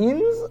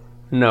submarines?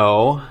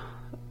 No,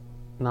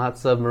 not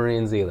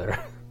submarines either.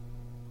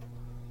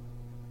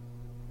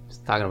 He's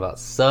talking about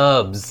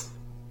subs.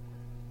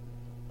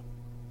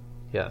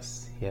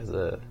 Yes, he has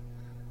a...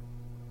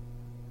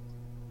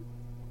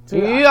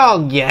 Dude, you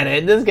all get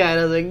it. This guy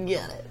doesn't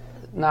get it.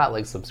 Not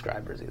like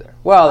subscribers either.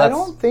 Well, I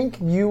don't think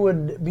you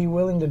would be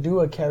willing to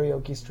do a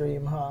karaoke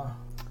stream, huh?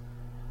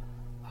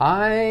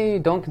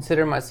 I don't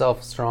consider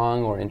myself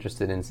strong or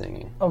interested in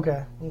singing.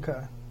 Okay.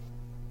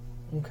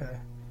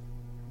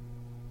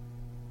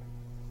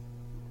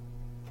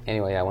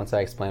 Anyway, yeah, once I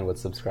explained what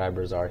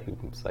subscribers are, he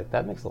was like,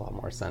 that makes a lot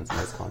more sense in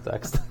this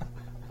context.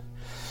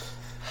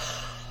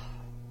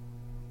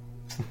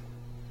 I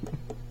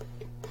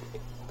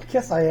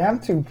guess I am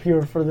too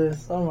pure for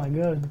this. Oh my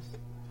goodness.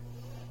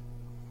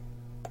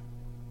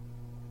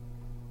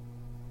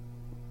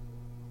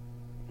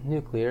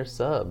 Nuclear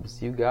subs,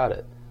 you got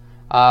it.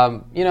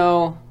 I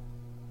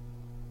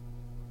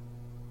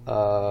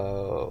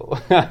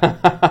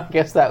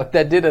guess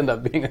that did end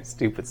up being a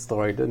stupid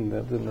story, didn't it?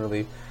 I didn't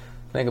really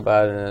think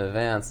about it in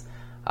advance.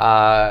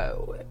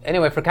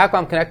 Anyway, for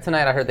Capcom Connect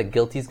tonight, I heard that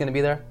Guilty's going to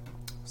be there,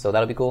 so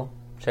that'll be cool.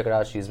 Check her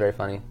out. She's very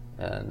funny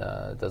and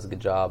does a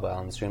good job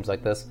on streams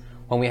like this.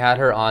 When we had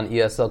her on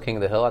ESL King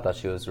of the Hill, I thought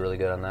she was really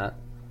good on that.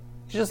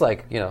 She's just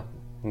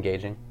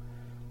engaging.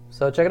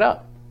 So check it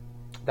out.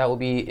 That will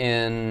be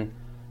in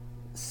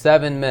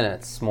 7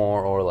 minutes,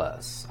 more or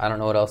less. I don't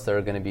know what else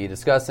they're going to be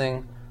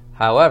discussing.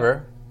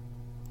 However,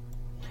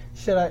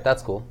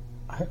 that's cool.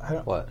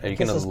 What? Are you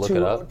going to look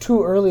it up?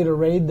 Too early to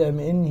raid them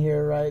in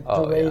here, right?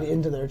 To raid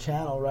into their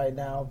channel right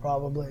now,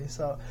 probably.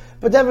 So,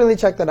 but definitely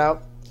check that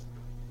out.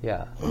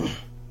 Yeah.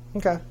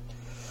 Okay.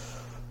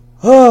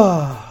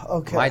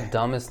 Okay. My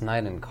dumbest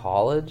night in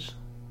college?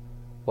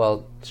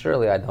 Well,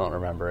 surely I don't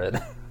remember it.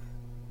 I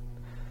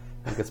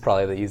think it's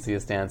probably the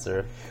easiest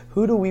answer.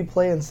 Who do we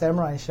play in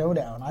Samurai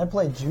Showdown? I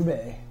played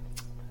Jubei.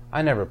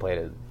 I never played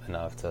it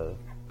enough to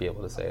be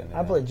able to say anything.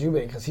 I played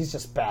Jubei because he's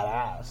just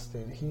badass,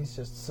 dude. He's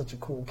just such a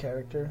cool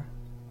character.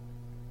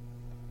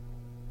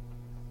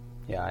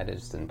 Yeah, I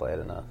just didn't play it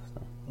enough.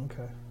 So.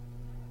 Okay.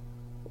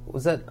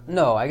 Was that...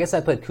 No, I guess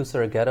I played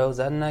Kusarageto. Is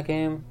that in that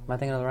game? Am I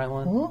thinking of the right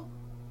one? Huh?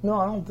 No,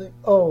 I don't think...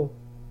 Oh.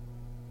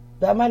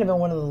 That might have been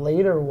one of the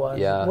later ones.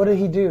 Yeah. What did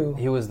he do?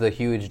 He was the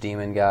huge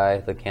demon guy,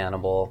 the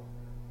cannibal.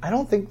 I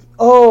don't think...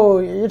 Oh,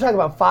 you're talking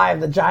about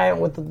 5, the giant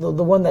with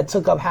the one that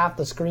took up half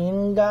the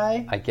screen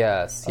guy? I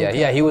guess.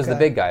 Yeah, he was the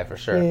big guy for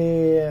sure.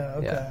 Yeah.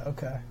 Yeah.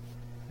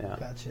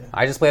 Gotcha.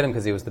 I just played him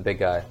because he was the big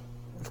guy.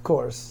 Of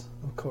course.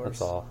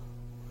 That's all.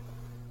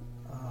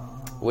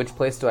 Which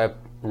place do I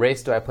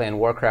race do I play in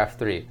Warcraft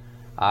 3?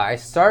 I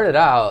started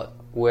out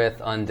with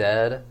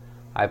Undead.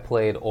 I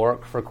played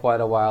Orc for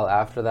quite a while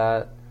after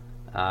that.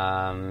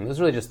 It was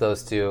really just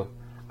those two.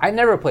 I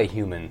never play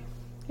human.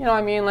 You know what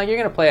I mean? Like, you're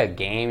going to play a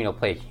game,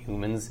 play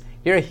humans.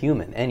 You're a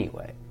human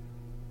anyway.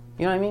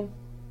 You know what I mean?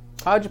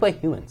 How would you play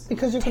humans?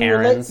 Because you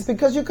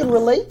can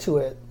relate to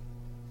it.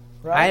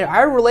 Right?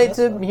 I relate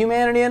to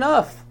humanity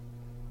enough.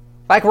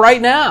 Like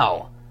right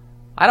now.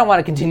 I don't want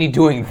to continue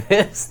doing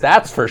this,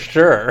 that's for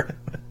sure.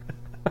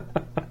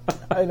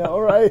 I know,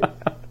 right?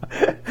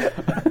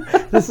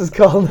 This is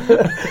the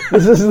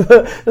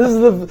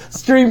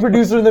stream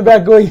producer in the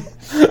back going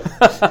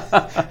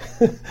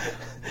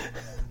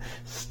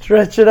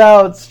stretch it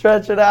out.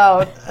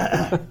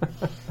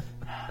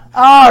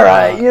 All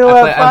right, you know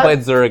what? I played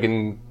Zerg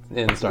in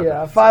StarCraft.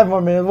 Yeah, 5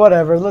 more minutes,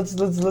 whatever. Let's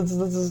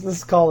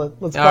call it.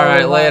 All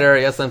right, later.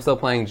 Yes, I'm still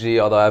playing G,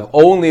 although I've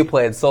only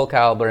played Soul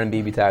Calibur and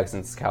BB Tag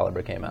since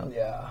Calibur came out.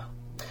 Yeah.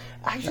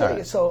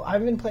 Actually, so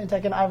I've been playing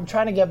Tekken. I'm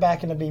trying to get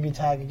back into BB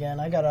Tag again.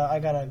 I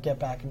gotta get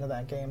back into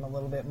that game a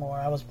little bit more.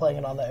 I was playing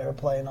it on the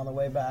airplane on the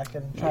way back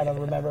and trying to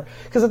remember.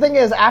 Because the thing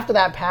is, after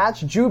that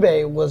patch,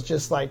 Jubei was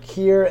just like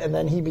here, and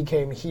then he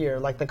became here.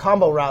 Like the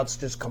combo routes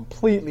just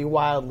completely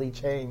wildly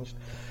changed.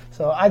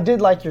 So I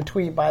did like your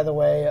tweet, by the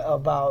way,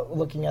 about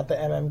looking at the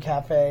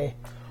Cafe,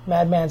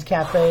 Madman's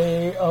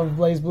Cafe of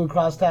BlazBlue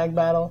Cross Tag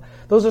Battle.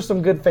 Those are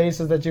some good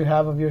faces that you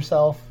have of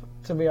yourself,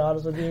 to be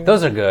honest with you.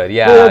 Those are good,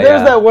 yeah.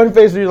 There's that one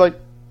face where you're like,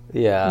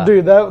 yeah,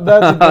 dude, that's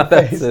a good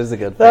face. That was a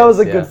good face. That was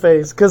a good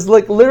face. Because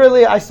like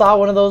literally I saw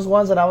one of those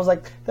ones and I was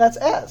like, that's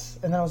S.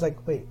 And then I was like,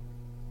 wait,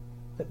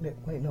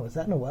 no, is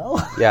that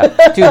Noelle? Yeah,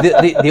 dude.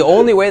 The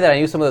only way that I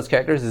knew some of those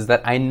characters is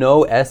that I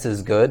know S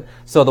is good.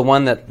 So the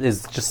one that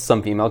is just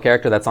some female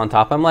character that's on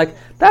top, I'm like,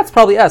 that's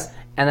probably S.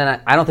 And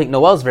then I don't think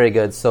Noelle's very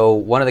good. So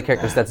one of the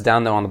characters that's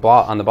down there on the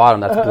bottom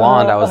that's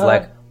blonde, I was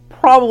like,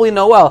 probably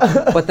Noelle.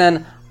 But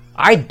then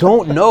I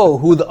don't know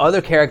who the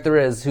other character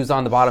is who's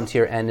on the bottom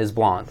tier and is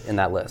blonde in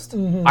that list.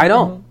 I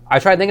don't. I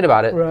tried thinking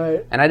about it,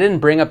 right? And I didn't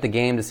bring up the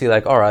game to see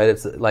like, all right,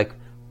 it's like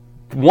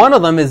one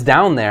of them is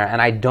down there,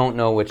 and I don't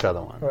know which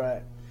other one.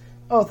 Right.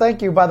 Oh,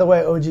 thank you, by the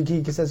way, OG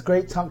Geek. It says,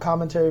 great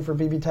commentary for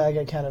BB Tag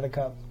at Canada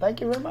Cup.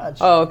 Thank you very much.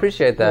 Oh,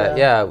 appreciate that.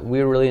 Yeah,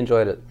 we really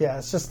enjoyed it. Yeah,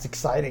 it's just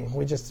exciting.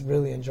 We just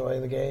really enjoy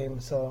the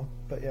game. So,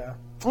 but yeah.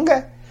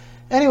 Okay.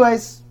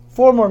 Anyways,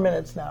 4 more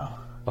minutes now.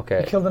 Okay.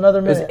 We killed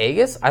another minute. Was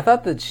Aegis? I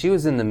thought that she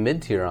was in the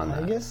mid-tier on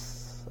that.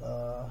 Aegis?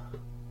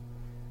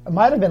 It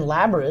might have been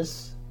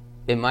Labris.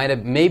 It might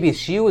have. Maybe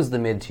she was the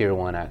mid-tier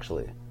one,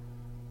 actually.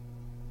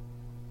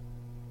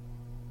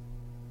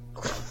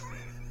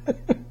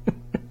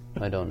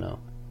 I don't know.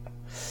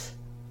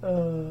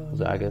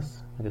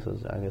 Zagus? I guess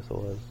it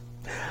was.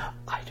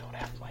 I don't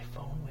have my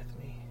phone with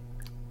me.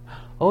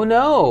 Oh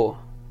no!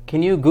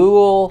 Can you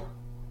Google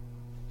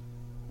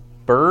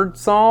bird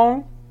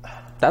song?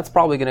 That's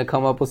probably going to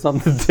come up with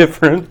something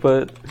different,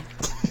 but...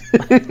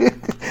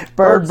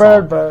 Bird.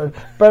 Bird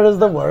is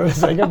the word.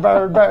 Sing a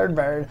bird.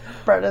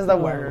 Bird is the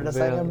word.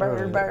 Sing a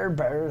bird.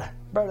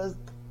 Bird is...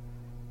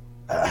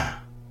 I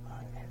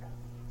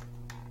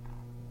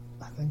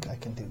think I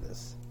can do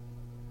this.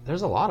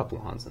 There's a lot of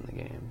blondes in the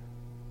game.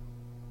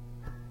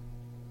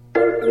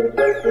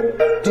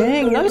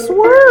 Dang, nice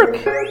work!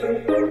 Okay,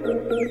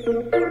 nice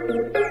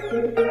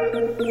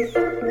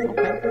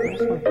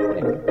work.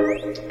 Anyway.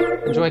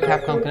 Enjoy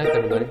Capcom Connect,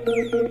 everybody.